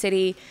area of the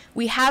city,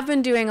 we have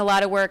been doing a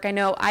lot of work. I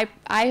know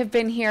I have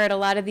been here at a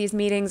lot of these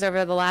meetings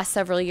over the last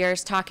several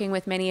years talking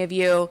with many of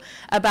you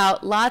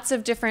about lots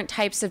of different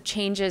types of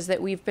changes that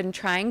we've been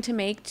trying to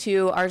make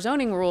to our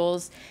zoning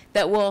rules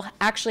that will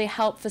actually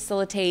help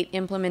facilitate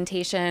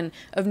implementation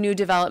of new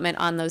development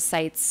on those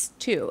sites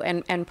too,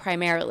 and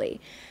primarily.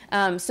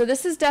 So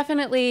this is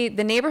definitely,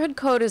 the neighborhood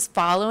code is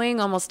following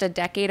almost a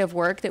decade of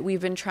work that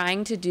we've been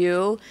trying to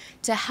do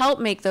to help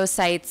make those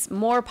sites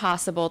more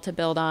possible to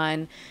build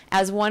on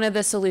as one of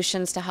the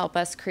solutions to help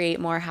us create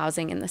more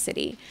housing in the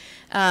city.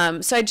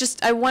 So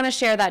I want to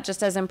share that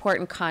just as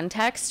important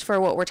context for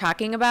what we're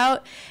talking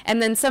about.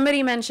 And then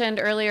somebody mentioned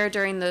earlier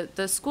during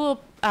the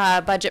school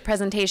budget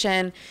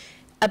presentation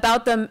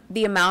about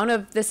the amount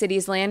of the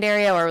city's land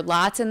area or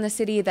lots in the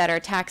city that are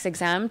tax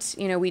exempt.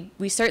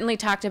 We certainly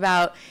talked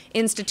about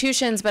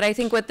institutions, but I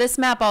think what this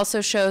map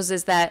also shows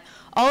is that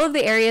all of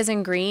the areas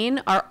in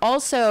green are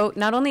also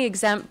not only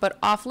exempt but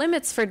off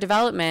limits for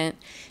development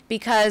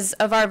because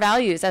of our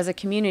values as a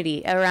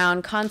community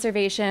around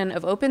conservation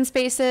of open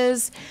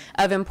spaces,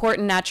 of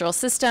important natural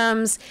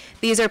systems.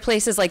 These are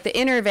places like the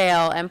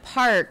Intervale and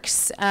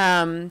parks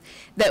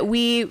that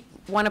we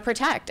want to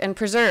protect and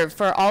preserve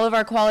for all of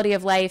our quality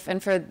of life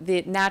and for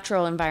the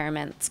natural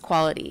environment's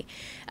quality.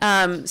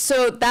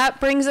 So that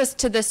brings us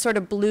to this sort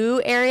of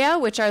blue area,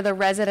 which are the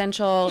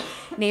residential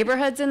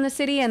neighborhoods in the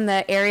city and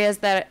the areas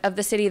of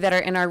the city that are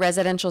in our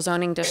residential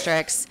zoning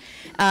districts,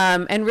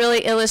 and really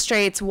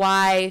illustrates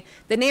why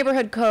the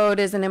neighborhood code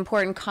is an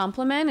important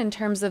complement in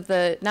terms of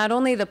not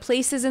only the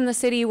places in the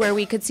city where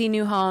we could see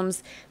new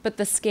homes, but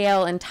the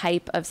scale and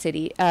type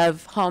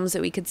of homes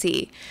that we could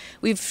see.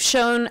 We've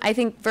shown, I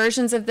think,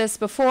 versions of this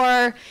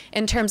before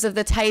in terms of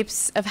the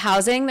types of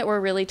housing that we're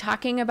really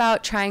talking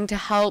about, trying to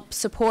help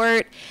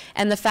support,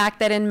 and the fact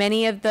that in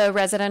many of the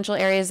residential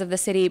areas of the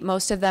city,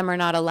 most of them are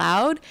not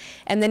allowed.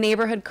 And the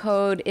neighborhood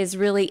code is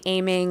really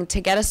aiming to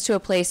get us to a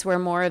place where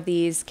more of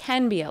these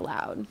can be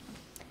allowed.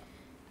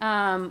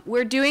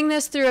 We're doing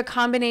this through a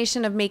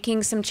combination of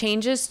making some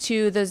changes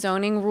to the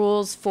zoning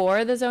rules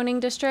for the zoning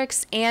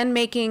districts and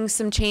making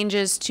some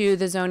changes to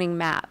the zoning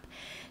map.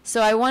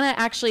 So I want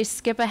to actually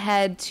skip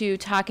ahead to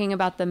talking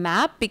about the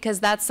map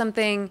because that's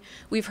something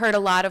we've heard a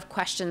lot of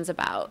questions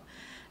about.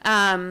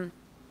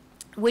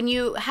 When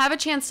you have a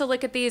chance to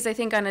look at these, I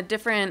think on a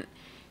different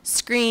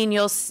screen,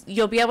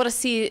 you'll be able to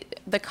see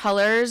the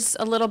colors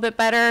a little bit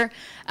better.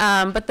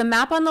 But the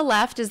map on the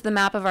left is the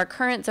map of our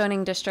current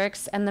zoning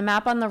districts, and the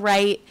map on the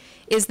right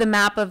is the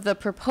map of the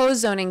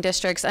proposed zoning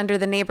districts under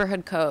the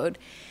neighborhood code.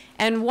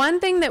 And one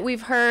thing that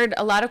we've heard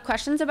a lot of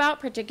questions about,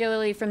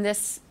 particularly from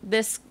this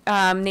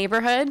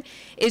neighborhood,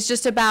 is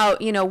just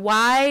about,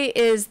 why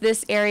is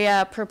this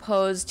area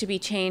proposed to be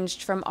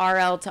changed from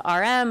RL to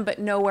RM, but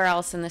nowhere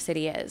else in the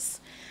city is?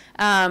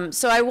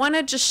 So I want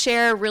to just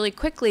share really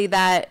quickly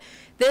that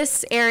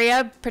this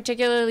area,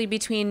 particularly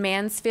between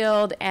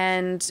Mansfield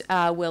and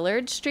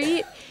Willard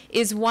Street,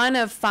 is one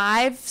of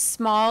 5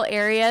 small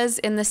areas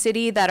in the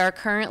city that are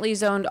currently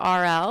zoned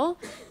RL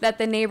that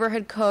the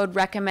neighborhood code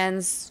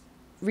recommends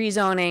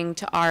rezoning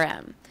to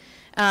RM.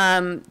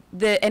 an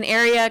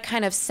area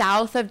kind of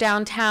south of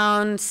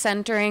downtown,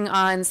 centering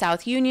on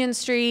South Union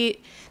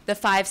Street, the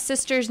Five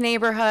Sisters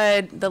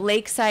neighborhood, the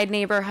Lakeside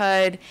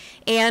neighborhood,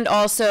 and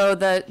also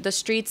the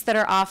streets that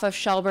are off of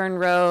Shelburne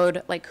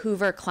Road, like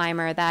Hoover,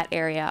 Clymer, that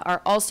area,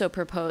 are also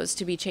proposed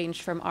to be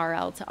changed from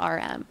RL to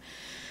RM.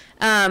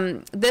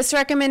 This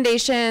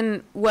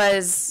recommendation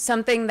was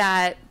something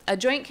that a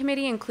joint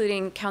committee,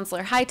 including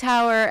Councilor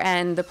Hightower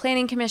and the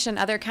Planning Commission,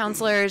 other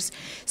councilors,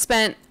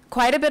 spent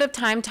quite a bit of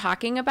time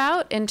talking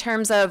about in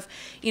terms of,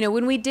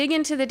 when we dig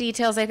into the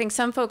details. I think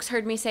some folks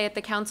heard me say at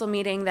the council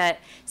meeting that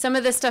some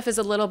of this stuff is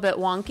a little bit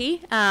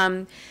wonky.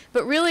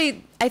 But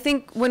really, I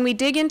think when we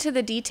dig into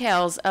the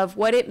details of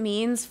what it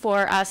means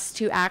for us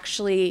to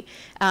actually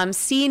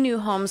see new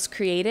homes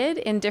created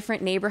in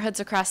different neighborhoods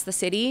across the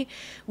city,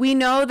 we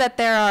know that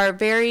there are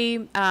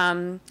very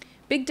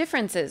big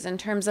differences in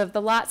terms of the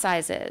lot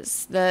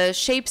sizes, the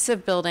shapes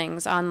of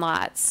buildings on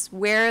lots,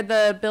 where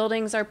the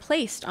buildings are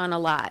placed on a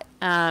lot,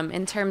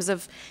 in terms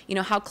of,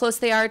 how close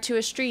they are to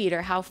a street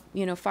or how,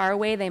 far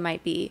away they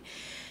might be.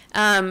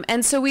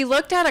 And so we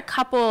looked at a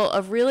couple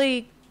of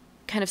really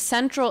kind of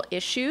central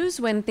issues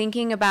when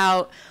thinking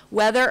about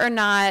whether or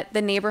not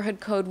the neighborhood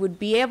code would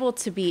be able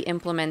to be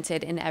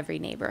implemented in every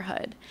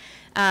neighborhood.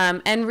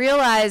 And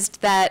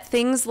realized that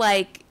things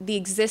like the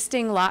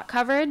existing lot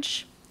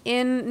coverage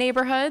in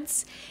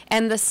neighborhoods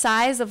and the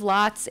size of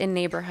lots in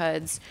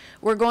neighborhoods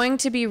were going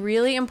to be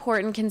really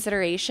important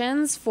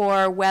considerations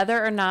for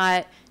whether or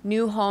not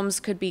new homes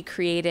could be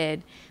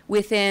created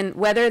within,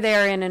 whether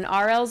they're in an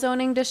RL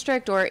zoning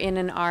district or in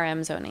an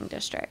RM zoning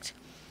district.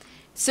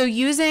 So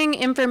using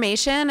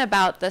information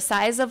about the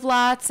size of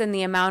lots and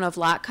the amount of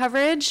lot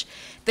coverage,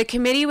 the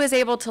committee was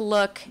able to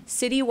look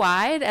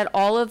citywide at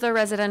all of the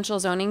residential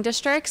zoning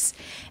districts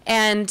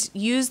and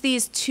use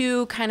these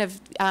two kind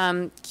of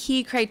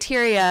key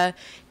criteria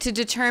to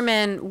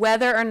determine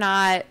whether or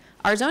not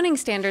our zoning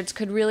standards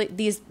could really,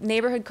 these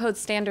neighborhood code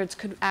standards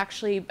could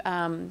actually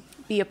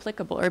be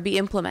applicable or be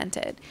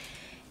implemented.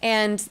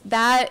 And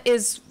that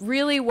is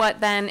really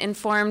what then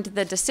informed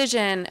the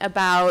decision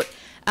about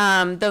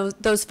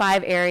those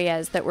 5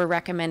 areas that were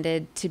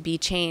recommended to be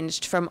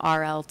changed from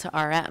RL to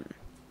RM.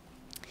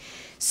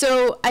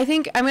 So I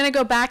think I'm going to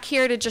go back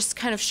here to just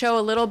kind of show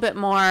a little bit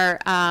more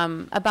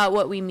about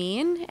what we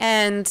mean.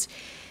 And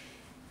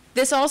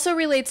this also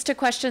relates to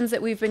questions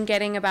that we've been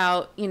getting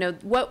about,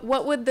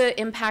 what would the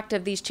impact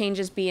of these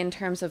changes be in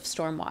terms of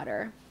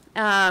stormwater?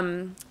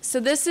 So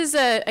this is,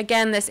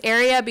 again, this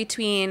area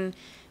between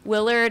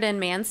Willard and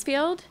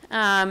Mansfield.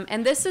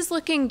 And this is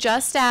looking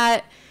just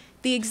at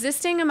the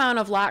existing amount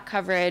of lot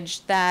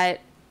coverage that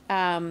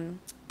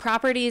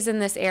properties in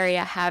this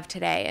area have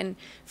today. And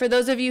for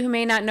those of you who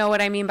may not know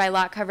what I mean by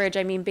lot coverage,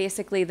 I mean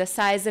basically the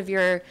size of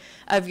your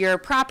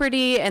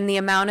property and the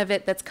amount of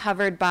it that's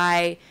covered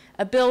by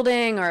a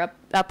building or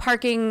a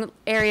parking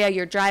area,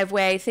 your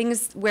driveway,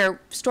 things where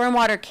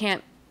stormwater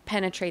can't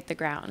penetrate the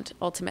ground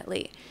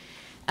ultimately.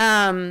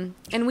 And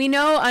we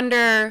know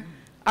under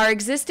our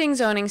existing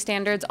zoning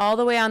standards all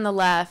the way on the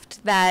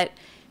left that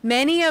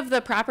many of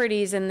the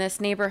properties in this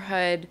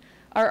neighborhood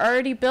are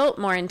already built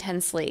more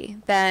intensely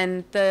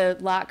than the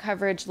lot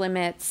coverage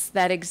limits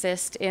that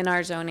exist in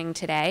our zoning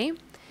today.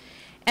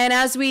 And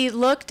as we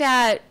looked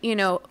at,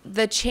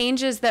 the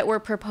changes that we're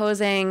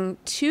proposing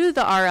to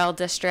the RL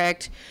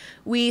district,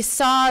 we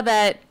saw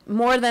that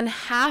more than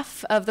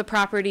half of the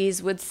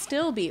properties would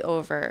still be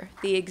over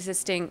the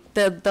existing,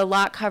 the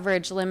lot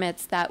coverage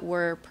limits that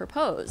were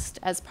proposed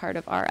as part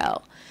of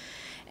RL.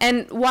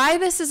 And why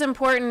this is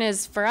important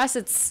is, for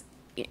us,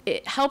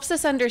 it helps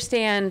us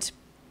understand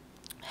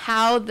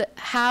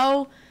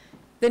how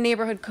the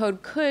neighborhood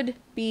code could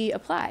be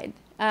applied.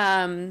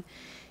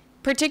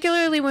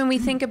 Particularly when we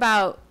think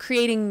about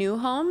creating new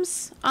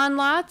homes on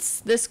lots,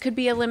 this could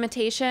be a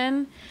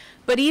limitation.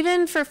 But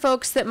even for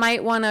folks that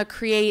might want to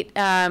create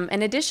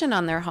an addition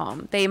on their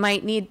home, they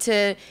might need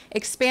to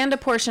expand a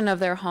portion of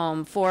their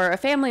home for a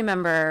family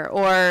member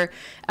or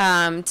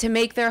to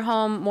make their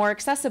home more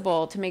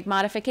accessible, to make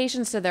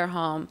modifications to their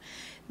home.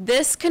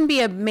 This can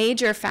be a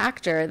major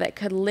factor that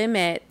could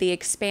limit the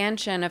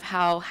expansion of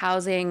how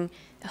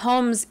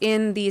homes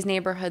in these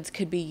neighborhoods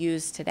could be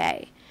used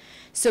today.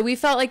 So we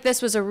felt like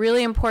this was a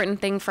really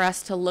important thing for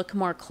us to look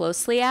more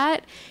closely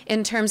at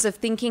in terms of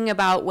thinking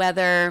about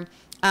whether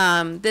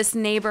this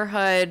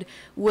neighborhood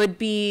would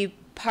be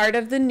part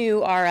of the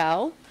new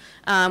RL,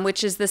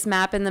 which is this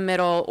map in the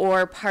middle,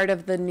 or part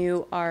of the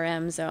new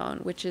RM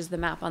zone, which is the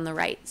map on the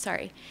right,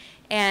 sorry.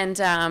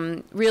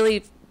 And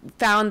really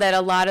found that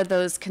a lot of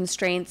those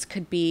constraints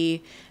could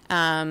be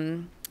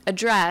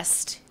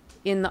addressed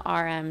in the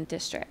RM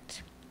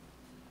district.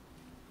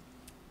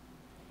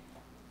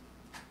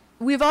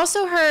 We've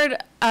also heard,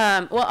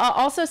 well, I'll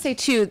also say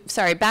too,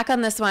 sorry, back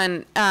on this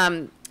one,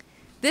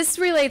 this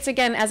relates,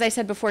 again, as I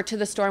said before, to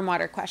the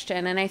stormwater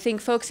question. And I think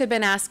folks have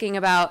been asking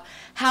about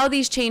how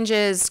these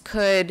changes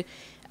could,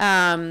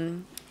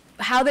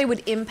 how they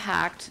would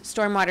impact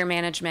stormwater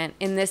management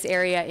in this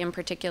area in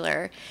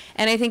particular.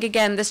 And I think,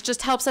 again, this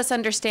just helps us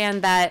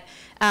understand that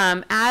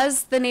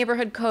As the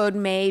neighborhood code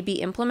may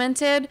be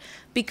implemented,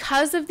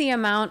 because of the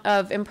amount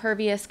of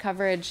impervious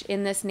coverage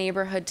in this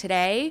neighborhood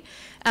today,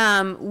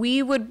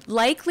 we would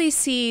likely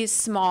see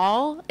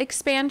small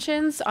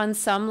expansions on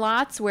some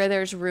lots where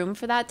there's room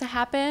for that to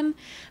happen.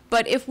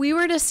 But if we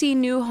were to see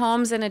new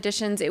homes and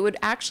additions, it would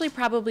actually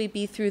probably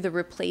be through the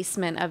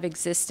replacement of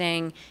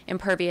existing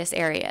impervious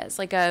areas,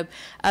 like a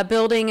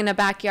building in a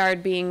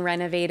backyard being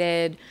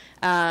renovated,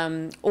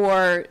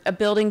 or a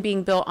building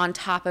being built on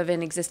top of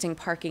an existing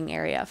parking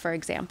area, for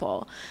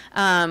example.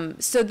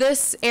 So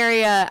this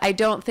area, I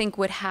don't think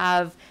would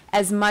have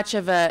as much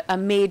of a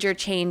major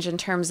change in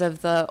terms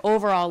of the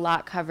overall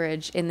lot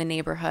coverage in the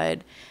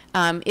neighborhood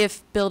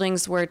if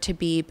buildings were to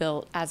be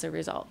built as a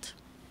result.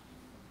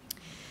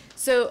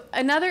 So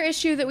another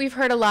issue that we've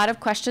heard a lot of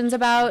questions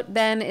about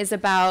then is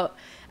about,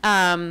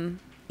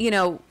 you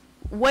know,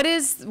 what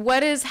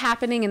is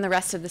happening in the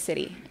rest of the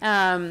city?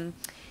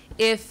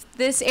 If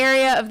this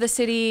area of the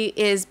city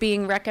is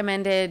being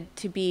recommended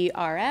to be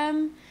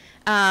RM,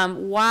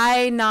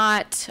 why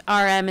not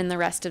RM in the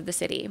rest of the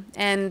city?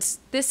 And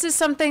this is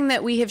something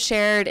that we have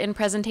shared in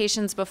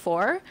presentations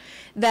before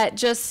that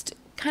just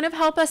kind of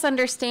help us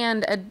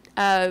understand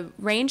a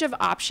range of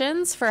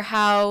options for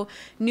how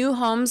new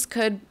homes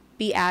could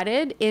be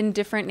added in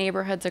different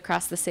neighborhoods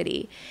across the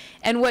city.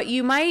 And what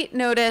you might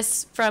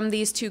notice from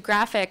these two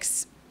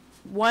graphics,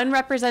 one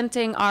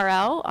representing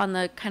RL on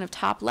the kind of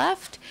top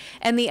left,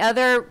 and the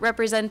other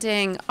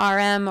representing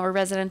RM or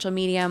residential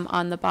medium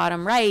on the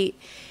bottom right,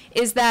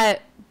 is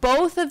that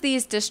both of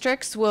these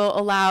districts will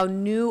allow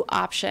new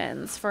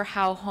options for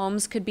how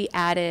homes could be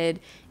added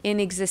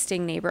in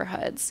existing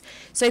neighborhoods.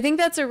 So I think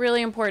that's a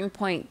really important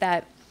point,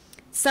 that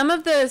some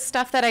of the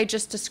stuff that I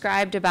just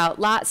described about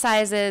lot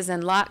sizes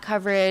and lot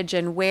coverage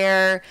and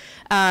where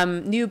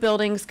new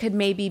buildings could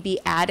maybe be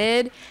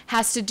added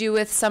has to do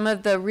with some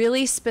of the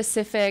really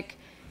specific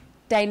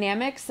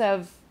dynamics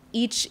of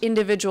each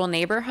individual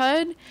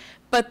neighborhood.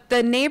 But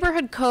the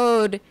neighborhood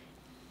code,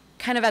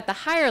 kind of at the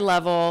higher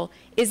level,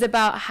 is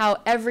about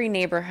how every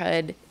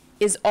neighborhood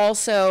is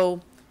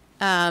also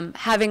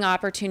having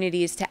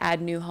opportunities to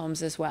add new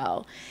homes as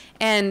well.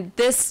 And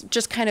this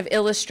just kind of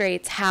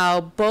illustrates how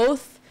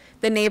both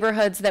the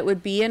neighborhoods that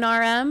would be in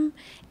RM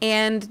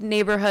and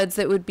neighborhoods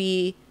that would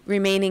be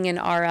remaining in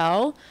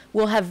RL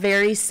will have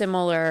very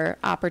similar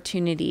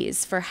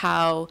opportunities for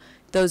how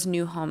those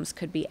new homes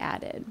could be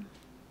added.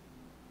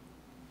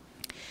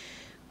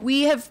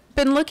 We have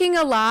been looking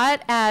a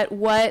lot at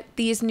what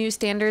these new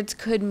standards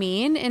could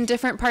mean in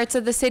different parts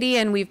of the city,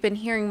 and we've been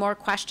hearing more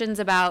questions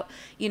about,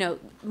 you know,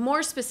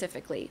 more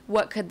specifically,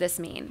 what could this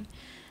mean?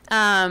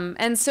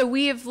 And so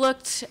we have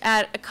looked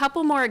at a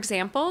couple more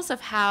examples of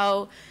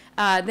how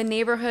the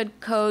neighborhood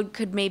code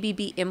could maybe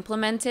be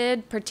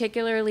implemented,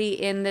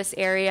 particularly in this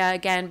area,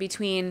 again,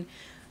 between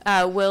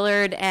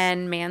Willard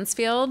and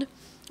Mansfield,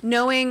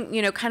 knowing,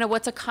 you know, kind of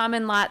what's a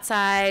common lot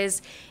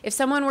size. If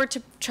someone were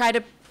to try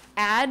to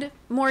add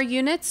more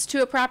units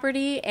to a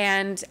property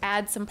and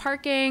add some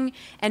parking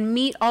and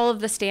meet all of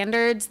the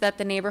standards that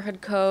the neighborhood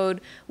code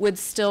would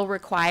still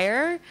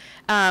require,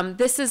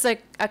 this is a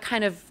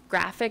kind of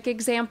graphic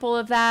example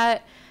of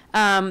that.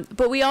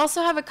 But we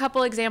also have a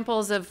couple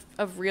examples of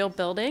real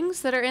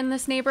buildings that are in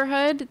this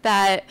neighborhood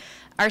that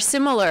are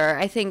similar,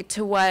 I think,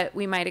 to what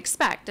we might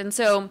expect. And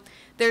so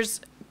there's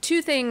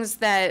two things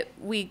that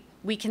we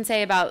can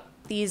say about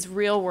these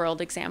real world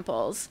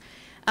examples.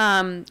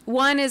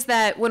 One is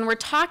that when we're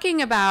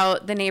talking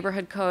about the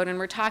neighborhood code and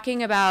we're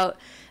talking about,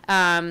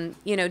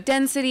 you know,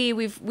 density,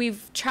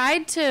 we've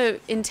tried to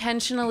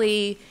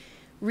intentionally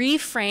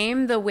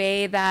reframe the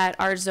way that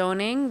our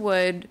zoning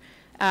would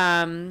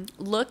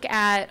look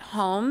at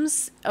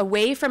homes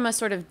away from a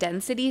sort of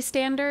density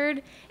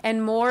standard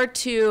and more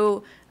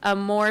to a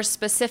more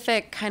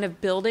specific kind of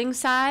building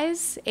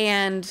size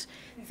and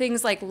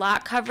things like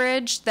lot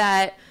coverage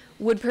that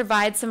would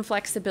provide some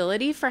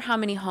flexibility for how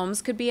many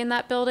homes could be in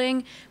that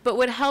building, but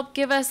would help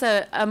give us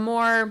a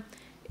more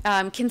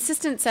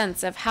consistent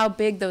sense of how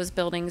big those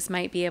buildings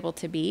might be able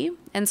to be.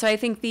 And so I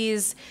think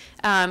these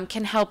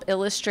can help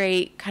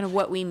illustrate kind of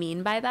what we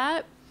mean by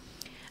that.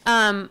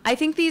 I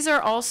think these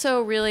are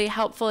also really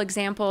helpful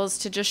examples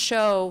to just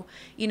show,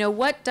 you know,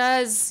 what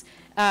does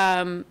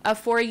a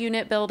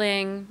 4-unit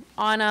building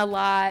on a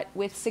lot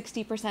with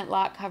 60%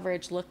 lot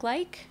coverage look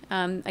like?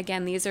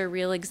 Again, these are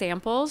real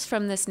examples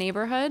from this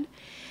neighborhood.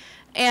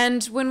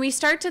 And when we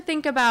start to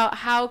think about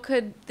how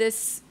could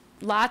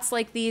lots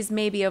like these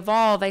maybe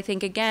evolve, I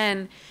think,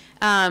 again,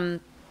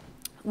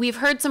 we've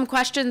heard some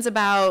questions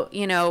about,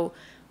 you know,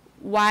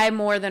 why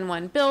more than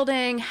one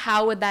building?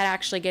 How would that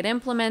actually get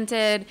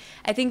implemented?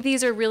 I think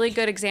these are really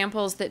good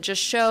examples that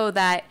just show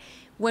that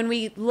when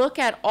we look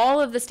at all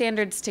of the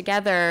standards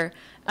together,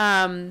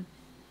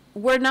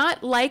 we're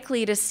not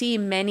likely to see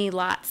many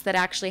lots that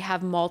actually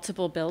have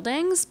multiple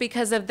buildings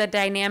because of the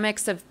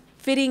dynamics of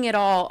fitting it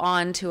all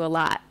onto a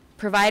lot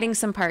providing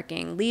some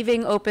parking,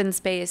 leaving open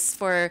space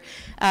for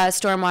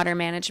stormwater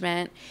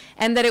management,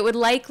 and that it would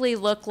likely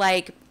look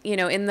like, you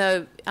know, in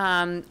the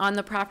on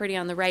the property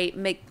on the right,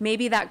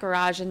 maybe that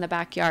garage in the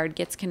backyard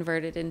gets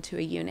converted into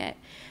a unit,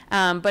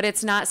 but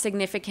it's not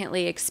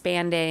significantly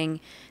expanding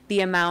the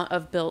amount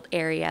of built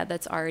area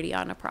that's already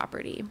on a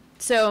property.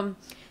 So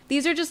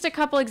these are just a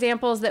couple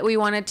examples that we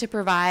wanted to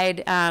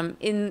provide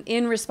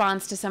in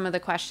response to some of the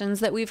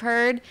questions that we've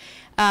heard.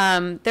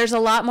 There's a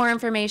lot more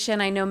information.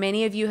 I know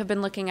many of you have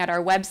been looking at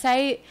our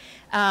website.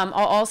 I'll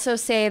also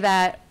say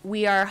that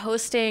we are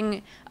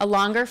hosting a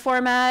longer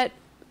format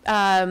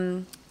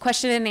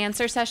question and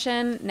answer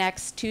session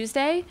next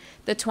Tuesday,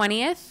 the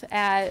 20th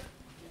at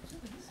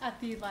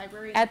the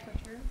library.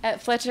 At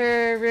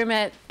Fletcher Room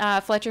at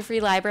Fletcher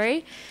Free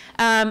Library.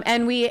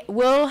 And we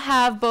will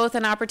have both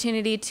an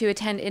opportunity to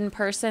attend in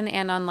person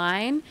and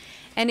online.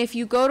 And if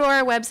you go to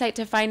our website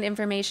to find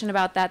information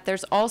about that,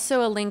 there's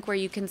also a link where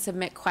you can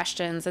submit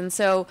questions. And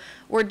so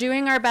we're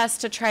doing our best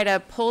to try to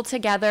pull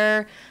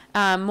together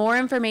more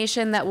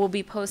information that we'll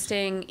be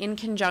posting in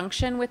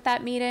conjunction with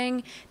that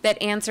meeting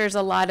that answers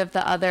a lot of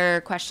the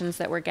other questions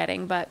that we're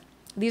getting. But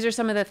these are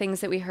some of the things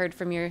that we heard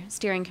from your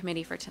steering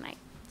committee for tonight.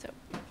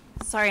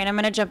 Sorry, and I'm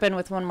going to jump in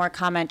with one more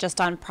comment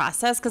just on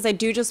process, because I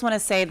do just want to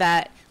say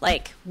that,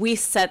 like, we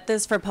set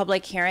this for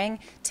public hearing.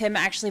 Tim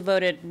actually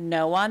voted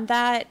no on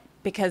that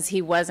because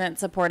he wasn't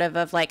supportive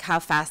of, like, how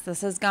fast this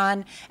has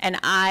gone. And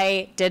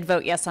I did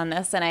vote yes on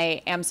this, and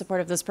I am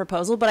supportive of this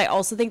proposal. But I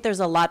also think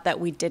there's a lot that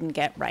we didn't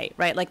get right?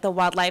 Like the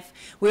wildlife,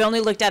 we only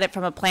looked at it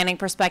from a planning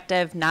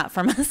perspective, not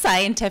from a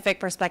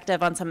scientific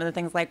perspective on some of the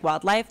things like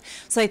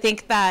wildlife. So I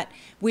think that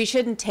we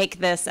shouldn't take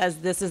this as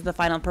this is the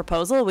final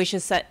proposal. We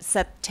should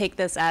take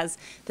this as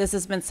this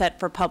has been set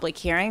for public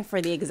hearing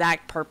for the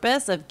exact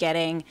purpose of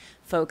getting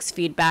folks'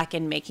 feedback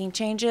and making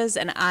changes.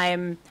 And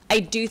I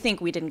do think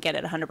we didn't get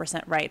it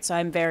 100% right. So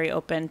I'm very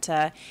open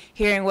to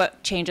hearing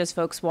what changes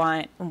folks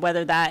want,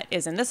 whether that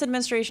is in this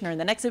administration or in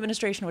the next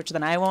administration, which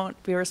then I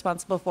won't be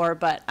responsible for,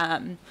 but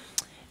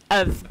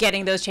of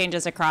getting those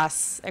changes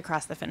across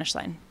the finish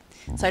line.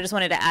 So I just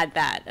wanted to add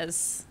that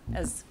as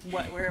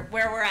where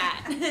we're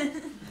at.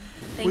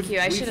 Thank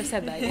you. I should have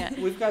said that. Yeah.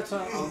 We've got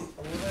some a limited amount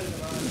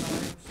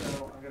of time,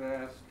 so I'm going to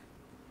ask.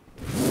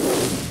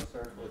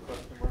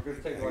 We're going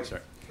to take like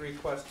 3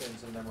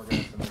 questions, and then we're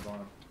going to move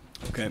on.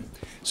 Okay.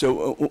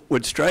 So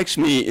what strikes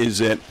me is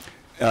that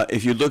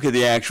if you look at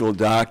the actual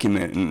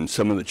document, and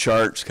some of the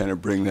charts kind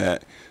of bring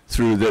that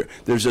through,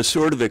 there's a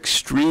sort of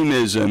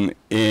extremism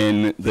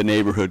in the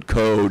neighborhood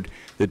code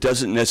that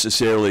doesn't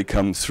necessarily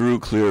come through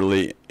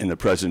clearly in the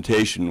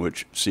presentation,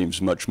 which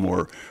seems much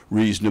more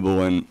reasonable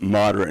and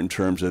moderate in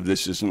terms of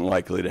this isn't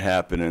likely to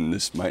happen and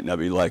this might not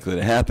be likely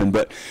to happen.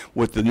 But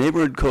what the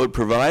neighborhood code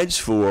provides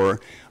for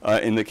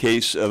in the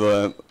case of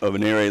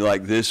an area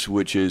like this,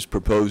 which is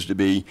proposed to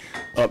be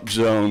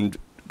upzoned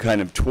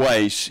kind of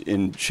twice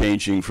in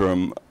changing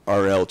from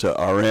RL to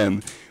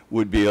RM,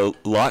 would be a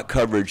lot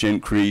coverage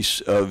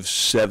increase of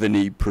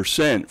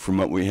 70% from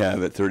what we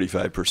have at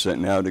 35%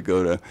 now to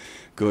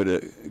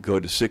go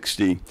to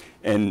 60,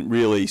 and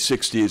really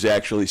 60 is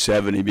actually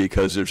 70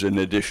 because there's an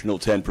additional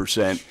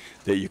 10%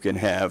 that you can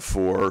have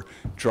for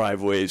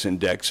driveways and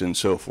decks and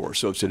so forth.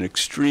 So it's an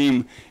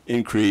extreme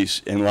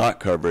increase in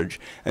lot coverage.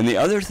 And the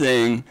other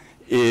thing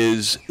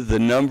is the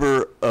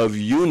number of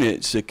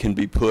units that can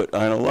be put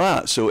on a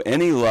lot. So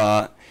any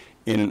lot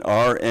in an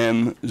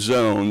RM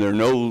zone, there are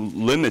no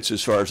limits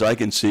as far as I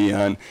can see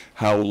on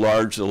how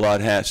large the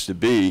lot has to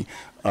be.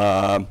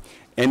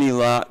 Any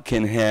lot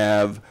can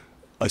have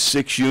a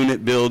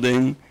 6-unit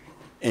building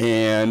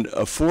and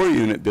a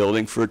 4-unit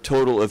building for a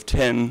total of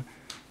 10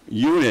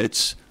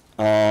 units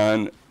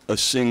on a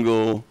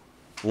single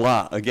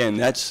lot. Again,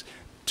 that's,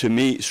 to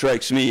me,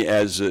 strikes me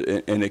as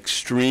an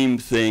extreme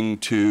thing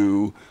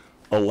to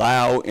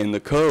allow in the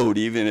code,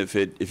 even if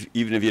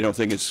you don't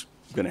think it's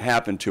going to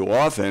happen too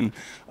often.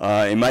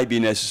 It might be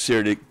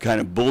necessary to kind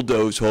of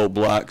bulldoze whole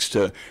blocks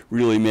to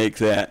really make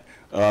that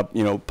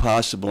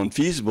possible and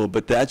feasible,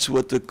 but that's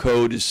what the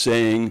code is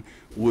saying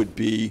would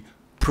be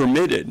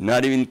permitted,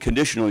 not even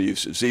conditional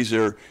uses. These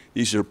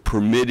are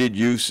permitted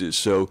uses.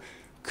 So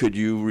could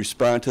you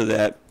respond to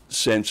that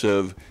sense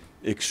of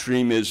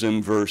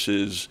extremism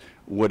versus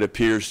what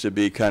appears to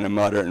be kind of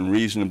moderate and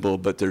reasonable,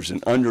 but there's an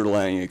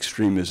underlying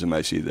extremism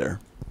I see there?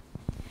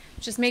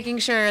 Just making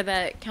sure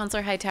that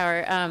Councilor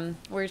Hightower,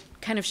 we're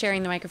kind of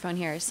sharing the microphone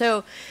here.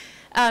 So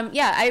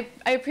yeah,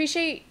 I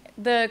appreciate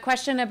the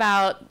question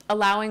about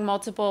allowing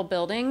multiple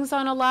buildings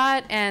on a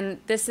lot, and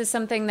this is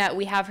something that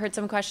we have heard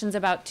some questions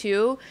about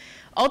too.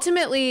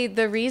 Ultimately,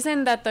 the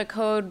reason that the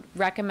code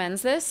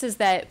recommends this is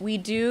that we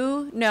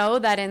do know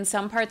that in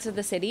some parts of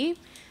the city,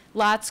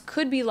 lots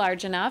could be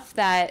large enough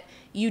that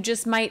you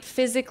just might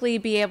physically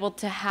be able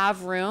to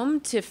have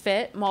room to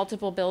fit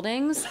multiple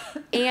buildings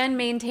and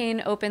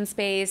maintain open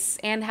space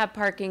and have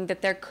parking,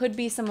 that there could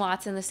be some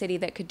lots in the city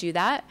that could do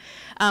that.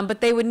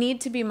 But they would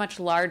need to be much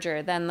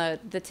larger than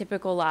the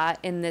typical lot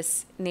in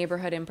this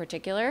neighborhood in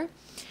particular.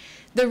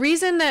 The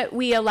reason that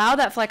we allow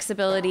that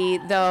flexibility,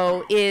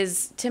 though,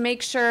 is to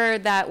make sure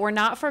that we're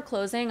not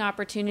foreclosing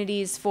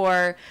opportunities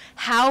for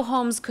how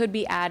homes could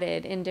be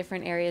added in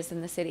different areas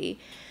in the city.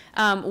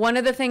 One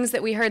of the things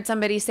that we heard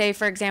somebody say,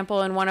 for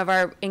example, in one of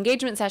our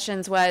engagement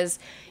sessions was,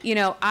 you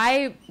know,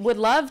 I would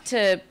love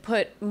to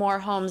put more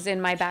homes in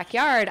my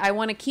backyard. I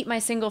want to keep my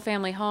single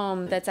family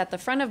home that's at the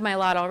front of my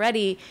lot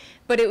already,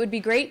 but it would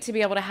be great to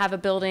be able to have a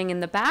building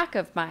in the back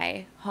of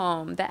my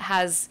home that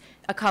has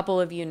a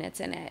couple of units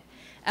in it.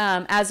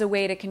 As a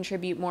way to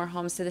contribute more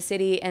homes to the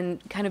city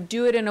and kind of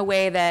do it in a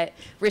way that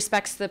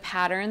respects the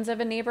patterns of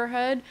a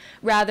neighborhood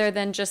rather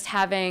than just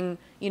having,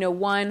 you know,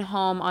 one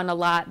home on a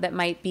lot that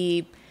might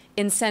be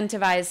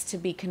incentivized to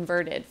be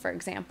converted, for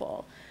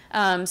example.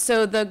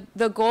 So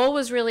the goal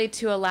was really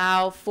to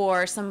allow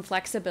for some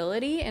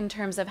flexibility in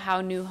terms of how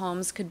new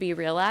homes could be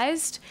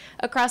realized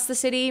across the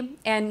city.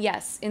 And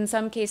yes, in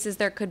some cases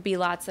there could be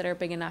lots that are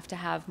big enough to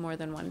have more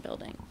than one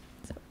building.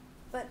 So.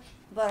 But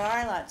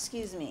our lot,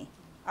 excuse me,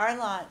 our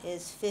lot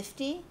is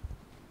 50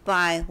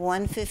 by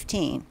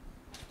 115,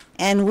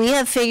 and we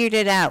have figured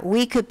it out.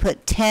 We could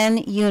put 10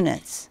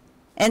 units,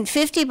 and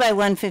 50 by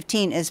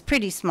 115 is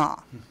pretty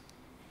small.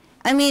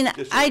 I mean,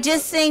 I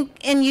just think,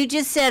 and you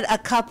just said a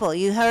couple.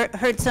 You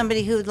heard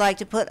somebody who would like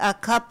to put a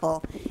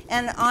couple.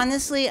 And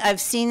honestly,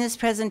 I've seen this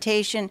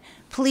presentation.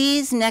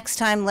 Please, next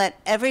time, let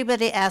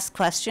everybody ask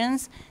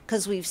questions,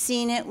 because we've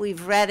seen it,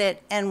 we've read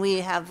it, and we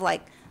have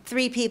like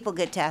 3 people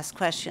get to ask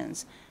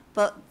questions.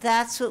 But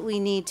that's what we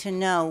need to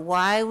know.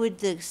 Why would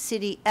the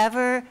city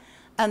ever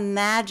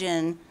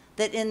imagine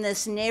that in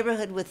this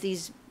neighborhood with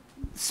these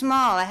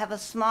small, I have a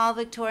small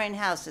Victorian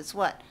house, it's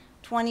what,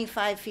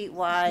 25 feet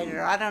wide,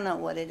 or I don't know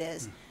what it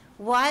is.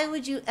 Why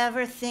would you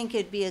ever think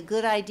it'd be a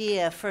good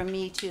idea for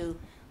me to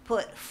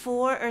put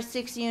 4 or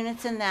 6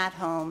 units in that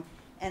home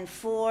and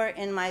 4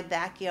 in my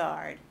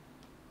backyard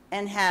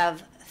and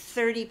have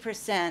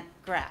 30%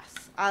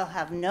 grass? I'll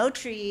have no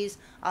trees,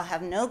 I'll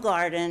have no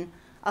garden,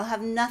 I'll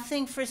have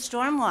nothing for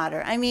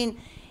stormwater. I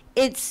mean,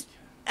 it's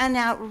an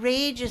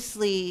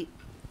outrageously,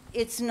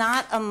 it's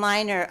not a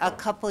minor, a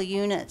couple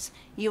units.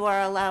 You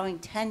are allowing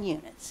 10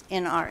 units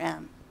in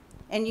RM.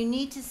 And you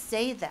need to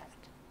say that.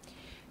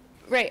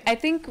 Right. I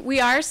think we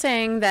are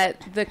saying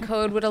that the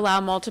code would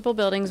allow multiple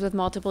buildings with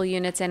multiple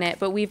units in it,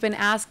 but we've been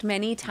asked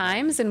many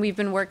times, and we've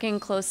been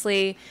working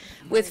closely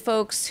with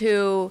folks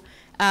who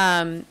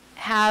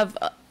have,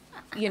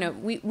 you know,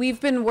 we've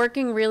been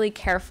working really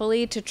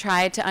carefully to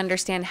try to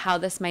understand how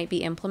this might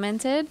be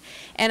implemented.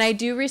 And I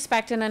do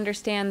respect and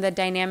understand the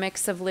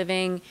dynamics of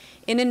living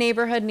in a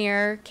neighborhood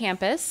near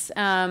campus.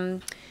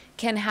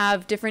 Can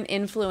have different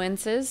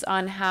influences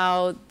on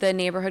how the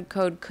neighborhood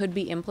code could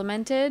be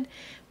implemented.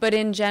 But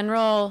in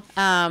general,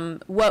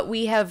 what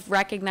we have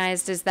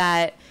recognized is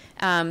that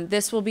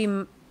it will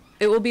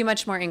be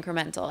much more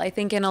incremental. I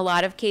think in a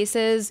lot of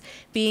cases,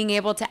 being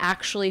able to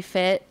actually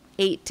fit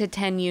 8 to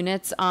 10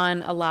 units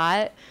on a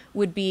lot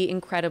would be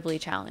incredibly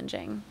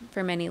challenging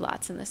for many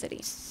lots in the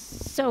city.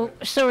 So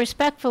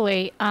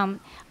respectfully,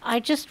 I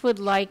just would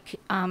like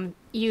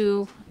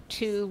you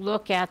to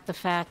look at the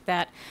fact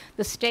that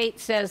the state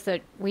says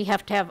that we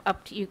have to have a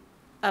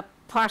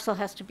parcel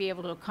has to be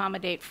able to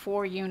accommodate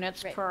 4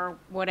 units per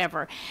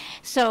whatever.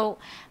 So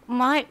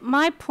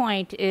my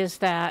point is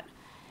that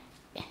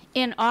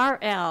in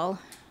RL,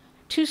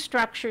 2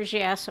 structures,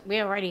 yes, we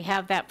already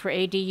have that for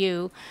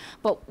ADU,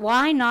 but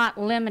why not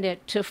limit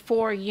it to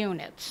 4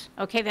 units?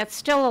 Okay, that's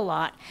still a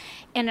lot.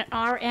 In an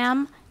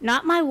RM,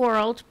 not my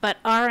world, but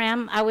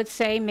RM, I would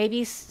say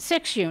maybe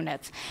 6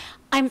 units.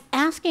 I'm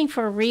asking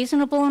for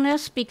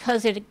reasonableness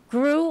because it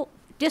grew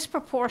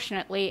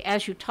disproportionately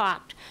as you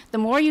talked. The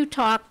more you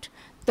talked,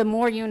 the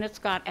more units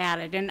got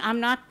added. And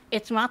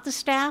it's not the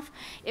staff,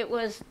 it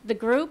was the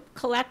group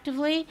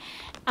collectively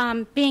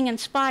being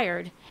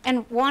inspired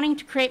and wanting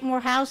to create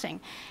more housing.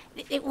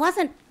 It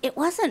wasn't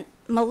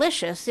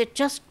malicious, it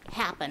just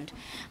happened.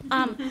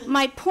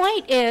 My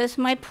point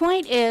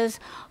is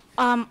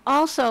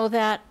also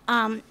that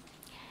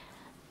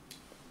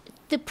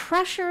the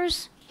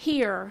pressures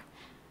here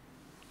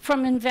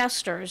from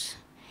investors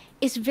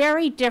is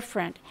very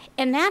different,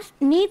 and that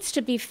needs to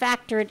be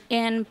factored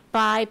in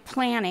by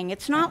planning.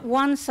 It's not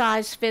one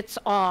size fits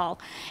all.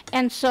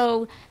 And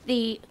so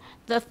the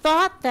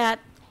thought that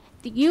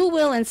you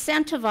will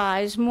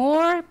incentivize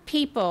more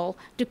people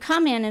to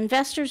come in,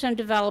 investors and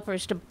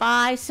developers, to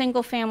buy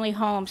single family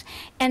homes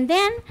and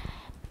then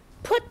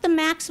put the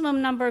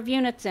maximum number of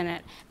units in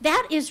it,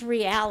 that is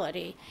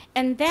reality,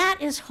 and that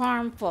is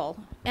harmful.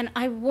 And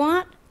I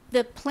want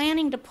the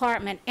planning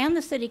department and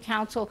the city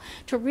council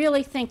to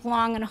really think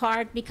long and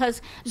hard, because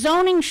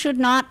zoning should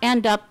not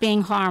end up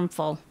being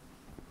harmful.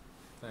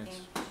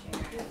 Thanks.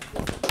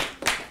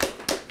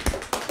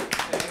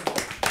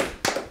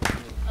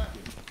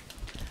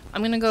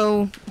 I'm going to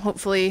go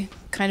hopefully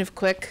kind of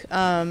quick.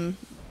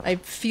 I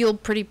feel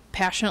pretty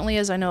passionately,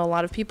 as I know a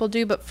lot of people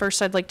do, but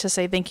first I'd like to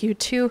say thank you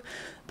to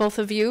both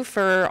of you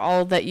for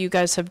all that you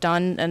guys have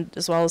done, and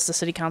as well as the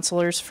city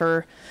councilors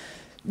for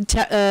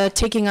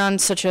taking on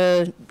such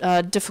a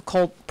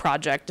difficult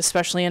project,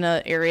 especially in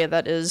an area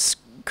that is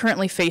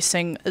currently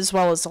facing, as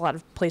well as a lot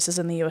of places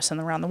in the U.S. and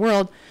around the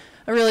world,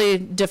 a really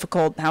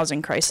difficult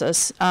housing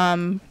crisis.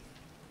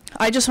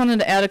 I just wanted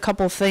to add a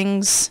couple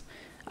things,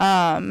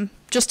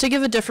 just to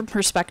give a different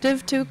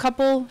perspective to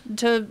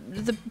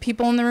the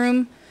people in the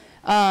room.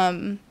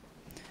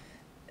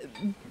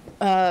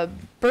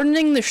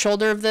 Burdening the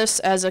shoulder of this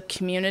as a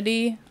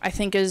community, I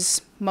think,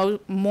 is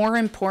more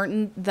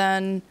important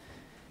than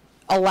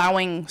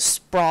allowing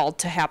sprawl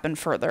to happen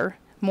further.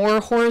 More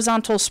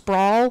horizontal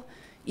sprawl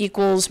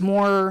equals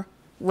more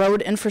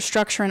road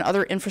infrastructure and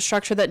other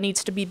infrastructure that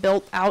needs to be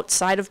built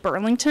outside of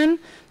Burlington.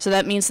 So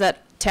that means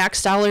that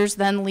tax dollars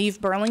then leave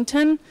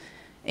Burlington.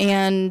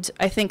 And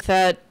I think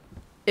that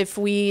if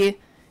we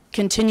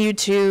continue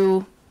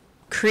to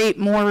create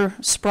more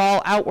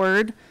sprawl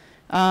outward,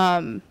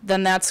 then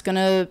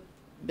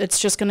it's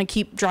just gonna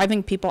keep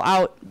driving people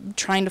out,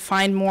 trying to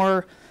find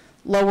more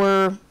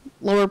lower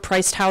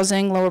priced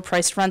housing, lower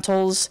priced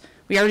rentals.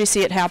 We already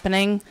see it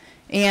happening.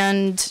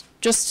 And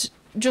just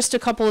a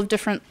couple of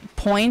different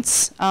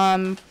points.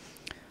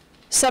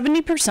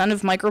 70%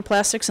 of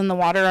microplastics in the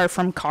water are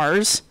from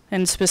cars,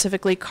 and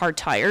specifically car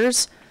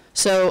tires.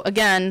 So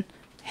again,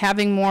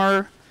 having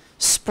more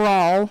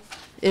sprawl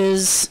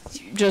is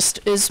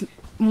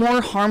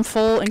more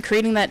harmful, and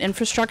creating that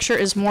infrastructure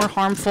is more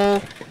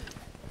harmful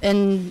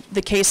in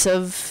the case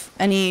of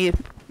any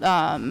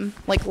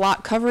like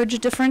lot coverage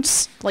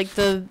difference. Like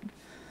the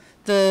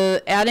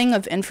adding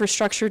of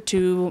infrastructure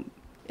to,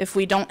 if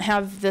we don't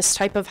have this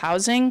type of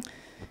housing,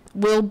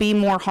 will be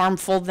more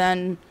harmful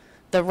than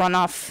the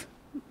runoff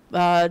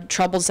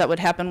troubles that would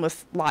happen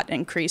with lot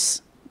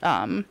increase.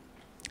 And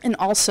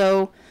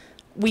also,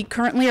 we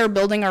currently are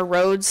building our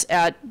roads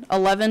at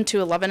 11 to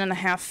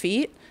 11.5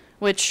 feet,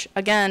 which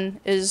again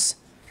is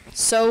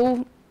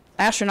so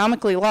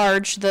astronomically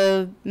large.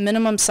 The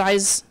minimum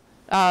size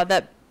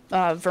that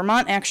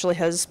Vermont actually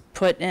has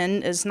put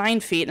in is 9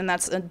 feet, and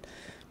that's a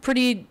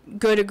pretty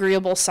good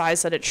agreeable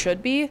size that it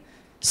should be.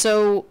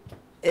 So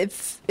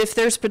if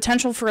there's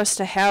potential for us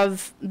to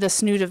have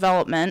this new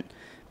development,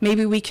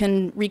 maybe we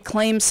can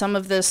reclaim some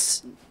of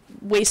this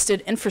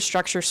wasted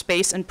infrastructure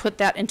space and put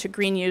that into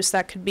green use.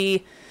 That could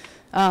be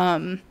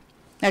some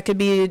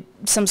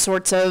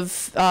sorts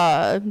of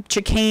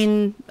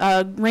chicane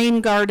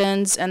rain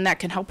gardens, and that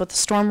can help with the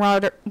storm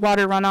water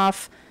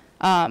runoff.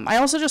 I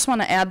also just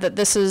want to add that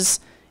this is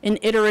an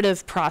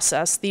iterative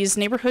process. These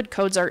neighborhood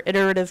codes are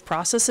iterative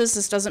processes.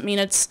 This doesn't mean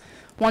it's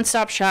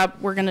one-stop shop.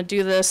 We're going to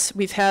do this.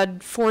 We've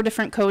had 4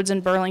 different codes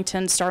in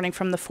Burlington starting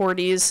from the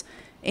 40s,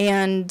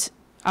 and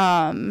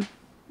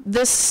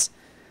this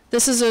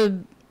is a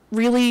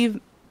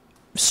really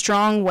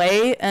strong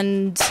way,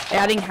 and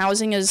adding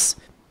housing is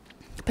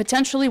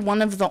potentially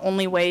one of the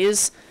only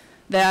ways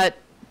that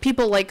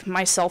people like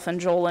myself and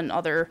Joel and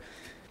other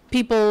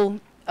people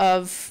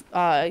of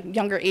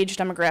younger age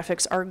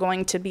demographics are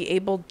going to be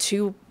able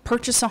to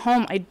purchase a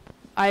home.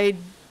 I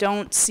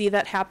don't see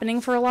that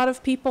happening for a lot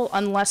of people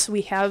unless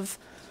we have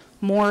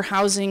more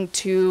housing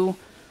to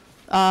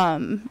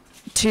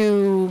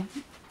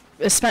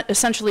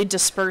essentially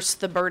disperse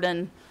the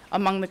burden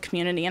among the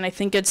community. And I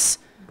think it's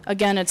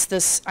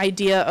this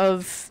idea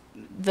of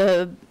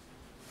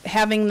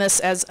having this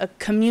as a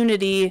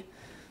community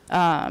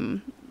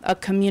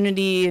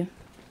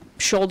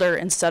shoulder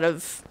instead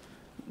of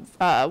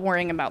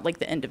worrying about like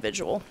the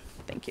individual.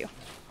 Thank you.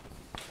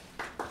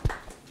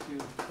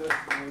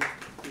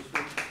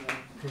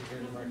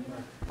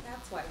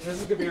 This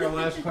is going to be our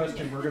last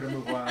question. We're going to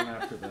move on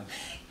after this.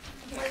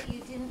 But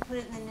you didn't put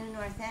it in the new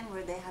North End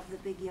where they have the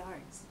big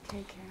yards.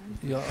 Okay, Karen.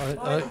 Yeah,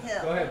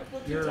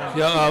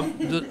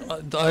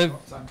 Go ahead.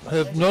 I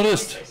have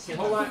noticed.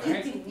 Hold on.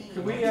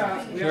 Can we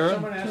have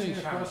someone asking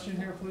a question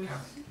here, please?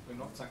 We're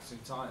not taxing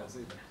tires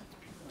either.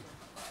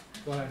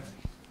 Go ahead.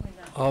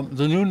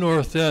 The new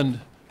North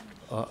End,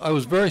 I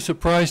was very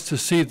surprised to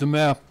see the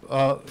map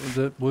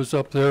that was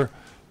up there,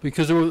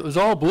 because it was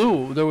all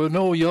blue. There were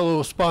no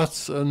yellow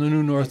spots on the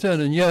new North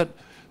End, and yet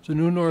the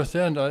new North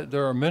End,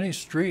 there are many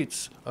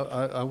streets.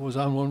 I was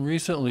on one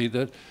recently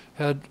that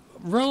had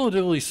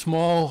relatively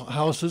small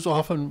houses,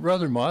 often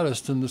rather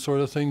modest, and the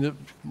sort of thing that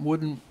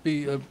wouldn't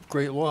be a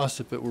great loss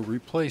if it were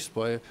replaced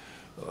by,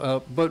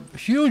 but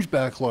huge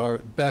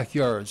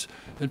backyards.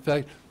 In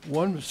fact,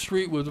 one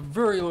street with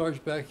very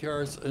large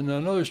backyards, and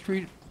another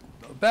street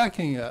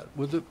backing at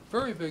with a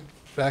very big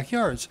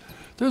backyards.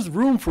 There's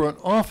room for an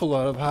awful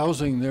lot of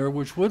housing there,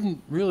 which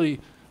wouldn't really,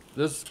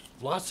 there's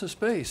lots of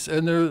space.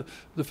 And the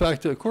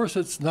fact that, of course,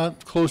 it's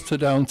not close to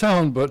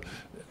downtown, but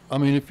I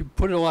mean, if you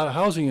put a lot of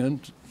housing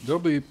in,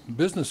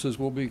 businesses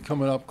will be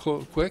coming up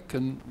quick,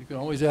 and you can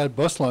always add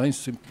bus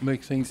lines to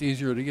make things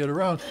easier to get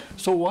around.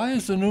 So why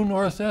is the new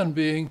North End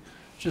being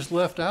just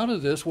left out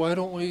of this? Why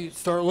don't we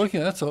start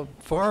looking? That's a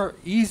far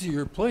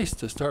easier place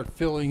to start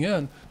filling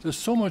in. There's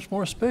so much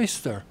more space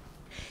there.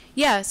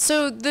 Yeah,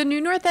 so the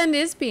new North End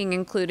is being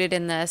included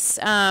in this.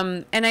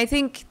 And I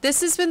think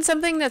this has been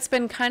something that's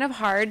been kind of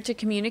hard to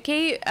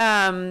communicate.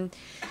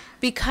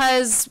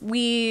 because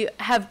we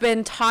have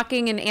been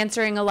talking and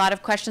answering a lot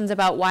of questions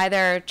about why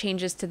there are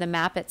changes to the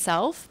map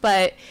itself,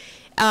 but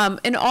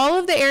in all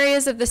of the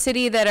areas of the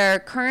city that are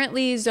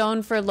currently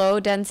zoned for low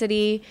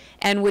density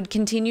and would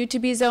continue to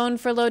be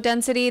zoned for low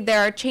density, there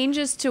are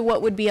changes to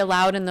what would be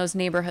allowed in those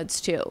neighborhoods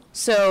too.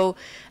 So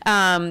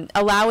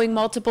allowing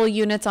multiple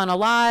units on a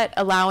lot,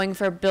 allowing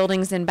for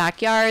buildings in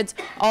backyards,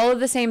 all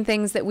of the same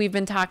things that we've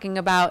been talking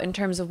about in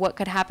terms of what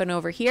could happen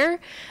over here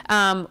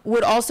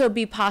would also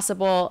be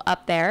possible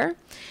up there.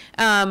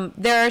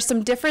 There are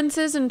some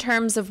differences in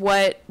terms of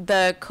what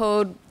the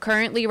code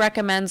currently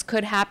recommends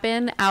could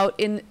happen out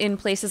in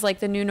places like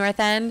the New North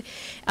End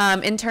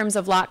in terms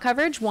of lot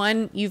coverage.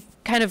 One, you've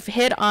kind of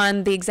hit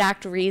on the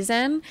exact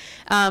reason.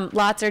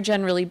 Lots are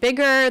generally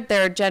bigger.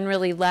 They're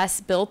generally less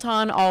built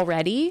on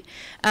already.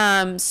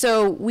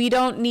 So we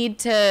don't need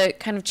to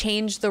kind of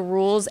change the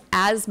rules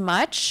as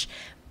much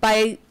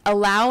by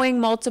allowing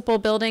multiple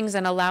buildings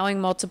and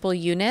allowing multiple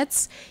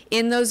units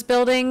in those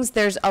buildings.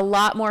 There's a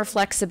lot more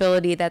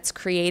flexibility that's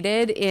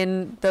created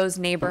in those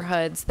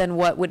neighborhoods than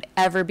what would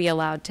ever be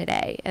allowed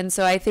today. And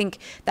so I think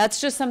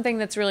that's just something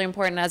that's really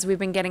important as we've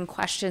been getting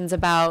questions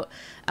about,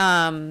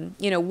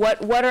 you know,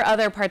 what are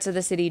other parts of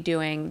the city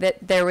doing, that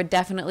there would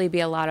definitely be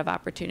a lot of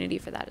opportunity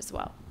for that as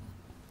well.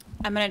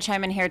 I'm going to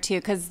chime in here too,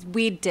 because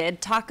we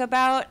did talk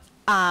about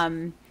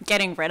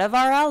getting rid of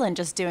RL and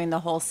just doing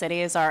the whole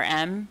city as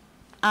RM.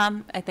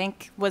 I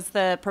think was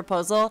the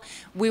proposal.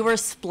 We were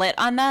split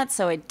on that,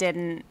 so it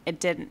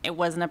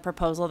wasn't a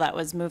proposal that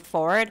was moved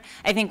forward.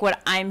 I think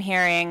what I'm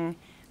hearing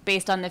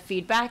based on the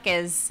feedback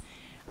is,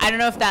 I don't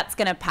know if that's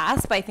going to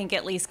pass, but I think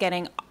at least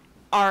getting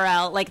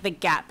RL, like the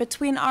gap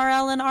between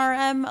RL and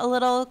RM a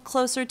little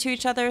closer to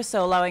each other,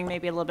 so allowing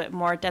maybe a little bit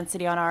more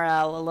density on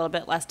RL, a little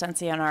bit less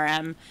density on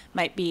RM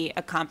might be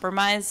a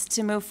compromise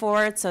to move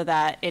forward so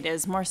that it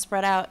is more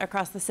spread out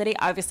across the city.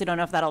 I obviously don't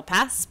know if that'll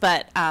pass,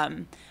 but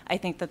I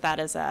think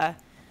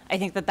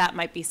that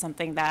might be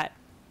something that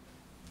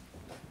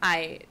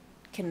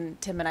Tim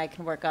and I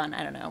can work on.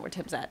 I don't know where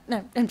Tim's at.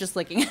 No, I'm just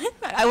looking.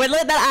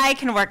 that I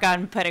can work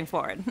on putting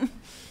forward.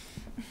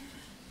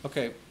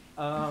 Okay.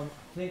 I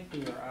think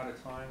we are out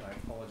of time. I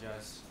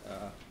apologize.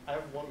 I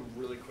have one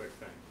really quick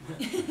thing.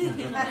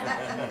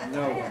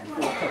 No,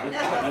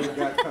 you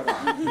got cut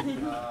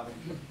off.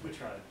 We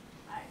tried.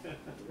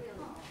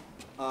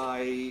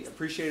 I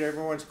appreciate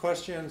everyone's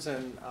questions,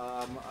 and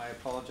I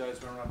apologize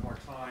we don't have more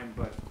time,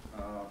 but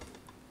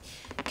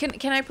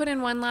Can I put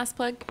in one last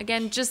plug?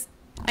 Again, just,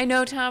 I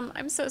know, Tom,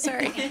 I'm so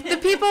sorry. The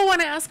people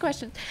want to ask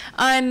questions.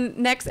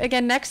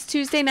 Next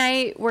Tuesday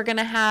night, we're going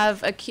to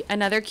have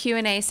another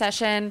Q&A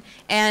session.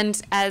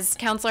 And as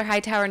Councilor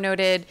Hightower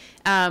noted,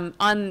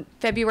 on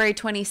February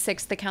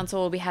 26th, the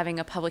council will be having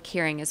a public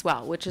hearing as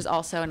well, which is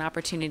also an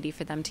opportunity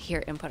for them to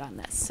hear input on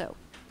this. So,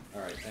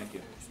 all right, thank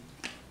you.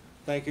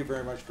 Thank you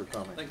very much for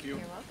coming. Thank you.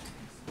 You're welcome.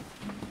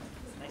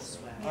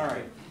 All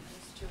right.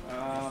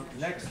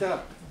 Next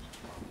up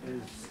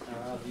is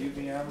the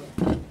UVM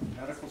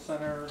Medical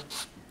Center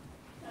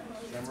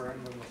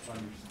memorandum of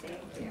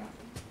understanding.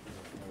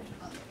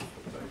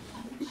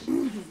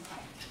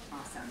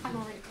 Awesome. I'm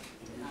already.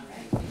 All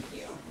right, thank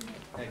you.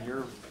 And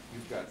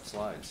you've got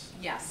slides.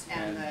 Yes,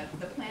 and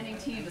the planning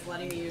team is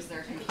letting me use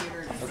their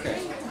computer to okay.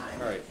 save time.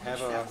 All right.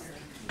 Have a.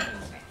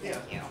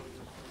 Thank you.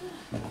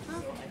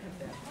 Oh,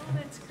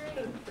 that's great.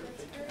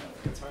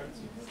 That's great.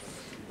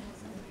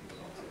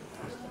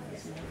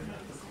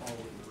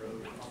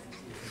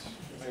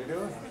 How you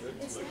doing?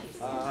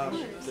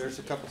 There's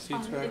a couple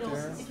seats back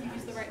there.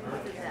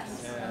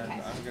 And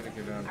I'm going to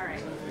get on. All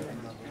right.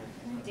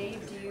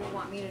 Dave, do you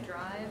want me to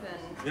drive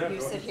and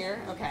you sit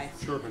here? Okay.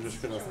 Sure, I'm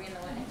just going to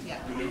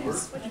Yeah. maneuver.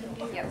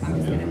 Yep, I'm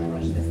just going to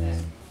push this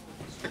in.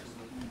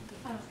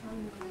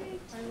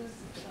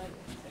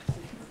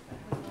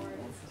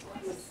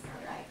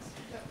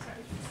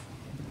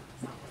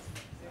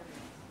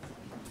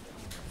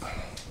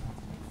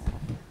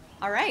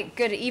 All right,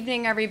 good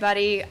evening,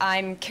 everybody.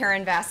 I'm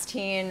Karen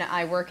Vastine.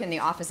 I work in the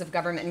Office of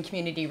Government and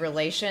Community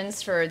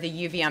Relations for the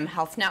UVM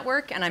Health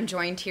Network, and I'm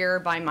joined here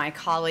by my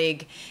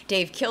colleague,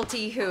 Dave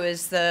Kilty, who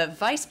is the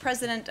Vice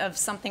President of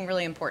something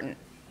really important,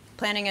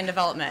 Planning and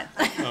Development.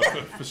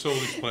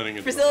 Facilities Planning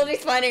and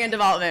Facilities Planning and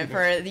Development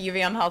for the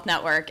UVM Health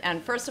Network.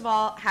 And first of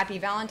all, happy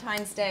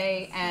Valentine's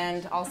Day,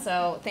 and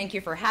also thank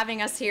you for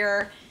having us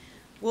here.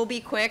 We'll be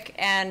quick,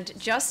 and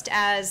just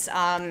as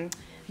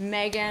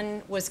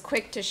Megan was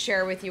quick to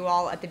share with you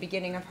all at the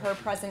beginning of her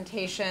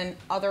presentation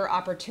other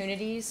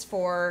opportunities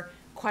for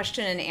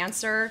question and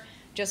answer.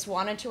 Just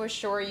wanted to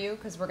assure you,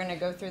 because we're going to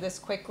go through this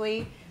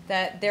quickly,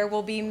 that there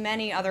will be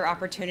many other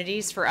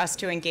opportunities for us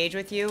to engage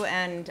with you,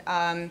 and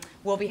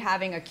we'll be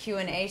having a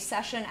Q&A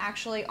session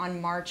actually on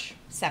March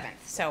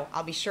 7th. So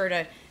I'll be sure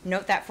to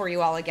note that for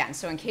you all again.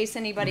 So in case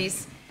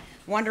anybody's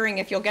wondering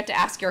if you'll get to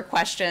ask your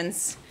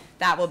questions,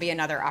 that will be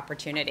another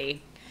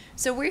opportunity.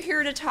 So we're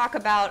here to talk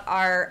about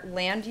our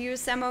land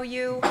use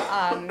MOU.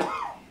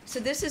 So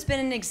this has been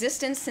in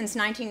existence since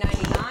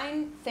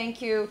 1999.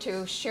 Thank you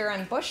to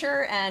Sharon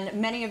Busher and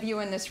many of you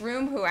in this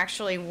room who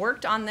actually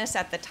worked on this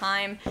at the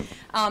time.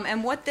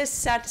 And what this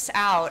sets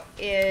out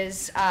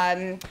is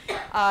a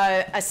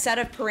set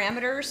of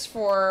parameters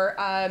for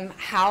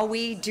how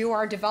we do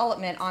our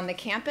development on the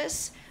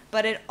campus,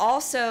 but it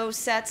also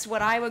sets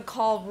what I would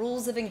call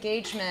rules of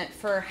engagement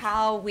for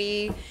how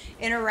we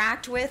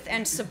interact with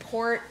and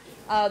support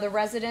the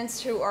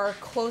residents who are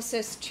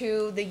closest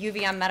to the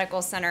UVM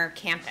Medical Center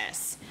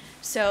campus.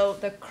 So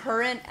the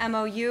current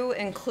MOU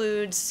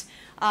includes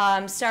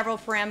several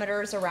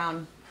parameters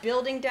around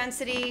building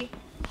density,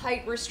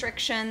 height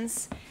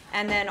restrictions,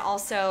 and then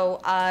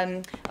also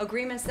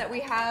agreements that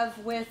we have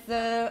with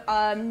the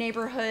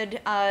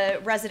neighborhood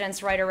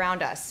residents right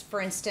around us.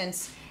 For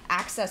instance,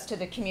 access to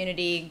the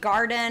community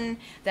garden,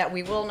 that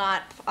we will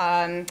not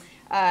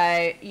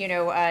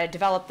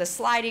develop the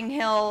sliding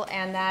hill,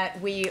 and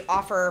that we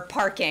offer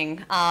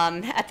parking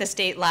at the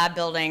state lab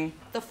building,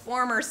 the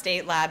former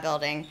state lab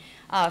building,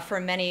 for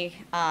many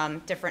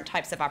different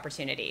types of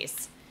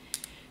opportunities.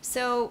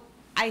 So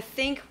I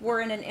think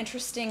we're in an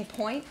interesting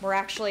point. We're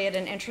actually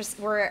at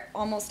we're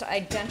almost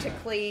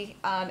identically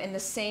in the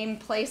same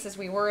place as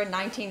we were in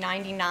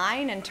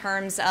 1999 in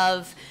terms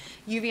of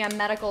UVM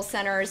Medical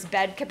Center's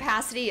bed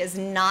capacity is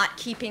not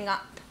keeping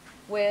up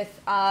with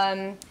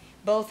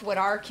both what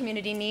our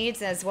community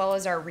needs as well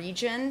as our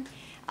region.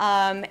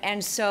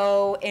 And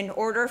so in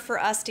order for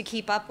us to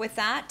keep up with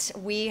that,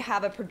 we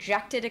have a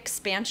projected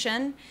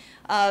expansion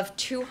of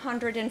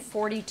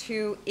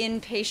 242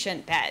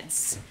 inpatient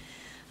beds.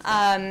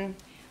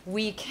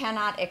 We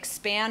cannot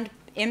expand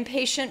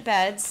inpatient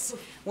beds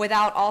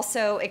without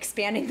also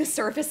expanding the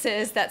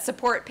services that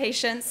support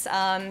patients.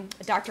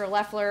 Dr.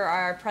 Leffler,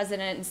 our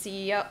president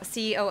and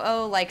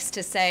COO, likes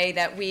to say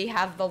that we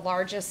have the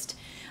largest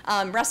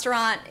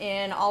restaurant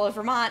in all of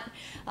Vermont,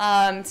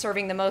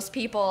 serving the most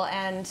people,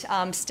 and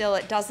still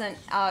it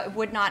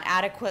would not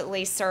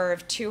adequately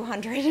serve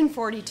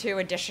 242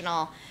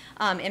 additional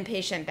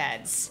inpatient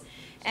beds.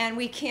 And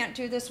we can't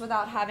do this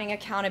without having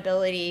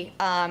accountability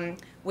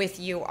with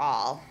you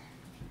all.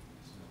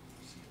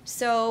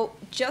 So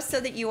just so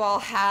that you all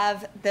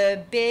have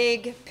the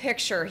big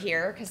picture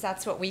here, because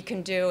that's what we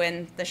can do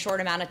in the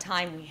short amount of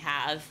time we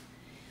have,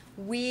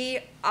 we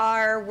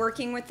are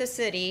working with the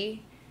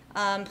city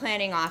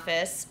planning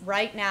office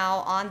right now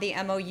on the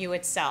MOU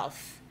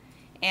itself.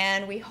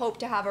 And we hope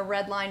to have a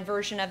red line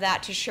version of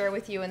that to share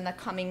with you in the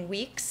coming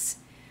weeks.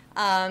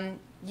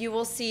 You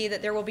will see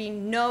that there will be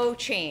no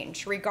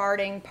change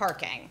regarding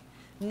parking,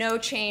 no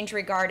change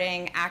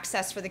regarding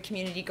access for the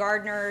community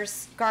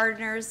gardeners,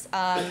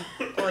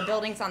 or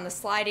buildings on the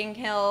sliding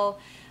hill,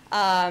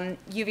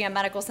 UVM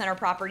Medical Center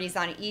properties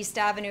on East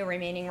Avenue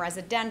remaining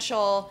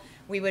residential.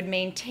 We would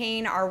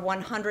maintain our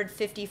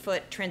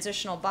 150-foot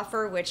transitional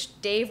buffer, which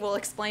Dave will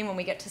explain when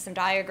we get to some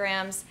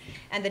diagrams,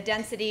 and the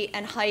density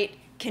and height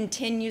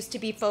continues to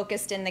be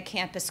focused in the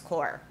campus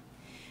core.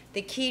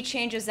 The key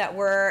changes that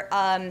we're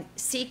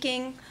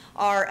seeking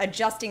are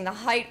adjusting the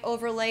height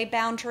overlay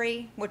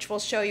boundary, which will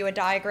show you a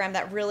diagram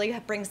that really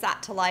brings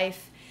that to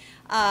life,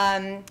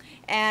 and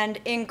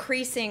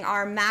increasing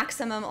our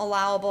maximum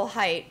allowable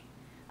height.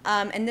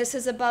 And this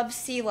is above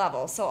sea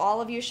level, so all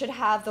of you should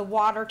have the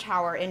water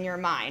tower in your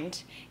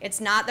mind.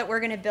 It's not that we're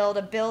going to build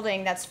a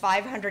building that's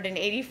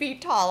 580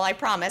 feet tall, I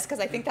promise,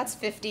 because I think that's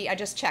 50, I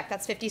just checked,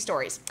 that's 50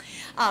 stories.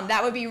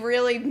 That would be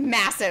really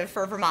massive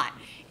for Vermont.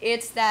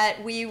 It's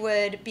that we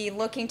would be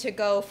looking to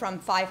go from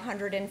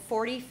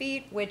 540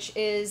 feet, which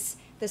is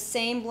the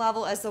same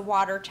level as the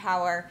water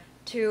tower,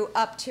 to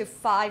up to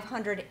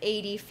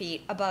 580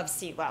 feet above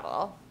sea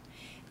level.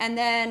 And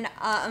then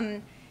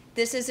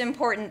this is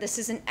important, this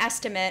is an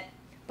estimate,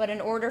 but in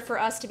order for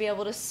us to be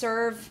able to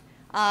serve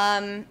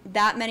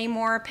that many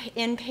more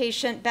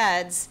inpatient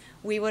beds,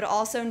 we would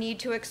also need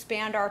to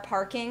expand our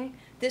parking.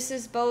 This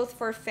is both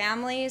for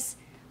families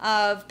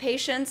of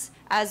patients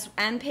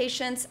and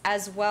patients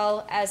as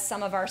well as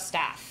some of our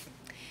staff.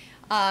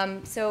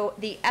 So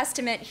the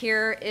estimate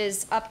here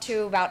is up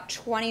to about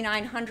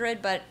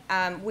 2,900, but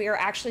we are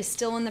actually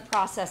still in the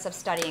process of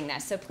studying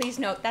this. So please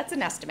note that's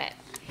an estimate.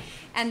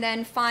 And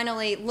then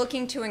finally,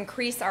 looking to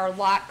increase our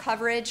lot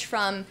coverage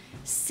from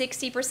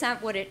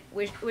 60%,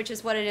 which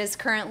is what it is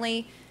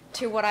currently,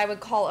 to what I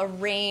would call a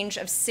range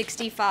of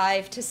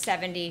 65 to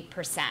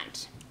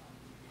 70%.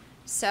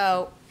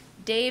 So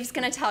Dave's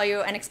going to tell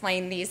you and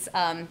explain these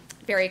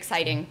very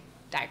exciting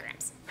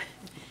diagrams.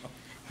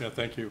 Yeah,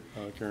 thank you,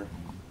 Karen.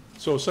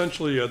 So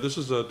essentially, this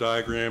is a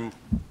diagram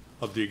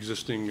of the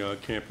existing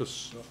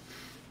campus,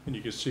 and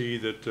you can see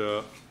that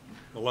the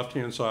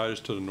left-hand side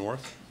is to the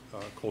north,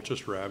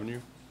 Colchester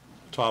Avenue.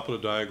 Top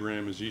of the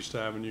diagram is East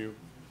Avenue.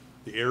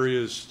 The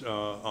areas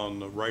on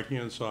the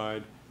right-hand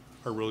side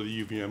are really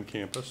the UVM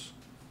campus.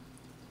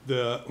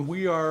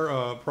 We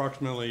are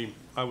approximately,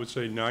 I would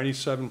say,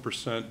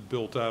 97%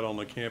 built out on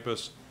the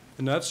campus,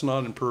 and that's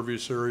not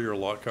impervious area or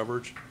lot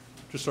coverage,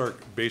 just our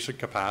basic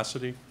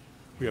capacity.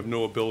 We have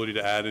no ability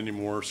to add any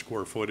more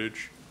square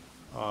footage.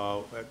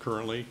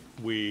 currently.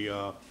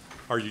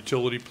 Our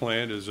utility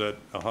plant is at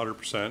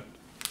 100%.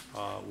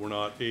 We're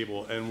not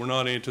able, and we're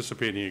not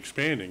anticipating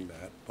expanding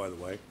that, by the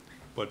way,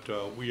 but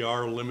we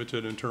are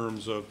limited in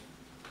terms of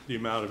the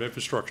amount of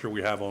infrastructure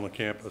we have on the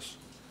campus.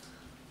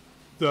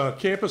 The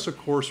campus, of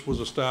course, was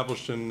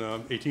established in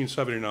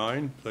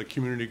 1879. The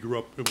community grew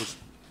up,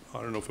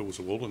 I don't know if it was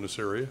a wilderness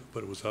area,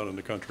 but it was out in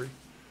the country.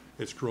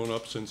 It's grown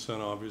up since then,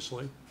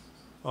 obviously.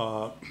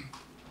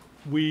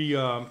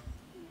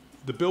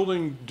 The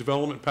building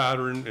development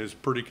pattern is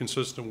pretty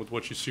consistent with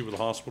what you see with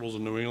the hospitals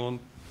in New England.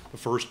 The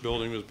first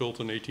building was built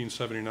in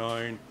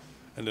 1879,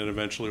 and then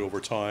eventually over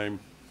time,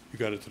 you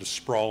got into the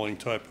sprawling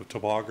type of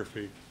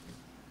topography.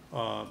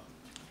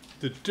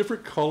 The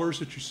different colors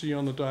that you see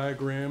on the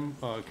diagram,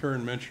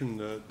 Karen mentioned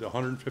the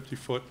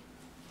 150-foot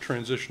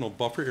transitional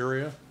buffer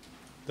area.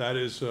 That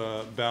is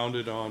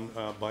bounded on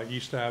by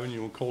East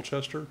Avenue and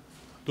Colchester.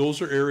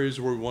 Those are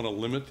areas where we want to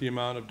limit the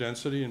amount of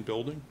density in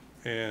building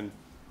and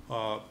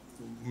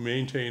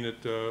maintain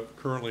it.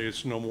 Currently,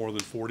 it's no more than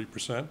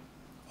 40%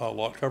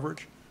 lot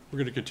coverage. We're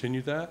going to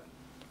continue that.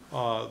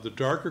 The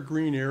darker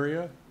green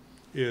area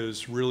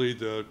is really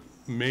the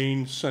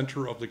main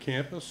center of the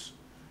campus,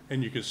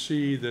 and you can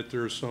see that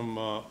there's some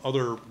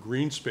other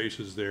green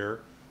spaces there.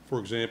 For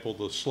example,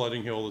 the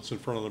sledding hill that's in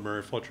front of the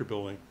Mary Fletcher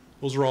building.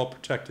 Those are all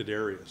protected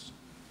areas.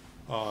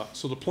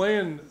 So the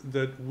plan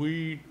that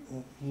we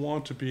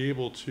want to be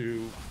able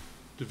to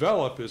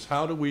develop is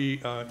how do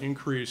we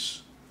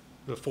increase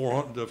the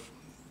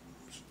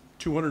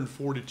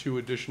 242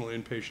 additional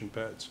inpatient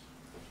beds.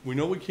 We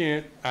know we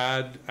can't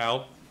add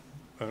out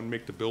and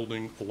make the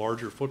building a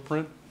larger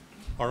footprint.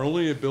 Our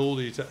only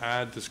ability to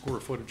add the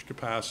square footage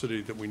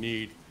capacity that we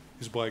need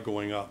is by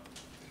going up.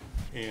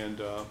 And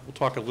we'll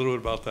talk a little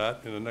bit about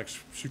that in the next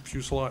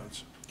few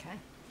slides.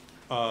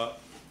 Okay.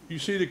 You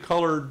see the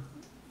colored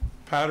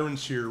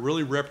patterns here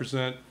really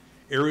represent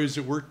areas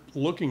that we're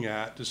looking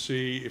at to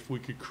see if we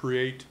could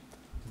create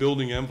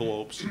building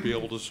envelopes to be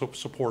able to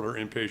support our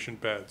inpatient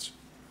beds.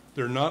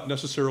 They're not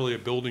necessarily a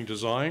building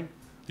design.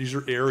 These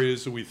are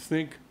areas that we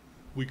think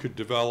we could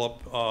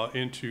develop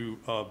into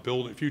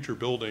future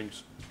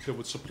buildings that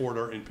would support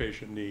our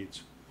inpatient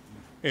needs.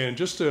 And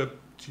just to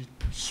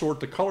sort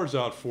the colors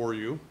out for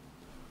you,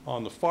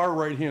 on the far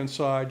right-hand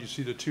side, you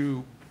see the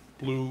two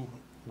blue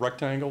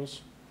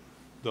rectangles.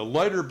 The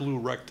lighter blue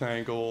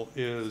rectangle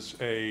is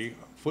a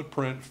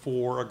footprint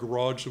for a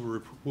garage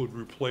that would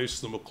replace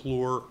the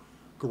McClure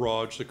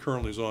garage that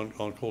currently is on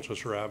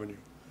Colchester Avenue.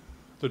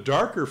 The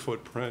darker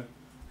footprint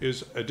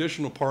is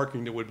additional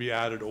parking that would be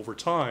added over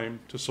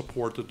time to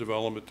support the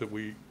development that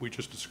we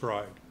just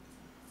described.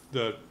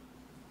 The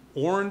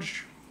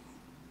orange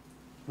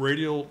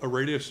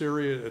radius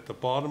area at the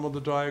bottom of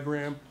the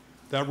diagram,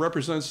 that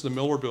represents the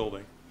Miller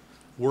Building.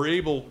 We're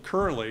able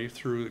currently,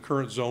 through the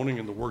current zoning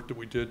and the work that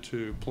we did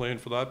to plan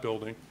for that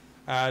building,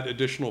 add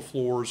additional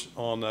floors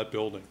on that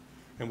building.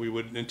 And we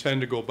would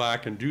intend to go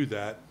back and do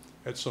that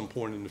at some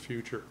point in the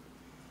future.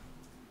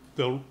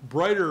 The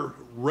brighter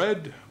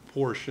red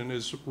portion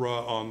is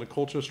on the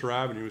Colchester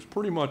Avenue, is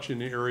pretty much in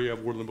the area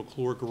of where the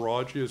McClure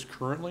garage is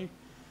currently.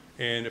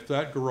 And if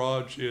that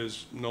garage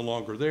is no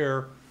longer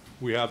there,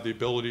 we have the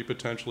ability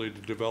potentially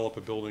to develop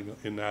a building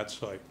in that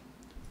site.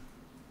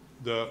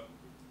 The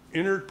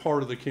inner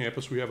part of the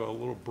campus, we have a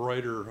little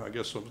brighter, I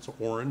guess it's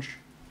orange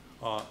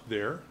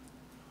there.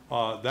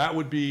 That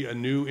would be a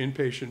new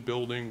inpatient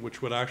building,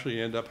 which would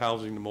actually end up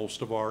housing the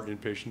most of our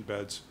inpatient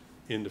beds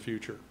in the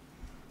future.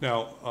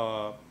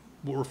 Now,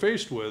 what we're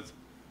faced with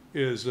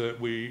is that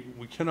we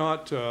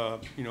cannot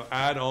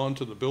add on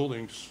to the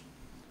buildings.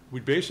 We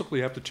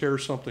basically have to tear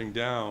something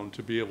down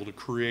to be able to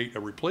create a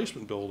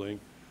replacement building,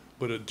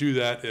 but to do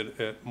that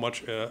at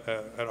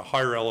a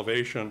higher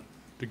elevation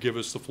to give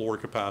us the floor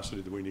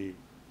capacity that we need.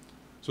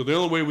 So the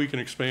only way we can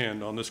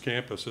expand on this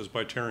campus is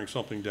by tearing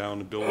something down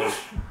and building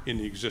in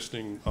the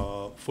existing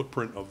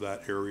footprint of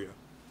that area.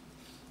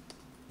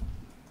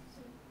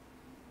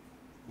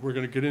 We're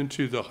going to get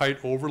into the height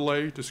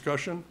overlay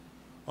discussion,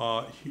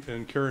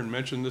 and Karen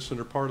mentioned this in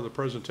her part of the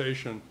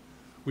presentation.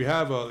 We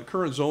have the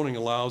current zoning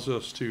allows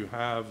us to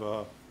have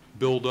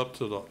build up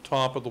to the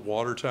top of the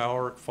water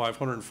tower at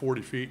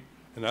 540 feet,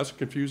 and that's a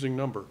confusing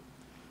number.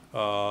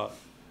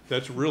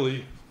 That's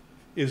really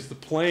is the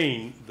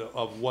plane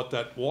of what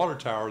that water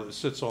tower that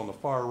sits on the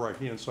far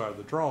right-hand side of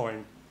the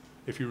drawing.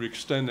 If you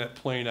extend that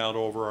plane out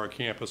over our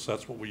campus,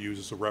 that's what we use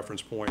as a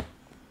reference point.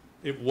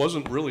 It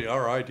wasn't really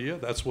our idea.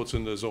 That's what's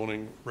in the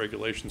zoning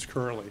regulations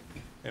currently.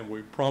 And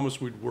we promised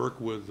we'd work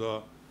with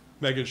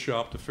Megan's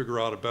shop to figure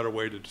out a better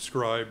way to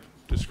describe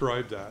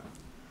that.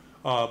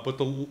 But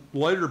the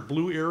lighter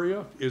blue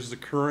area is the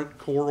current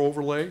core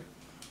overlay.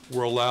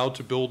 We're allowed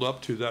to build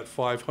up to that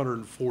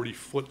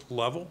 540-foot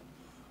level.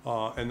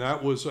 And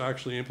that was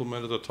actually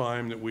implemented at the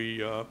time that we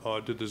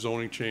did the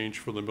zoning change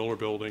for the Miller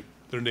Building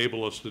that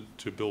enabled us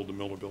to build the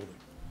Miller Building.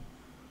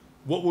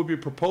 What we'll be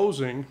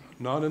proposing,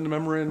 not in the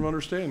memorandum of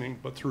understanding,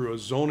 but through a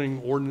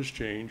zoning ordinance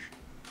change,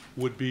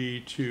 would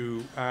be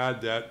to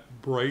add that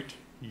bright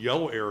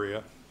yellow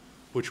area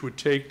which would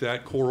take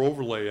that core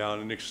overlay out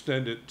and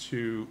extend it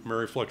to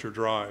Mary Fletcher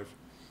Drive.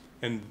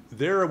 And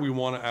there we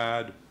want to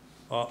add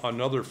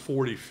another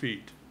 40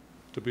 feet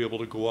to be able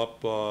to go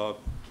up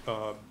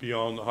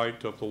beyond the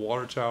height of the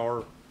water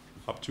tower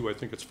up to, I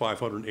think it's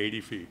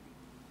 580 feet.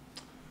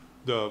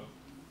 The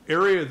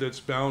area that's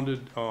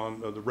bounded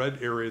on, the red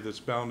area that's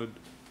bounded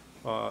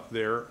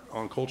there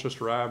on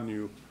Colchester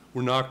Avenue,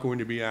 we're not going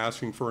to be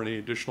asking for any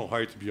additional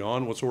height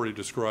beyond what's already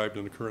described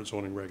in the current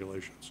zoning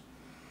regulations.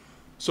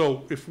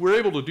 So if we're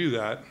able to do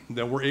that,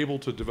 then we're able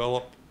to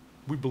develop,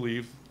 we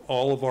believe,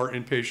 all of our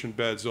inpatient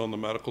beds on the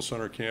medical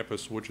center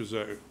campus, which is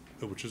a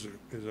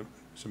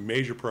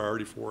major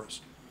priority for us.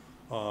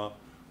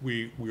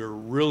 We are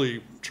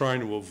really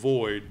trying to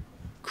avoid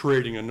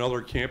creating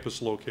another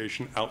campus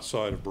location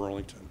outside of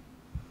Burlington.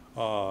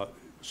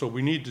 So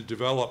we need to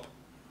develop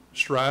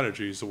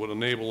strategies that would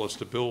enable us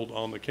to build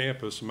on the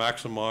campus,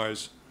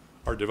 maximize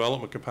our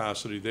development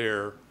capacity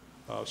there,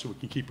 so we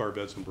can keep our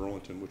beds in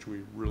Burlington,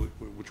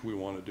 which we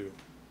want to do.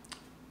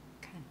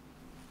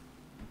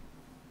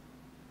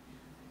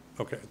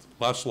 Okay,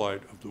 last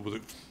slide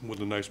with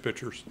the nice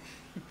pictures.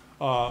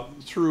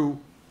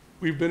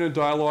 We've been in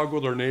dialogue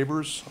with our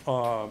neighbors,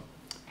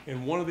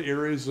 and one of the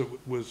areas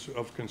that was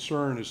of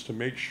concern is to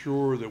make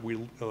sure that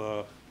we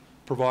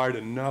provide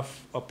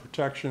enough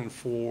protection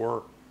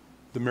for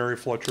the Mary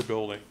Fletcher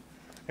building.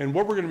 And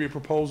what we're going to be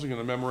proposing in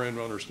the memorandum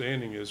of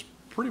understanding is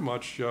pretty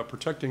much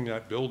protecting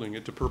that building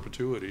into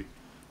perpetuity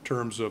in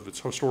terms of its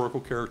historical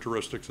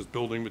characteristics, its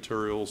building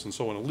materials, and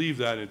so on, and leave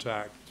that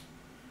intact.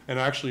 And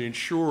actually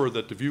ensure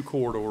that the view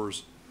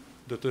corridors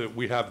that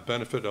we have the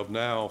benefit of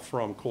now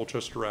from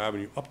Colchester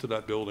Avenue up to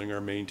that building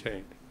are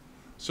maintained.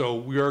 So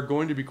we are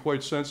going to be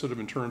quite sensitive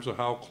in terms of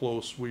how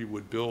close we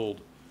would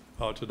build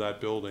to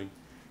that building.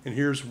 And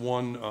here's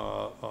one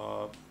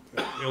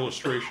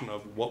illustration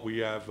of what we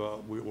have,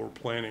 we're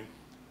planning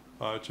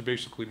to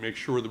basically make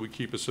sure that we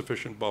keep a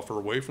sufficient buffer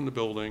away from the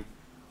building,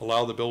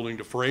 allow the building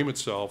to frame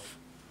itself,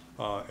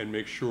 and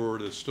make sure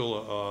there's still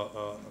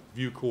a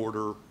view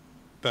corridor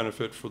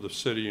benefit for the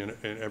city and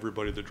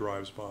everybody that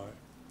drives by.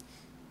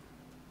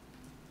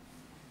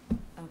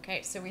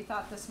 Okay, so we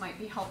thought this might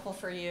be helpful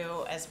for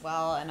you as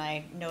well, and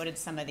I noted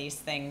some of these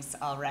things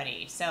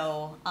already.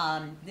 So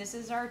this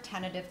is our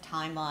tentative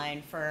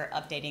timeline for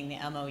updating the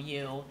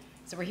MOU.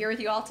 So we're here with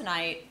you all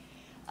tonight.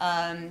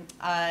 By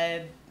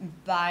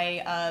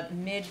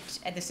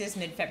this is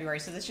mid-February,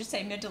 so let's just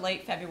say mid to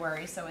late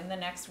February, so in the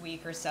next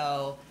week or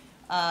so,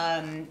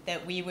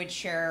 that we would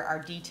share our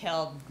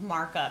detailed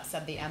markups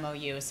of the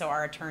MOU. So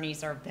our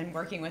attorneys have been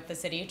working with the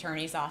city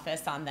attorney's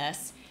office on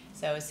this.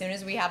 So as soon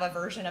as we have a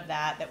version of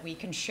that we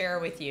can share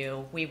with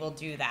you, we will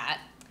do that.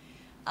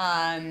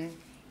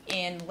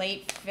 In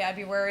late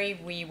February,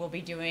 we will be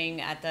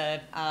doing at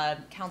the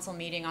council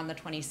meeting on the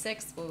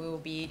 26th, we will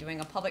be doing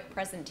a public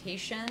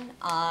presentation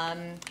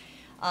on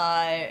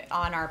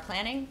our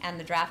planning and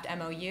the draft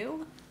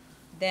MOU.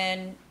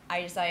 Then,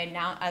 as I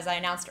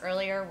announced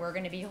earlier, we're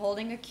going to be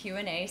holding a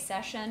Q&A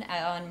session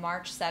on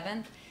March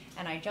 7th.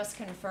 And I just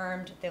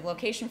confirmed the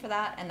location for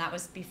that, and that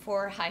was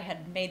before I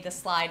had made the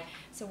slide.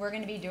 So we're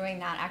going to be doing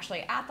that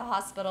actually at the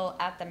hospital,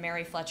 at the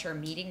Mary Fletcher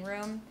meeting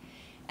room.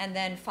 And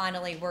then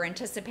finally, we're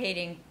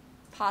anticipating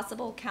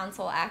possible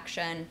council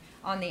action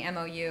on the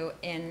MOU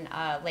in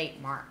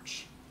late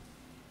March.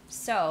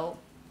 So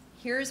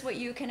here's what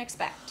you can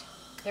expect.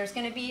 There's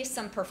going to be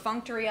some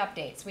perfunctory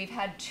updates. We've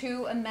had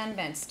 2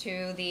 amendments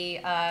to the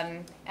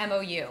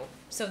MOU.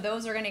 So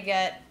those are going to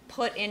get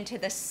put into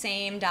the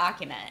same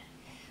document.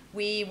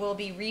 We will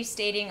be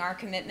restating our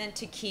commitment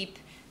to keep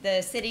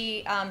the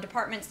city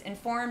departments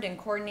informed and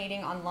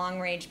coordinating on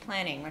long-range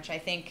planning, which I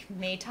think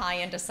may tie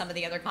into some of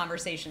the other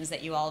conversations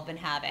that you all have been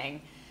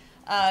having.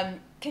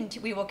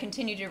 We will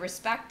continue to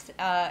respect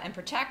and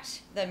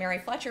protect the Mary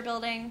Fletcher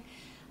building,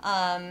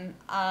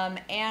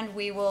 and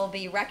we will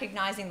be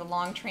recognizing the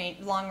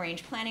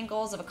long-range planning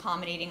goals of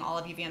accommodating all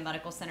of UVM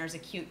Medical Center's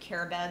acute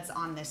care beds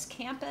on this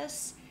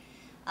campus.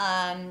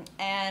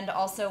 And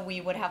also we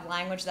would have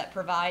language that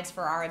provides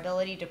for our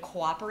ability to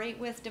cooperate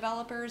with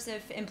developers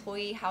if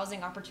employee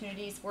housing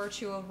opportunities were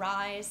to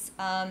arise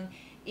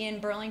in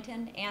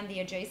Burlington and the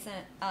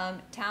adjacent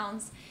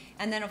towns.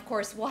 And then of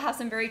course we'll have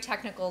some very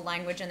technical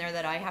language in there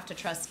that I have to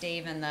trust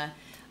Dave and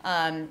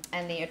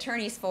the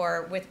attorneys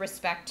for with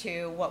respect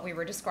to what we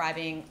were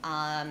describing,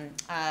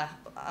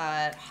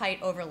 height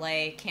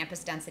overlay,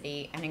 campus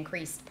density, and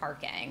increased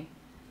parking.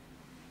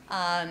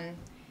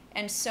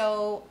 And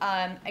so,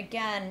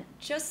 again,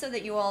 just so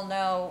that you all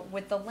know,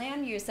 with the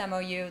land use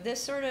MOU,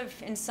 this sort of,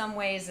 in some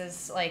ways,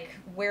 is like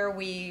where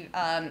we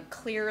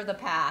clear the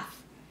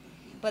path.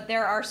 But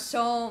there are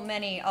so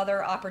many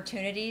other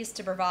opportunities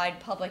to provide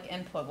public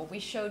input. What we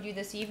showed you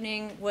this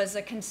evening was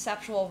a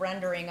conceptual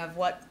rendering of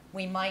what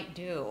we might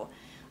do.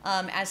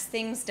 As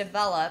things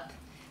develop,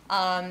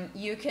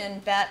 you can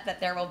bet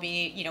that there will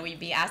be, we'd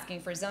be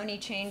asking for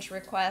zoning change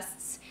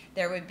requests.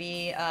 There would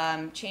be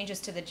changes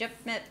to the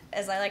JIPMIP,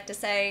 as I like to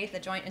say, the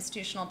Joint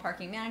Institutional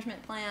Parking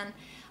Management Plan,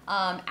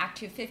 Act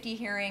 250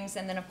 hearings,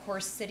 and then of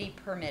course city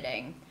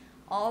permitting.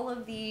 All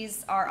of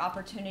these are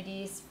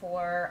opportunities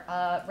for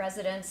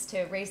residents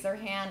to raise their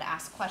hand,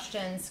 ask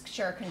questions,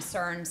 share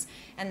concerns,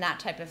 and that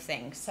type of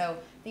thing. So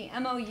the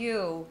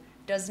MOU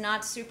does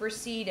not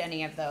supersede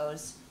any of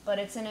those, but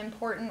it's an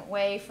important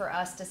way for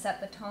us to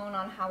set the tone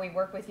on how we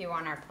work with you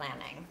on our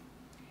planning.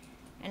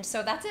 And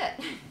so that's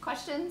it.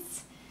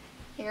 Questions?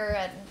 Here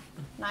at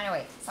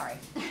 9:08, sorry.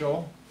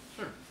 Joel?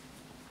 Sure.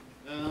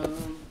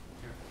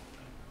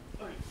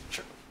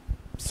 Sure.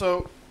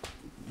 So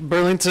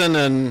Burlington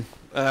and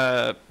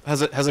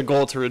has a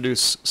goal to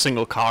reduce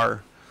single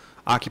car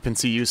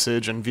occupancy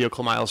usage and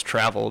vehicle miles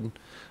traveled.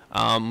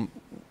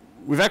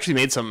 We've actually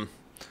made some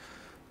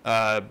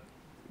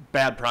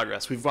bad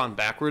progress. We've gone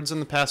backwards in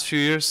the past few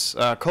years.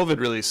 COVID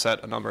really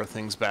set a number of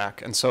things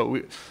back, and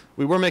so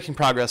we were making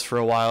progress for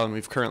a while, and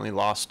we've currently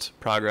lost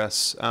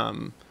progress.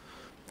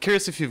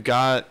 Curious if you've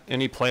got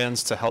any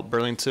plans to help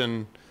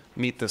Burlington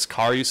meet this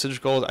car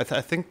usage goal. I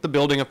think the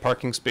building of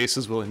parking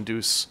spaces will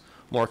induce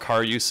more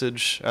car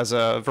usage. As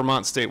a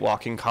Vermont State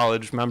Walking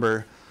College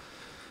member,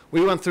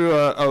 we went through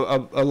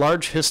a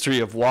large history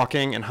of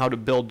walking and how to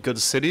build good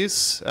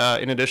cities,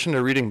 in addition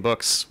to reading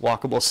books,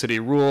 Walkable City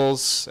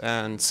Rules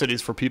and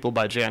Cities for People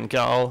by Jan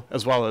Gehl,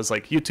 as well as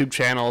like YouTube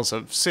channels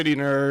of City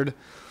Nerd,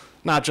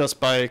 Not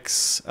Just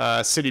Bikes,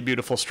 City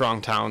Beautiful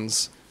Strong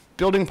Towns.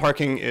 Building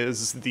parking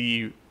is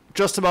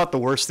just about the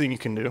worst thing you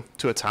can do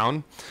to a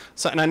town.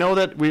 So, and I know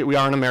that we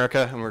are in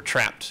America and we're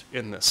trapped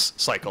in this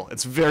cycle.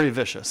 It's very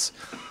vicious.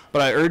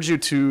 But I urge you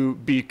to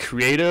be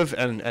creative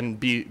and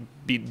be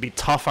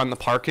tough on the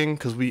parking,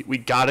 because we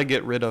got to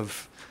get rid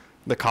of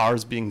the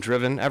cars being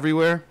driven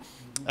everywhere.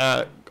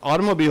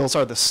 Automobiles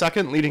are the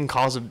second leading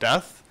cause of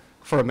death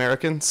for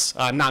Americans,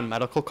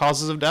 non-medical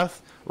causes of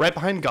death, right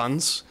behind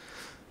guns.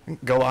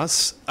 Go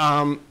us.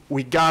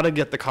 We got to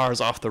get the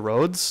cars off the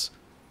roads.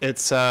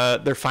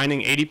 They're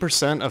finding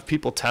 80% of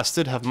people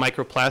tested have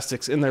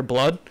microplastics in their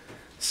blood.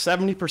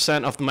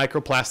 70% of the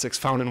microplastics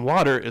found in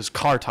water is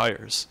car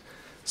tires.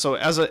 So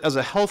as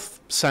a health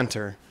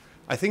center,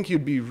 I think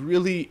you'd be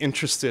really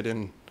interested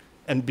in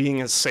being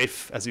as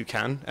safe as you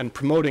can and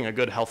promoting a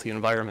good, healthy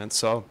environment.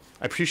 So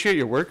I appreciate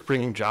your work,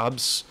 bringing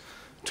jobs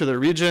to the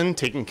region,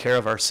 taking care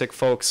of our sick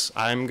folks.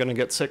 I'm going to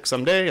get sick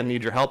someday and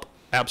need your help,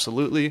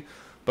 absolutely.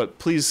 But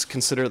please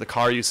consider the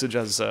car usage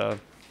as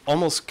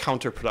almost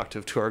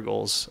counterproductive to our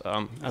goals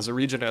as a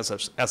region, as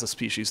a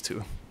species too.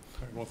 All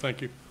right, well,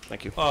 thank you.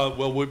 Thank you. Well,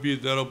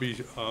 that'll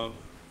be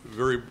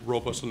very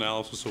robust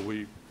analysis. So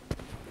we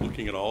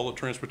looking at all the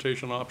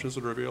transportation options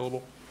that are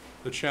available.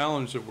 The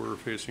challenge that we're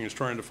facing is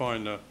trying to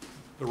find the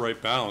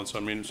right balance. I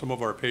mean, some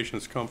of our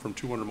patients come from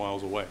 200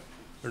 miles away.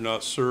 They're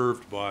not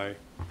served by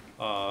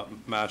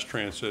mass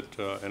transit,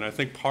 and I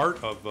think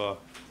part of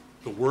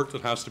the work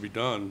that has to be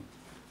done,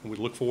 and we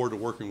look forward to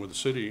working with the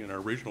city and our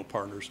regional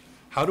partners,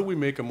 how do we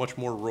make a much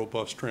more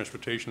robust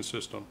transportation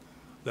system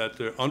that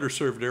the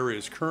underserved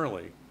areas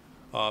currently,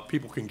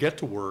 people can get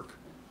to work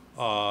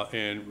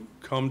and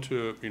come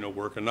to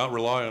work and not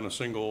rely on a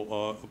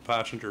single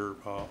passenger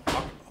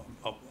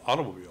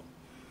automobile.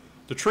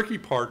 The tricky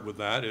part with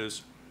that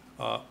is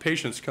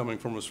patients coming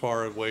from as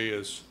far away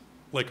as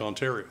Lake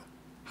Ontario.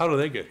 How do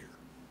they get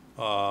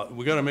here?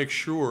 We got to make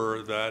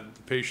sure that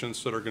the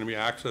patients that are going to be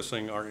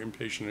accessing our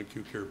inpatient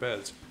acute care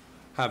beds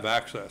have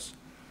access.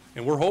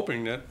 And we're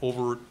hoping that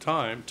over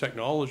time,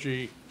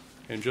 technology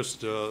and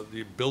just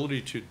the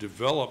ability to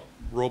develop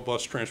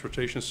robust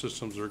transportation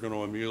systems are going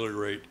to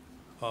ameliorate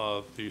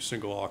the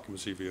single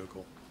occupancy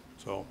vehicle.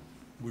 So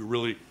we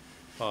really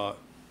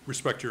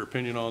respect your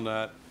opinion on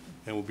that,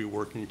 and we'll be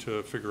working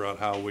to figure out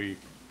how we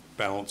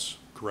balance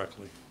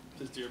correctly.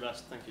 Just do your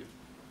best. Thank you.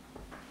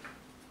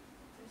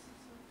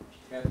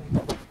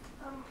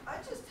 I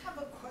just have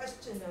a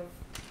question of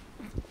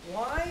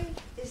why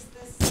is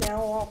this now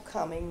all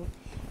coming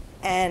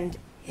and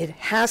it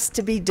has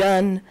to be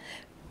done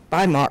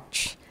by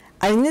March?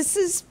 I mean,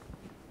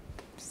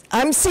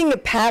 I'm seeing a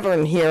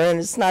pattern here, and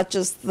it's not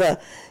just the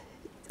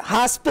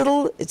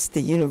hospital, it's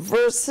the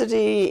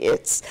university,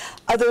 it's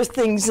other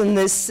things in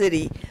this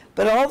city.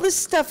 But all this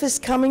stuff is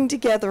coming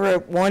together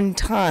at one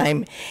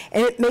time,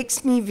 and it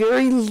makes me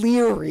very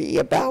leery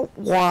about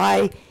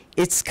why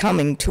it's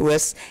coming to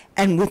us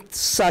and with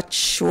such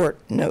short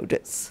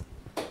notice.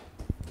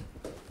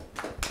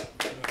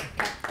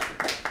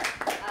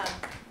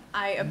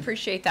 I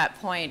appreciate that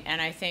point,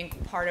 and I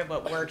think part of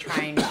what we're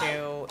trying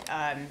to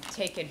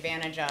take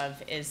advantage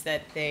of is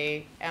that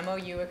the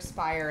MOU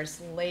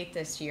expires late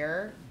this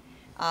year.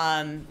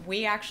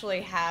 We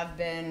actually have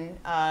been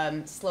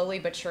slowly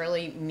but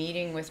surely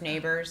meeting with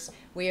neighbors.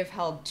 We have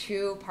held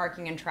 2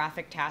 parking and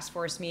traffic task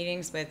force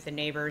meetings with the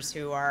neighbors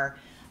who are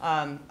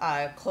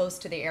close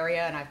to the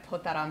area, and I've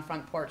put that on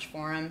Front Porch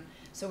Forum.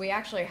 So we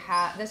actually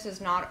have, this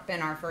has not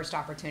been our first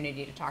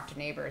opportunity to talk to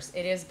neighbors.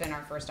 It has been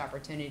our first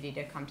opportunity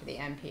to come to the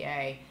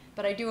NPA.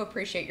 But I do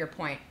appreciate your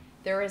point.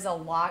 There is a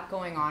lot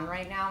going on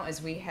right now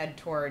as we head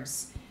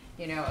towards,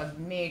 a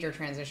major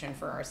transition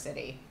for our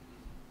city.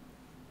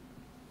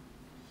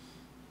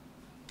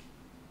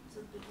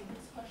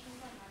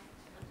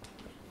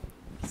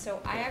 So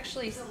I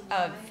actually,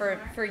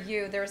 for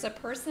you, there's a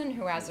person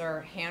who has her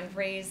hand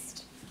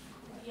raised.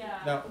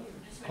 Now,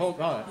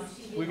 hold on.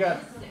 You've got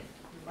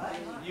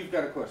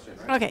a question,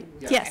 right? Okay,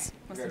 yes,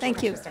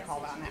 thank you. To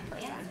call on that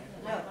person.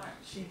 No,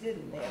 she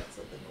didn't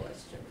answer the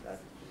question.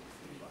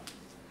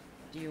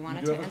 Do you want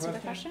You to have a answer the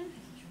question?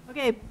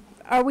 question? Okay,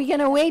 are we going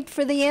to wait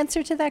for the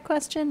answer to that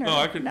question? Or? No,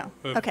 I could. No,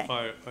 okay.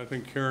 I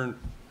think Karen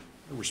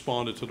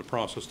responded to the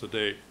process to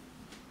date.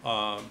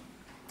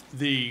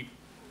 The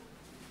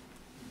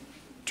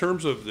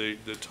terms of the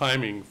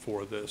timing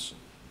for this,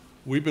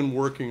 we've been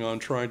working on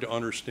trying to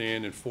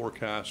understand and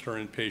forecast our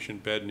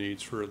inpatient bed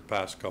needs for the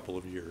past couple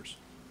of years.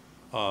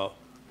 As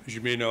you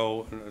may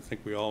know, and I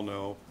think we all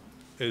know,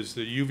 is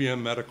the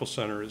UVM Medical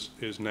Center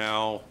is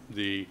now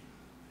the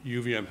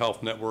UVM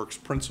Health Network's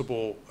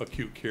principal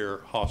acute care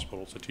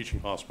hospital. It's a teaching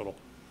hospital.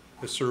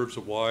 It serves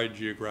a wide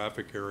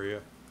geographic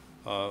area.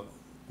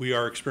 We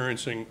are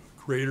experiencing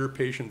greater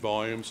patient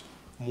volumes,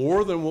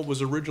 more than what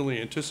was originally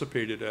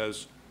anticipated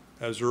as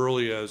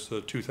early as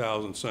the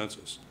 2000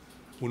 census.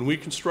 When we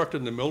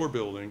constructed the Miller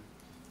Building,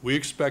 we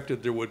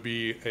expected there would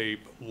be a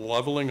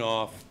leveling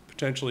off,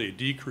 potentially a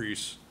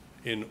decrease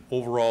in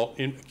overall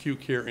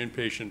acute care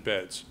inpatient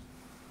beds.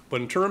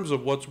 But in terms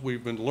of what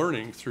we've been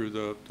learning through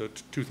the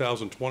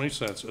 2020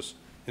 census,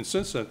 and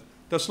since then,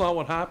 that's not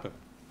what happened.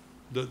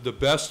 The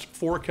best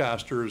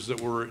forecasters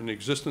that were in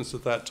existence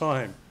at that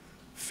time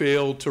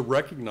failed to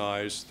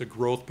recognize the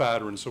growth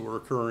patterns that were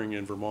occurring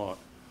in Vermont.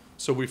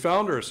 So we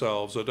found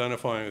ourselves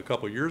identifying a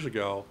couple of years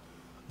ago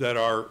that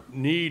our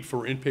need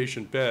for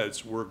inpatient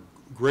beds were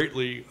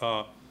greatly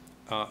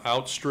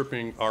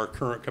outstripping our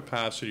current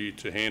capacity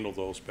to handle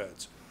those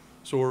beds.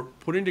 So we're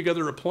putting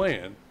together a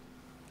plan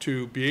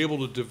to be able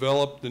to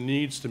develop the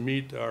needs to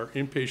meet our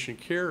inpatient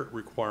care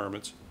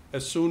requirements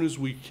as soon as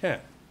we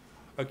can.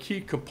 A key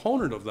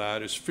component of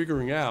that is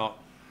figuring out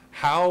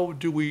how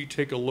do we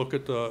take a look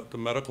at the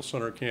medical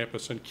center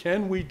campus, and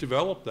can we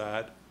develop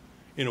that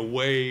in a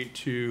way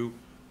to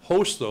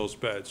host those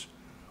beds.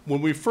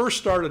 When we first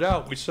started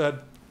out, we said,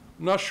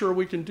 I'm not sure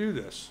we can do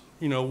this.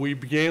 You know, we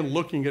began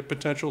looking at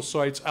potential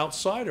sites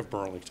outside of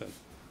Burlington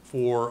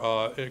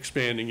for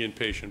expanding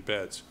inpatient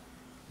beds.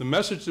 The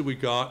message that we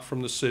got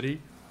from the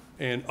city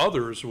and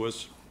others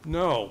was,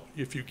 no,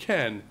 if you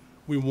can,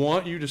 we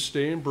want you to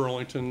stay in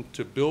Burlington,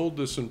 to build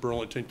this in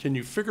Burlington. Can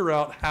you figure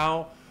out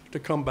how to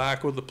come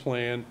back with a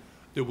plan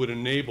that would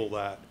enable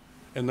that?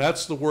 And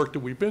that's the work that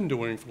we've been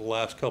doing for the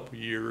last couple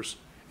of years.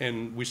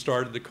 And we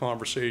started the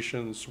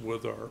conversations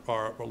with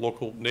our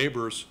local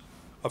neighbors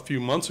a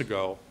few months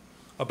ago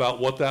about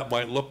what that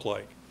might look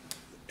like.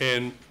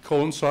 And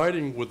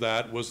coinciding with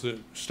that was the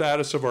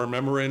status of our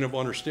memorandum of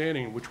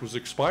understanding, which was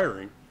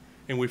expiring.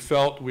 And we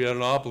felt we had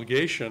an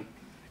obligation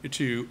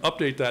to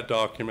update that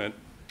document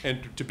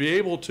and to be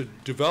able to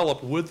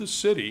develop with the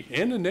city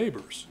and the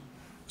neighbors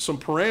some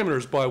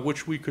parameters by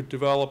which we could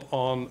develop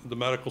on the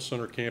medical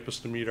center campus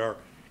to meet our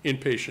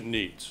inpatient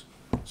needs.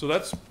 So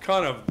that's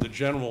kind of the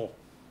general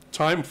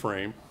time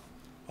frame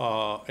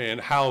and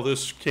how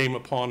this came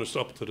upon us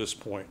up to this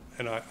point.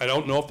 And I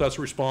don't know if that's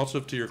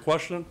responsive to your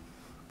question,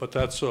 but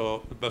that's the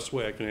best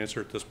way I can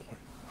answer at this point.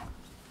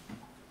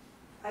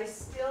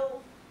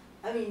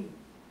 I mean,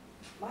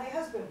 my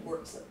husband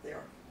works up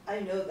there. I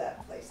know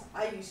that place.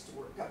 I used to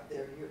work up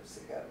there years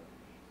ago.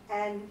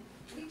 And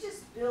we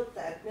just built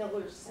that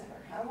Miller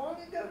Center. How long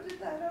ago did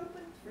that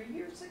open? 3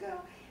 years ago?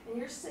 And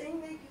you're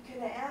saying that you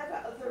can add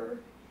other,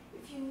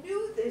 if you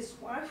knew this,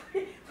 why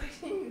didn't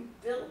you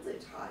build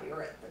it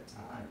higher at the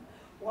time?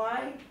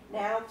 Why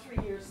now,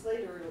 3 years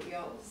later, are we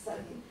all of a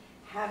sudden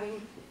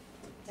having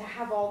to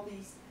have all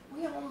these?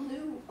 We all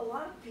knew, a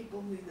lot of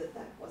people knew that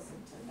that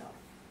wasn't enough,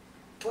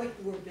 what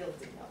you were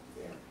building up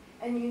there.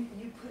 And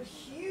you put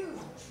huge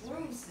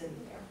rooms in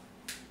there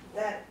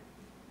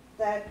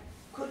that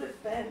could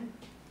have been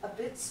a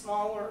bit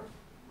smaller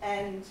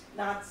and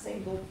not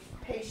single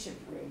patient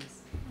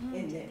rooms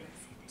in there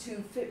to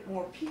fit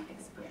more people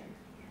in.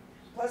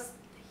 Plus,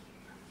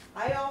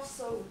 I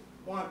also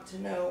want to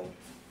know,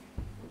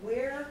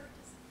 where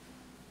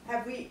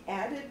have we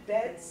added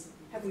beds?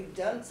 Have we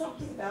done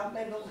something about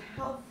mental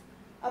health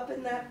up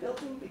in that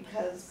building?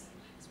 Because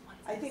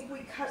I think we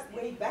cut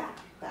way back,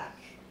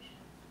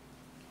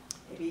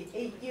 maybe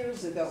 8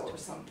 years ago or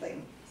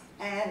something.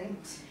 And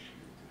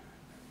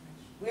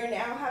we're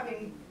now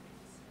having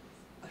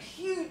a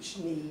huge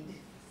need,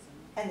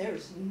 and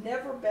there's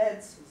never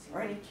beds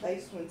or any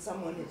place when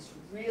someone is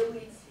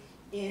really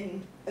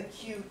in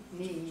acute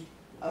need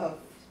of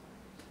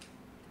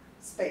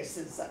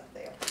spaces up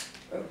there.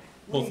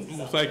 Well,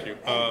 thank you.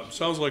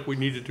 Sounds like we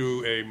need to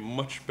do a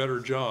much better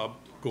job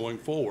going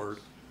forward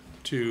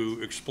to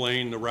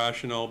explain the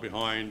rationale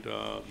behind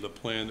the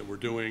plan that we're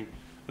doing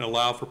and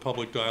allow for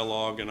public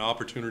dialogue and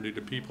opportunity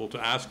to people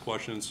to ask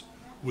questions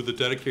with a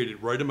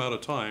dedicated right amount of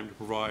time to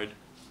provide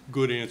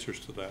good answers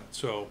to that.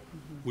 So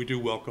we do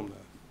welcome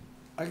that.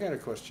 I got a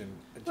question.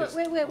 Wait. I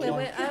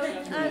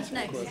was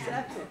next.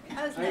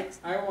 I was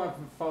next. I want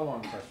a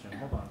follow-on question.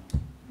 Hold on.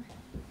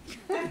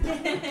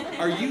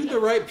 Are you the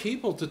right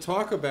people to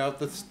talk about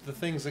the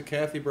things that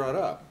Kathy brought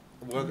up?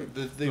 Well,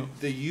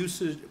 the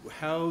usage,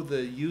 how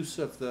the use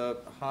of the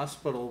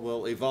hospital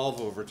will evolve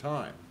over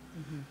time.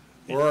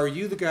 Or are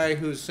you the guy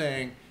who's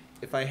saying,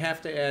 if I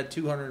have to add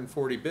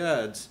 240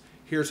 beds,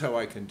 here's how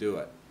I can do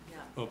it?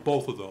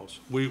 Both of those.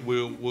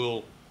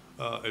 We'll,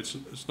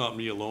 it's not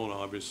me alone,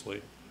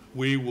 obviously.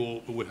 We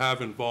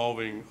have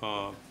involving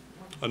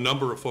a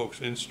number of folks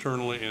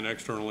internally and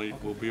externally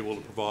will be able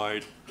to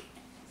provide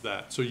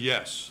that. So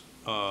yes,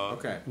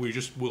 we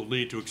just will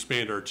need to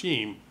expand our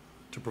team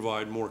to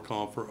provide more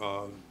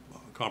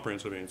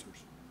comprehensive answers.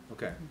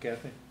 Okay,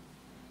 Kathy?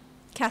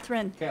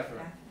 Catherine.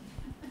 Catherine.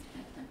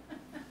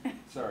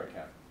 Sorry,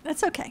 Catherine.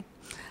 That's okay.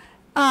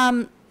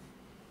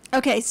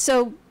 Okay,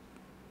 so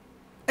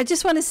I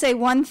just want to say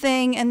one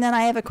thing and then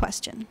I have a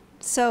question.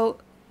 So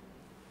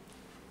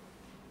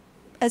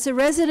as a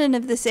resident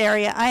of this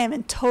area, I am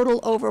in total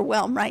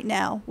overwhelm right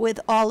now with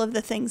all of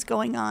the things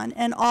going on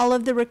and all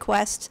of the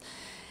requests.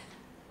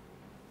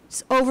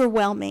 It's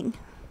overwhelming.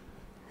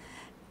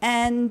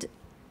 And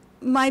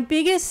my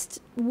biggest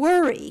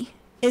worry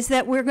is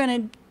that we're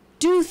going to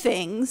do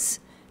things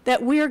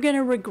that we're going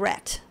to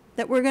regret,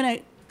 that we're going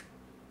to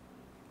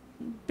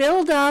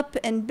build up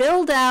and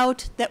build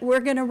out that we're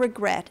going to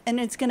regret, and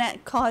it's going to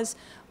cause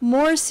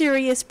more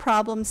serious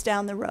problems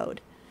down the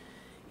road.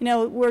 You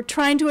know, we're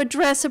trying to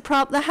address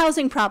the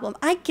housing problem.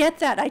 I get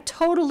that. I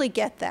totally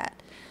get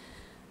that.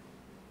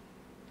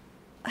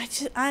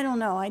 I don't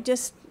know. I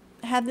just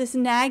have this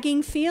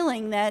nagging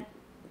feeling that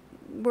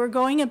we're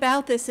going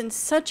about this in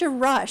such a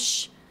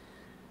rush.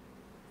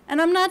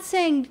 And I'm not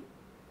saying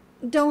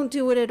don't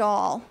do it at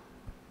all.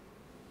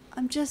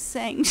 I'm just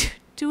saying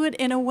do it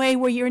in a way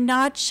where you're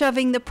not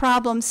shoving the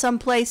problem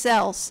someplace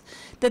else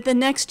that the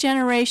next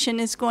generation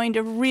is going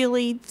to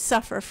really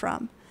suffer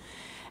from.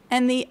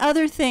 And the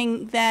other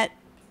thing that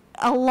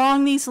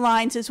along these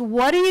lines is,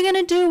 what are you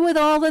going to do with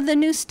all of the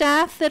new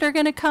staff that are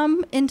going to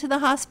come into the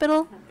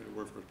hospital?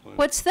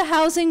 What's the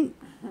housing?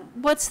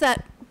 What's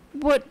that?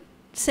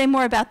 Say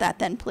more about that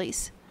then,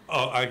 please.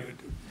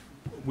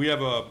 We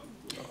have a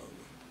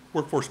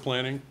workforce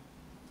planning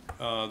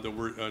that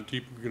we're going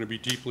to be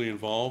deeply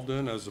involved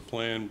in as the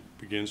plan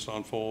begins to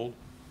unfold.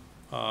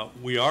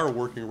 We are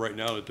working right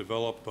now to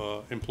develop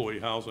employee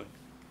housing.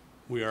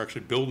 We are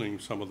actually building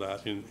some of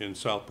that in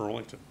South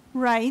Burlington.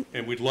 Right.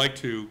 And we'd like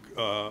to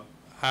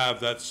have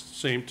that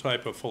same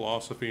type of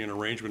philosophy and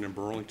arrangement in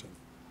Burlington.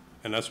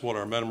 And that's what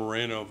our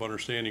memorandum of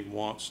understanding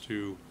wants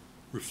to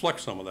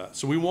reflect some of that.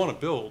 So we want to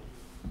build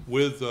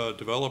with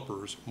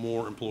developers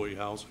more employee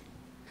housing.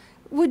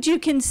 Would you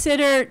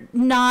consider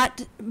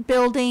not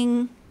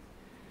building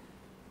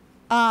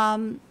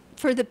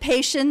for the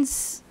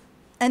patients?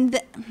 And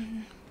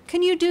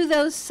can you do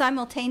those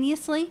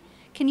simultaneously?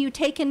 Can you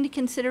take into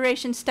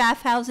consideration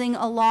staff housing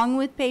along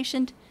with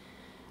patient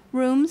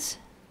rooms?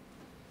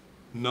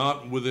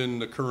 Not within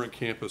the current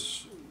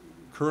campus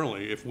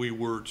currently. If we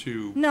were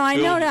to No, I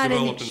know not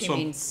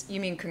in you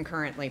mean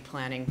concurrently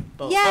planning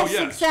both? Yes,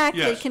 yes,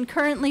 exactly. yes.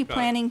 Concurrently Got it,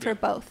 planning for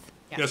both.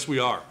 Yeah. Yes, we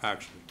are,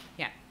 actually.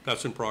 Yeah.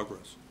 That's in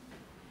progress.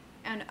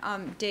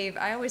 And Dave,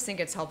 I always think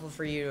it's helpful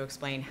for you to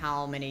explain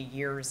how many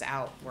years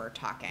out we're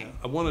talking.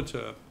 I wanted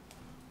to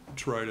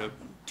try to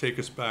take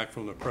us back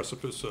from the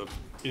precipice of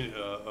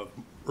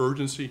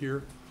urgency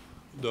here.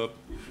 The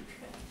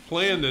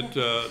plan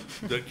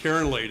that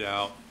Karen laid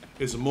out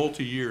is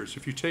multi-years.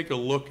 If you take a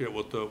look at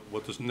what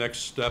the next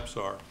steps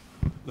are,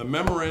 the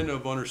memorandum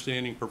of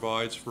understanding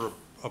provides for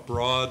a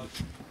broad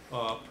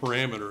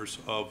parameters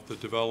of the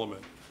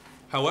development.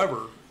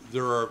 However,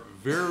 there are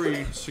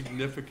very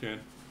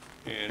significant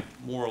and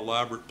more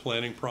elaborate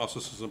planning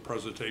processes and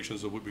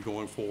presentations that we'll be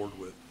going forward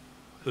with.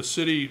 The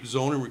city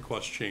zoning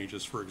request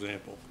changes, for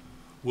example,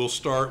 will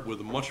start with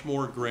a much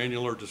more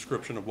granular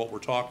description of what we're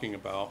talking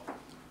about.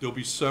 There'll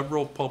be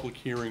several public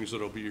hearings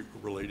that'll be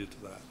related to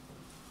that.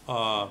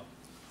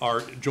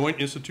 Our joint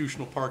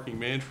institutional parking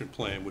management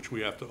plan, which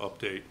we have to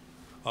update,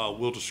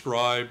 will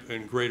describe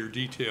in greater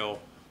detail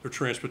the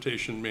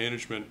transportation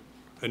management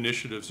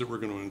initiatives that we're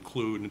going to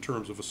include in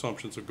terms of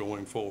assumptions of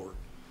going forward.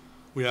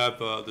 We have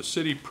the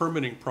city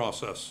permitting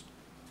process,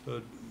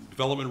 the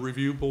development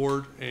review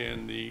board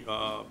and the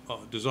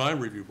design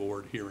review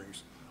board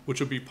hearings,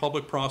 which will be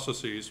public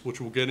processes, which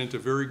will get into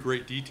very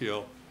great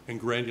detail and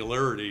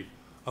granularity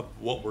of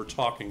what we're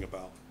talking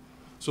about.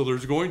 So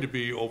there's going to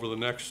be, over the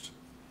next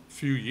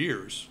few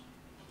years,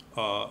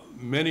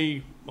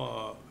 many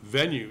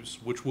venues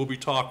which will be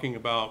talking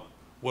about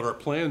what our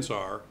plans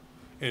are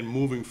and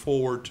moving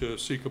forward to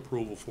seek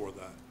approval for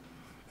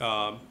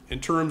that.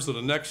 In terms of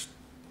the next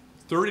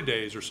 30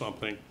 days or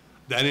something,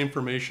 that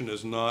information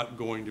is not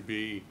going to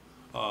be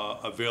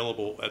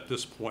available at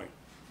this point.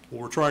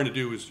 What we're trying to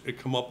do is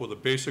come up with a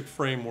basic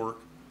framework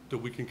that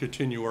we can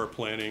continue our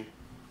planning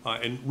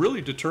and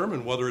really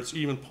determine whether it's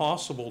even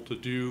possible to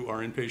do our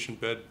inpatient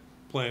bed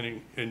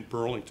planning in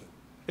Burlington.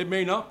 It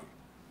may not be.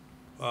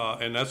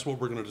 And that's what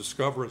we're going to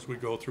discover as we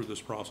go through this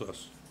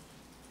process.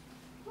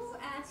 Who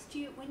asked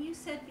you, when you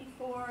said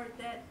before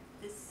that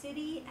the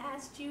city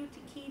asked you to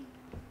keep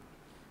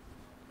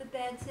the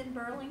beds in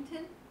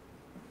Burlington?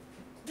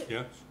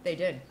 Yes. They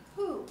did.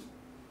 Who?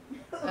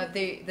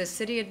 The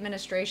city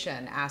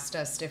administration asked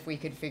us if we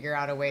could figure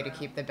out a way to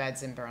keep the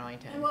beds in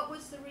Burlington. And what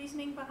was the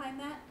reasoning behind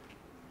that?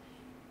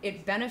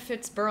 It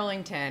benefits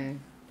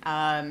Burlington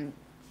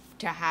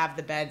to have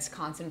the beds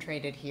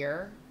concentrated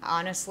here.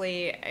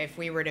 Honestly, if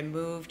we were to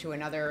move to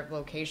another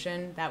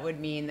location, that would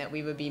mean that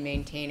we would be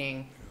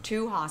maintaining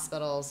 2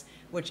 hospitals,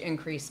 which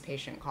increase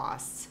patient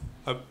costs.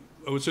 I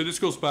would say this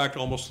goes back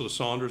almost to the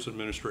Saunders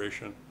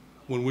administration,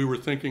 when we were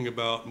thinking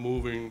about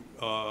moving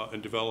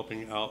and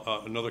developing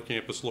out, another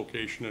campus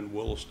location in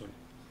Williston.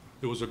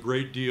 There was a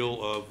great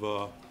deal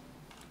of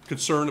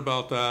concern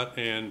about that,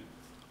 and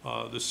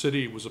the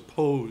city was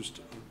opposed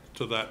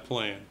to that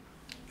plan.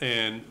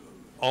 And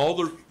all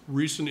the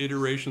recent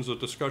iterations of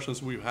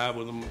discussions we've had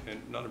with them,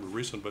 and not even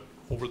recent, but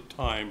over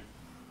time,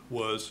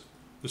 was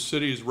the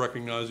city has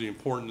recognized the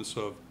importance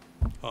of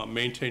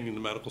maintaining the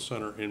medical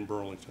center in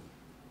Burlington.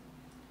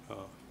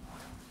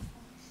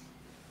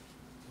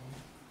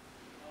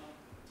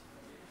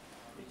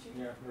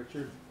 Yeah,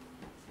 Richard.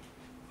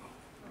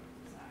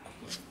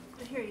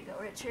 Here you go,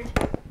 Richard.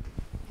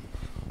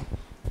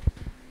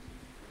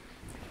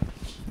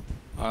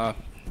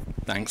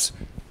 Thanks.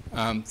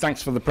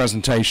 Thanks for the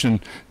presentation.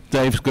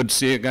 Dave, good to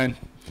see you again.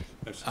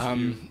 Nice to see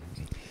you.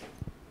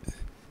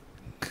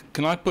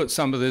 Can I put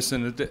some of this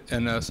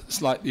in a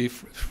slightly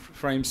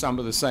frame some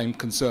of the same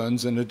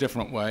concerns in a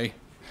different way?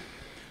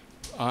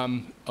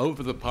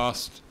 Over the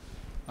past,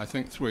 I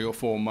think, 3 or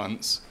 4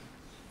 months,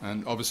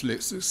 and obviously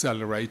it's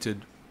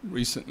accelerated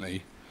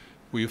recently,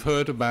 we've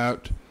heard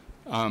about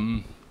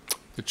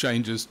the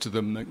changes to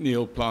the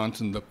McNeil plant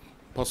and the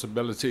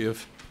possibility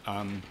of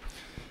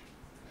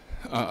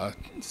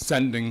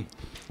sending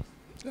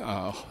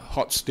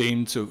hot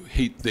steam to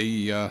heat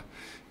the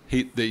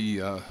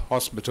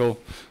hospital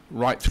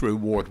right through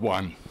Ward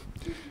 1.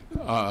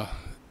 Now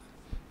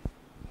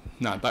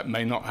that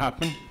may not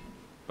happen,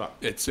 but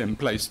it's in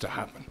place to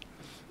happen.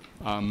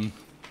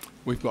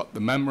 We've got the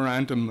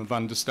memorandum of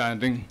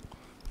understanding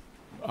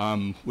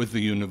with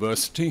the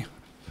university.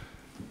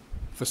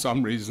 For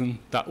some reason,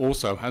 that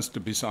also has to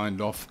be signed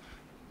off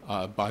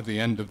by the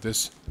end of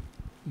this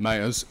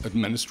mayor's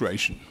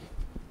administration.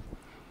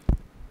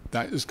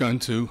 That is going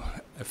to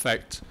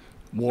affect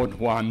Ward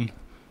 1.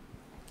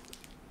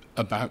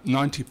 About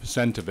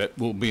 90% of it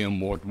will be in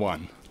Ward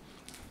 1.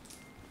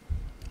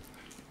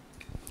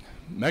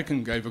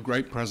 Megan gave a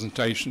great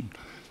presentation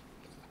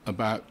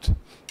about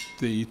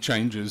the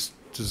changes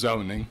to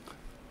zoning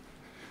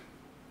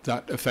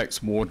that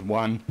affects Ward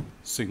 1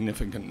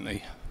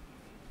 significantly.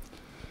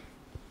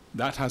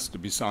 That has to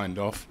be signed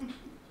off,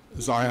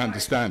 as I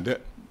understand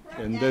it,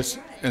 in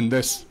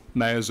this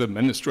mayor's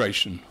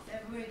administration.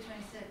 February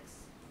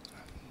 26th.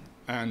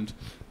 And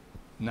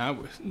now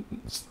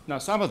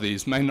some of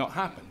these may not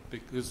happen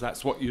because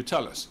that's what you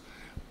tell us,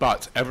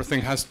 but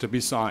everything has to be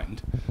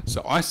signed.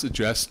 So I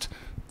suggest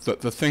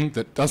that the thing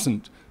that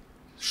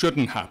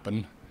shouldn't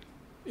happen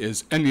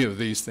is any of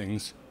these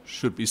things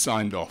should be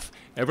signed off.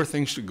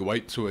 Everything should go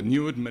wait to a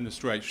new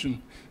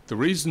administration. The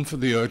reason for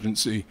the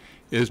urgency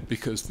is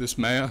because this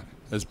mayor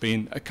has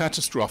been a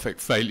catastrophic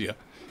failure.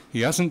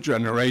 He hasn't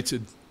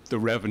generated the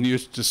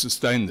revenues to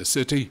sustain the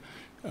city,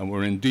 and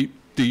we're in deep,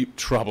 deep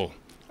trouble.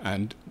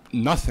 And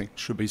nothing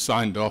should be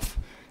signed off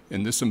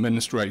in this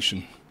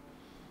administration.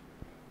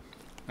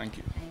 Thank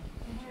you.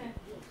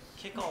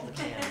 Kick all the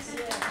cans.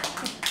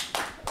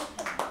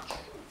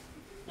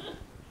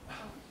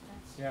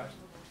 Yeah.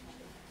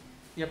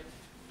 Yep.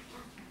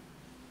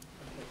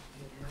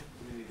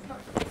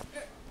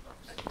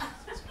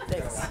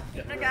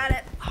 I got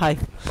it. Hi.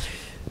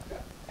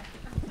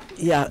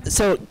 Yeah,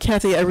 so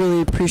Kathy, I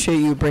really appreciate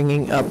you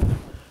bringing up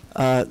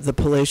the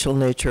palatial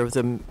nature of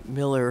the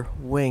Miller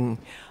Wing.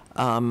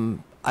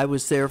 I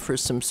was there for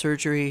some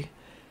surgery.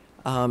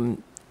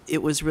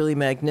 It was really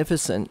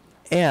magnificent.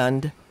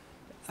 And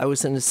I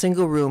was in a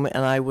single room,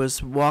 and I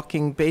was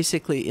walking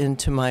basically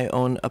into my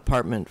own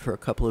apartment for a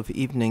couple of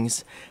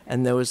evenings,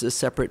 and there was a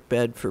separate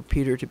bed for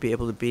Peter to be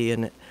able to be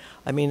in.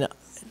 I mean,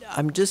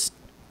 I'm just,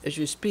 as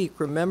you speak,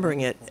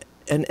 remembering it.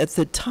 And at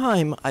the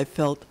time, I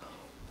felt,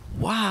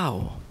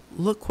 wow,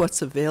 look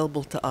what's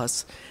available to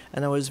us.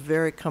 And I was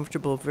very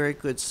comfortable, very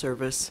good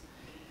service.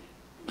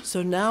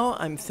 So now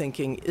I'm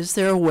thinking, is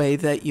there a way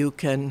that you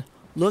can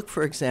look,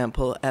 for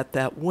example, at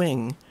that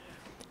wing?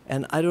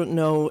 And I don't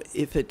know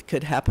if it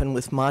could happen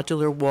with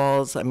modular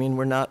walls. I mean,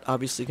 we're not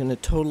obviously going to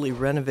totally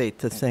renovate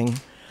the thing,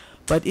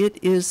 but it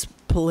is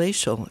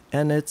palatial,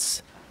 and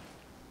it's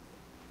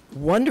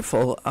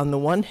wonderful on the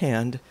one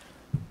hand,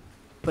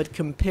 but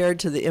compared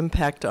to the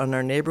impact on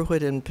our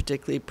neighborhood, and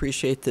particularly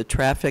appreciate the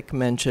traffic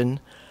mention,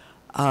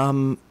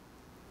 what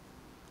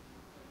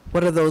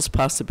are those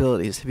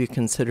possibilities? Have you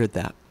considered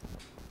that?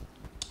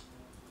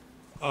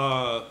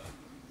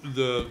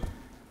 The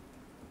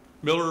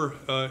Miller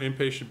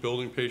inpatient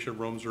building patient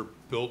rooms are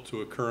built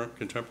to a current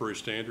contemporary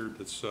standard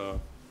that's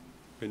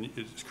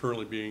is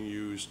currently being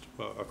used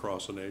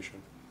across the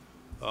nation.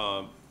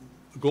 The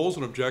goals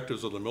and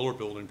objectives of the Miller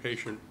building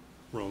patient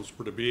rooms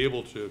were to be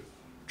able to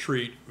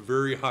treat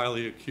very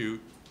highly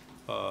acute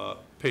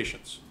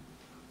patients.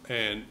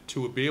 and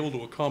to be able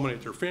to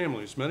accommodate their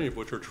families, many of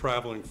which are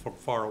traveling from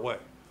far away.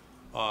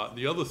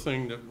 The other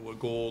thing that a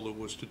goal that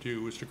was to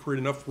do is to create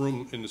enough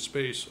room in the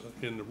space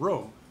in the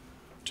room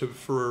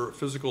for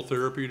physical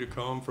therapy to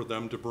come, for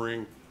them to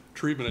bring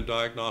treatment and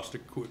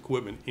diagnostic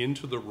equipment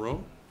into the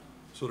room.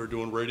 So they're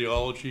doing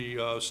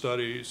radiology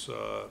studies,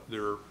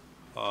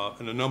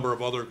 and a number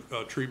of other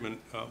treatment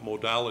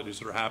modalities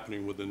that are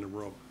happening within the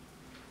room.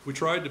 We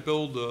tried to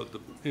build the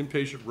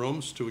inpatient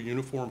rooms to a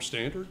uniform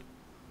standard.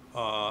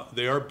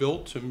 They are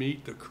built to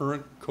meet the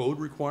current code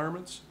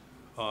requirements.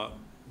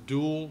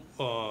 Dual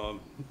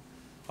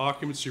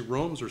occupancy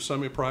rooms or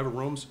semi-private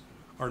rooms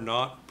are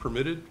not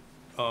permitted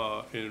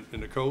in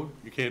the code.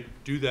 You can't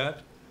do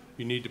that.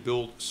 You need to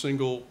build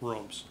single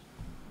rooms.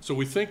 So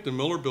we think the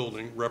Miller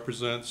Building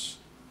represents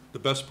the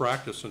best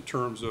practice in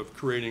terms of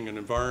creating an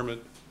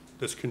environment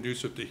that's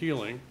conducive to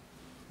healing,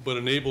 but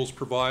enables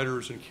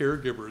providers and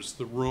caregivers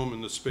the room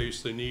and the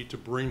space they need to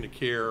bring the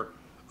care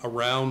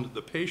around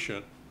the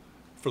patient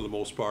for the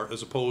most part,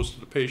 as opposed to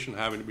the patient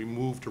having to be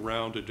moved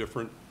around to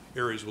different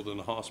areas within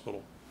the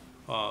hospital.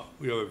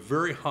 We have a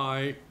very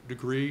high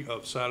degree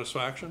of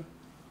satisfaction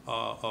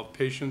of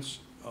patients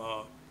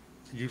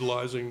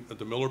utilizing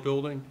the Miller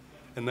Building,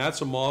 and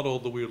that's a model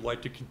that we would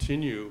like to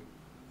continue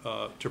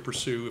to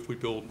pursue if we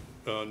build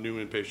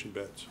new inpatient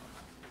beds.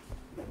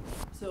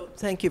 So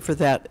thank you for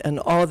that, and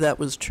all of that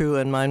was true,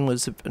 and mine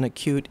was an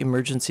acute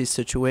emergency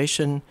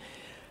situation,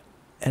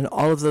 and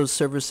all of those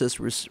services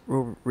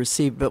were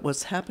received. But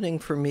what's happening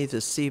for me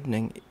this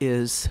evening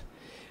is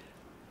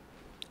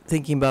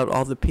thinking about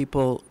all the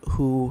people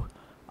who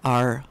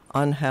are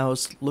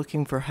unhoused,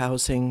 looking for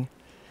housing.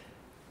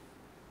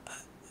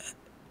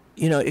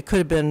 You know, it could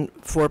have been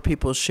 4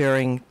 people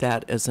sharing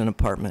that as an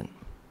apartment.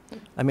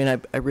 I mean,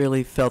 I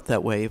really felt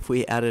that way if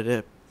we added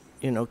a,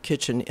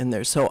 kitchen in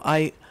there. So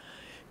on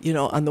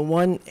the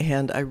one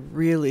hand, I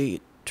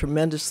really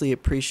tremendously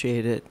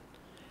appreciate it.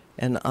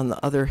 And on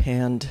the other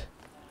hand,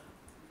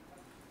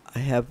 I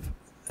have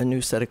a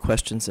new set of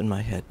questions in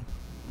my head.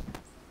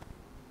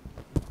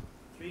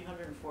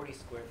 340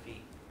 square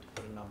feet, to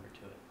put a number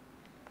to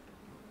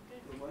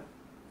it. What?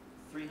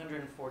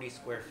 340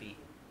 square feet,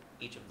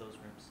 each of those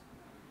rooms,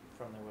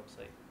 from their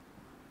website.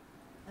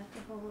 That's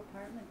the whole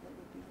apartment that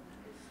would be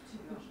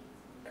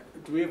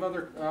allowed. Do we have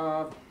other,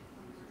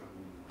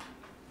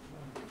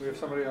 do we have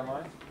somebody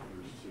online?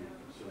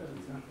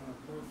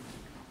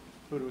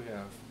 Who do we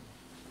have?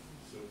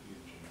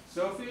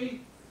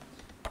 Sophie?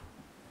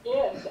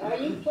 Yes, are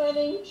you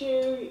planning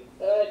to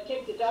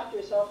take the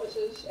doctor's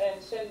offices and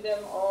send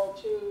them all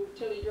to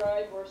Tilly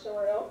Drive or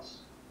somewhere else?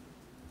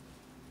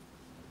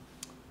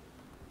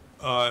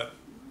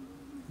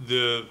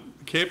 The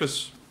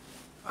campus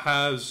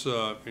has,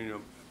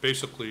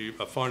 basically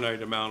a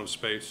finite amount of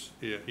space,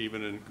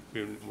 even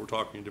in we're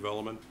talking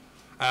development.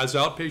 As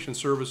outpatient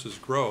services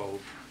grow,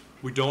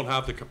 we don't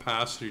have the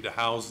capacity to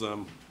house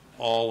them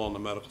all on the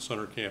medical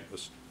center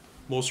campus.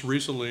 Most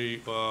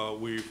recently,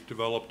 we've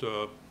developed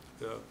a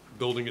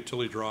building at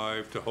Tilly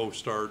Drive to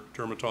host our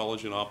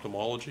dermatology and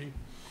ophthalmology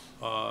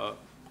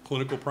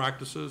clinical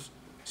practices,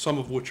 some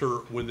of which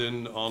are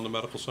on the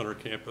medical center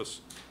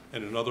campus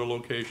and in other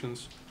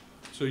locations.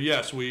 So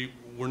yes, we're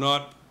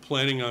not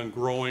planning on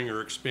growing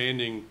or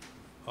expanding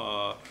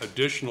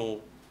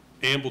additional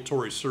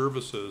ambulatory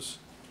services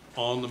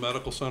on the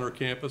medical center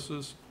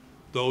campuses.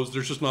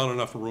 There's just not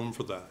enough room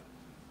for that.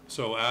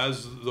 So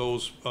as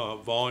those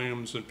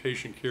volumes and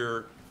patient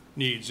care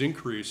needs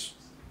increase,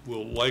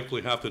 we'll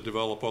likely have to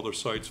develop other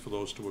sites for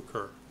those to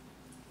occur.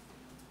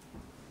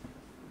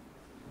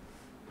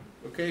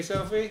 Okay,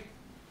 Sophie?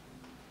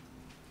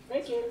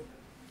 Thank you.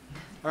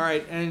 All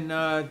right,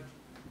 and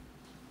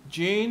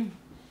Jean?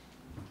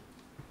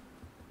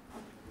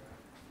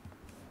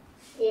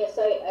 Yes,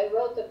 I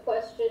wrote the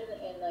question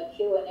in the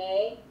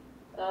Q&A,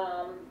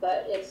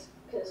 but it's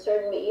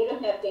concerned me. You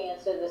don't have to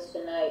answer this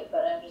tonight,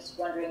 but I'm just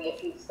wondering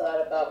if you've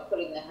thought about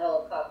putting the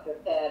helicopter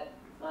pad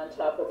on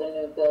top of the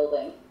new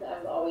building.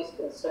 I'm always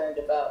concerned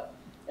about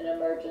an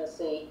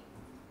emergency,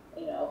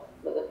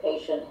 with a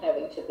patient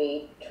having to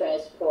be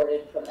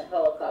transported from the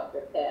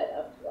helicopter pad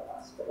up to the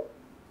hospital.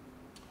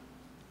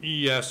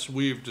 Yes,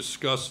 we've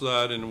discussed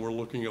that, and we're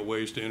looking at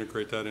ways to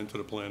integrate that into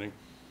the planning.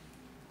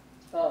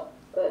 Oh,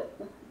 good.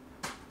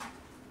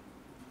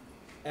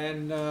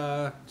 And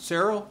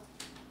Cyril?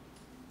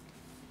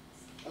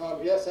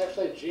 Yes,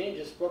 actually, Jean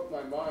just spoke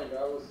my mind.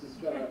 I was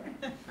just gonna,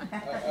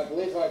 I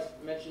believe I've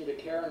mentioned to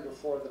Karen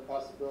before the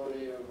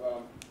possibility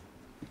of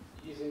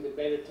using the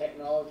beta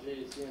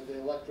technologies, the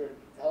electric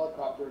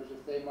helicopters,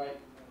 if they might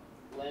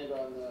land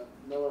on the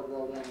Miller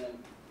Building. And it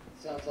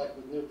sounds like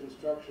with new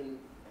construction,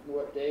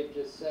 what Dave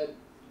just said,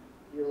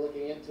 you're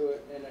looking into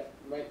it, and it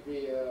might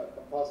be a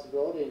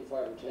possibility in 5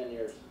 or 10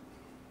 years.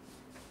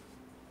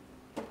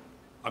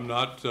 I'm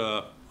not,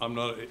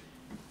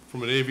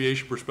 from an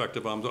aviation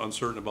perspective, I'm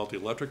uncertain about the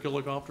electric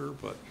helicopter,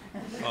 but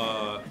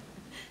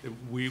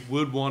we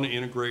would want to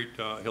integrate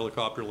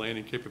helicopter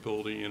landing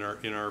capability in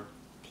our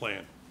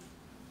plan.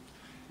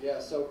 Yeah,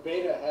 so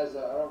Beta has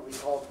I don't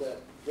recall the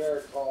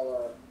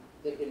Veritol,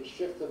 they can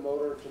shift the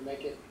motor to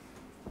make it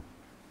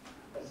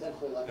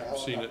essentially like a I've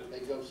seen helicopter.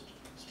 They go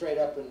straight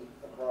up and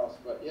across.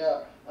 But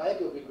yeah, I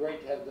think it would be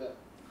great to have the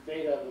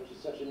Beta, which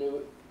is such a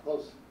new,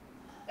 close,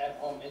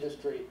 at-home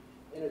industry,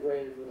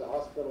 integrated with the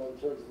hospital in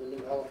terms of the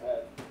new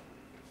helipad.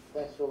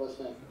 Thanks for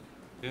listening.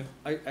 Yeah.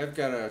 I've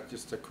got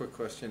just a quick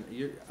question.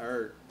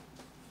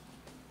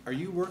 Are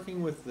you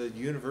working with the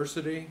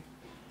university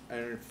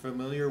and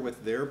familiar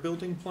with their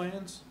building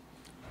plans?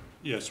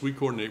 Yes, we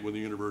coordinate with the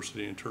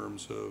university in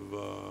terms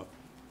of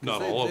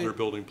not all of their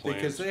building plans.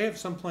 Because they have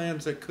some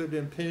plans that could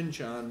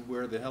impinge on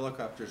where the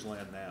helicopters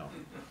land now.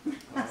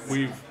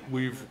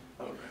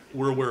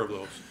 We're aware of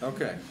those.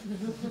 Okay.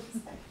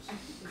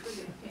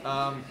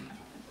 Go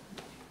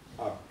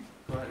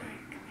ahead.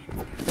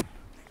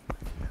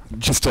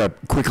 Just to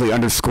quickly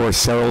underscore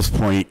Cyril's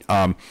point,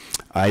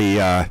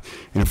 I,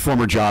 in a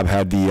former job,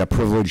 had the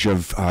privilege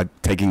of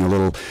taking a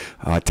little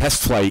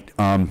test flight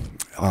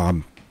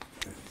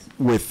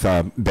with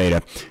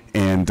Beta,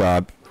 and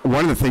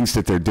one of the things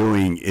that they're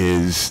doing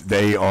is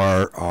they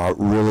are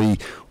really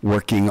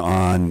working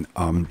on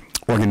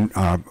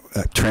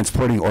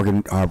transporting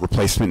organ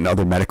replacement and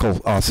other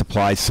medical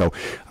supplies. So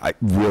I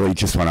really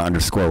just want to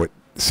underscore what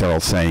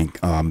Cyril's saying.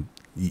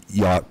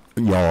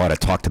 Y'all ought to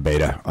talk to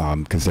Beta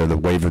because they're the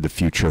wave of the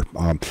future,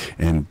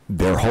 and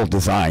their whole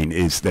design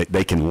is that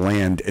they can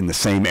land in the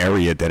same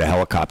area that a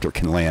helicopter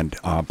can land,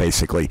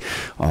 basically,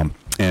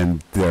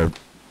 and they're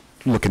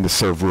looking to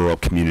serve rural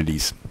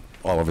communities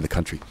all over the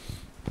country.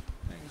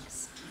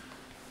 Thanks.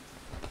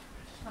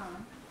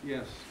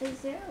 Yes.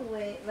 Is there a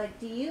way, like,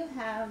 do you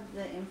have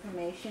the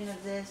information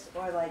of this,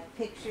 or like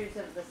pictures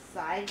of the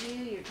side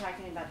view? You're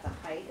talking about the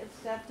height of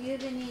stuff. Do you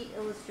have any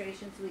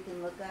illustrations we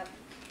can look up?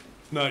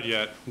 Not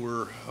yet.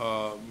 We're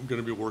going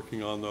to be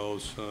working on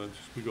those as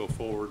we go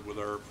forward with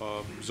our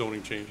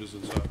zoning changes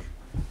and such.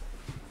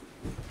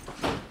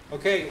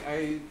 Okay,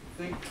 I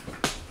think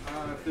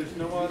if there's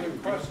no other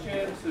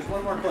questions, there's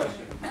one more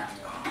question.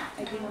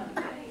 I do want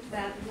to say,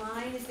 that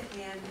line at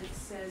the end that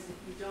says if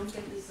you don't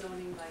get the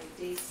zoning by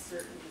a date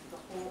certain, the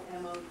whole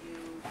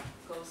MOU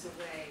goes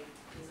away,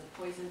 is a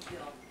poison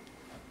pill.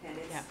 And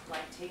it's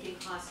like taking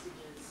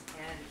hostages,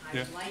 and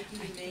I'd like you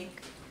to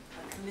make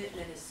a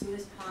commitment as soon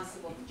as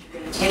possible that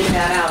you're going to take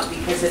that out,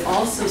 because it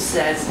also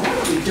says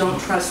we don't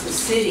trust the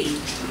city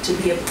to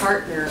be a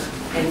partner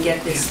and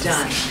get this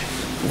done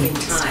in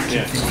time.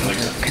 Yeah, like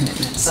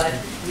Commitments. But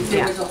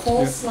there was a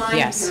whole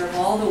slide here of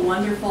all the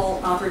wonderful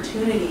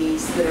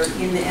opportunities that are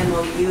in the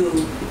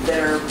MOU that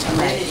are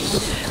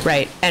amenities.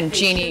 Right, and They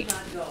Jeannie, should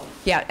not go.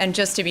 yeah, and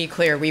just to be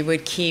clear, we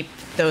would keep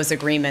those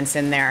agreements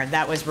in there.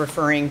 That was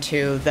referring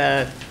to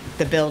the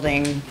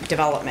building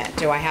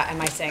development.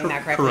 Am I saying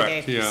that correctly,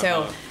 correct, Dave? yeah.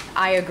 So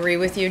I agree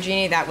with you,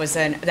 Jeannie. That was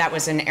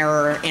an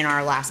error in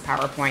our last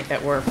PowerPoint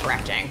that we're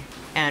correcting.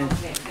 And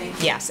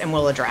yes, and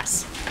we'll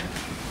address.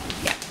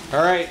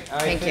 All right, I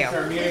Thank think you.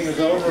 our meeting is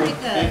over.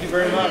 Thank you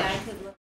very much.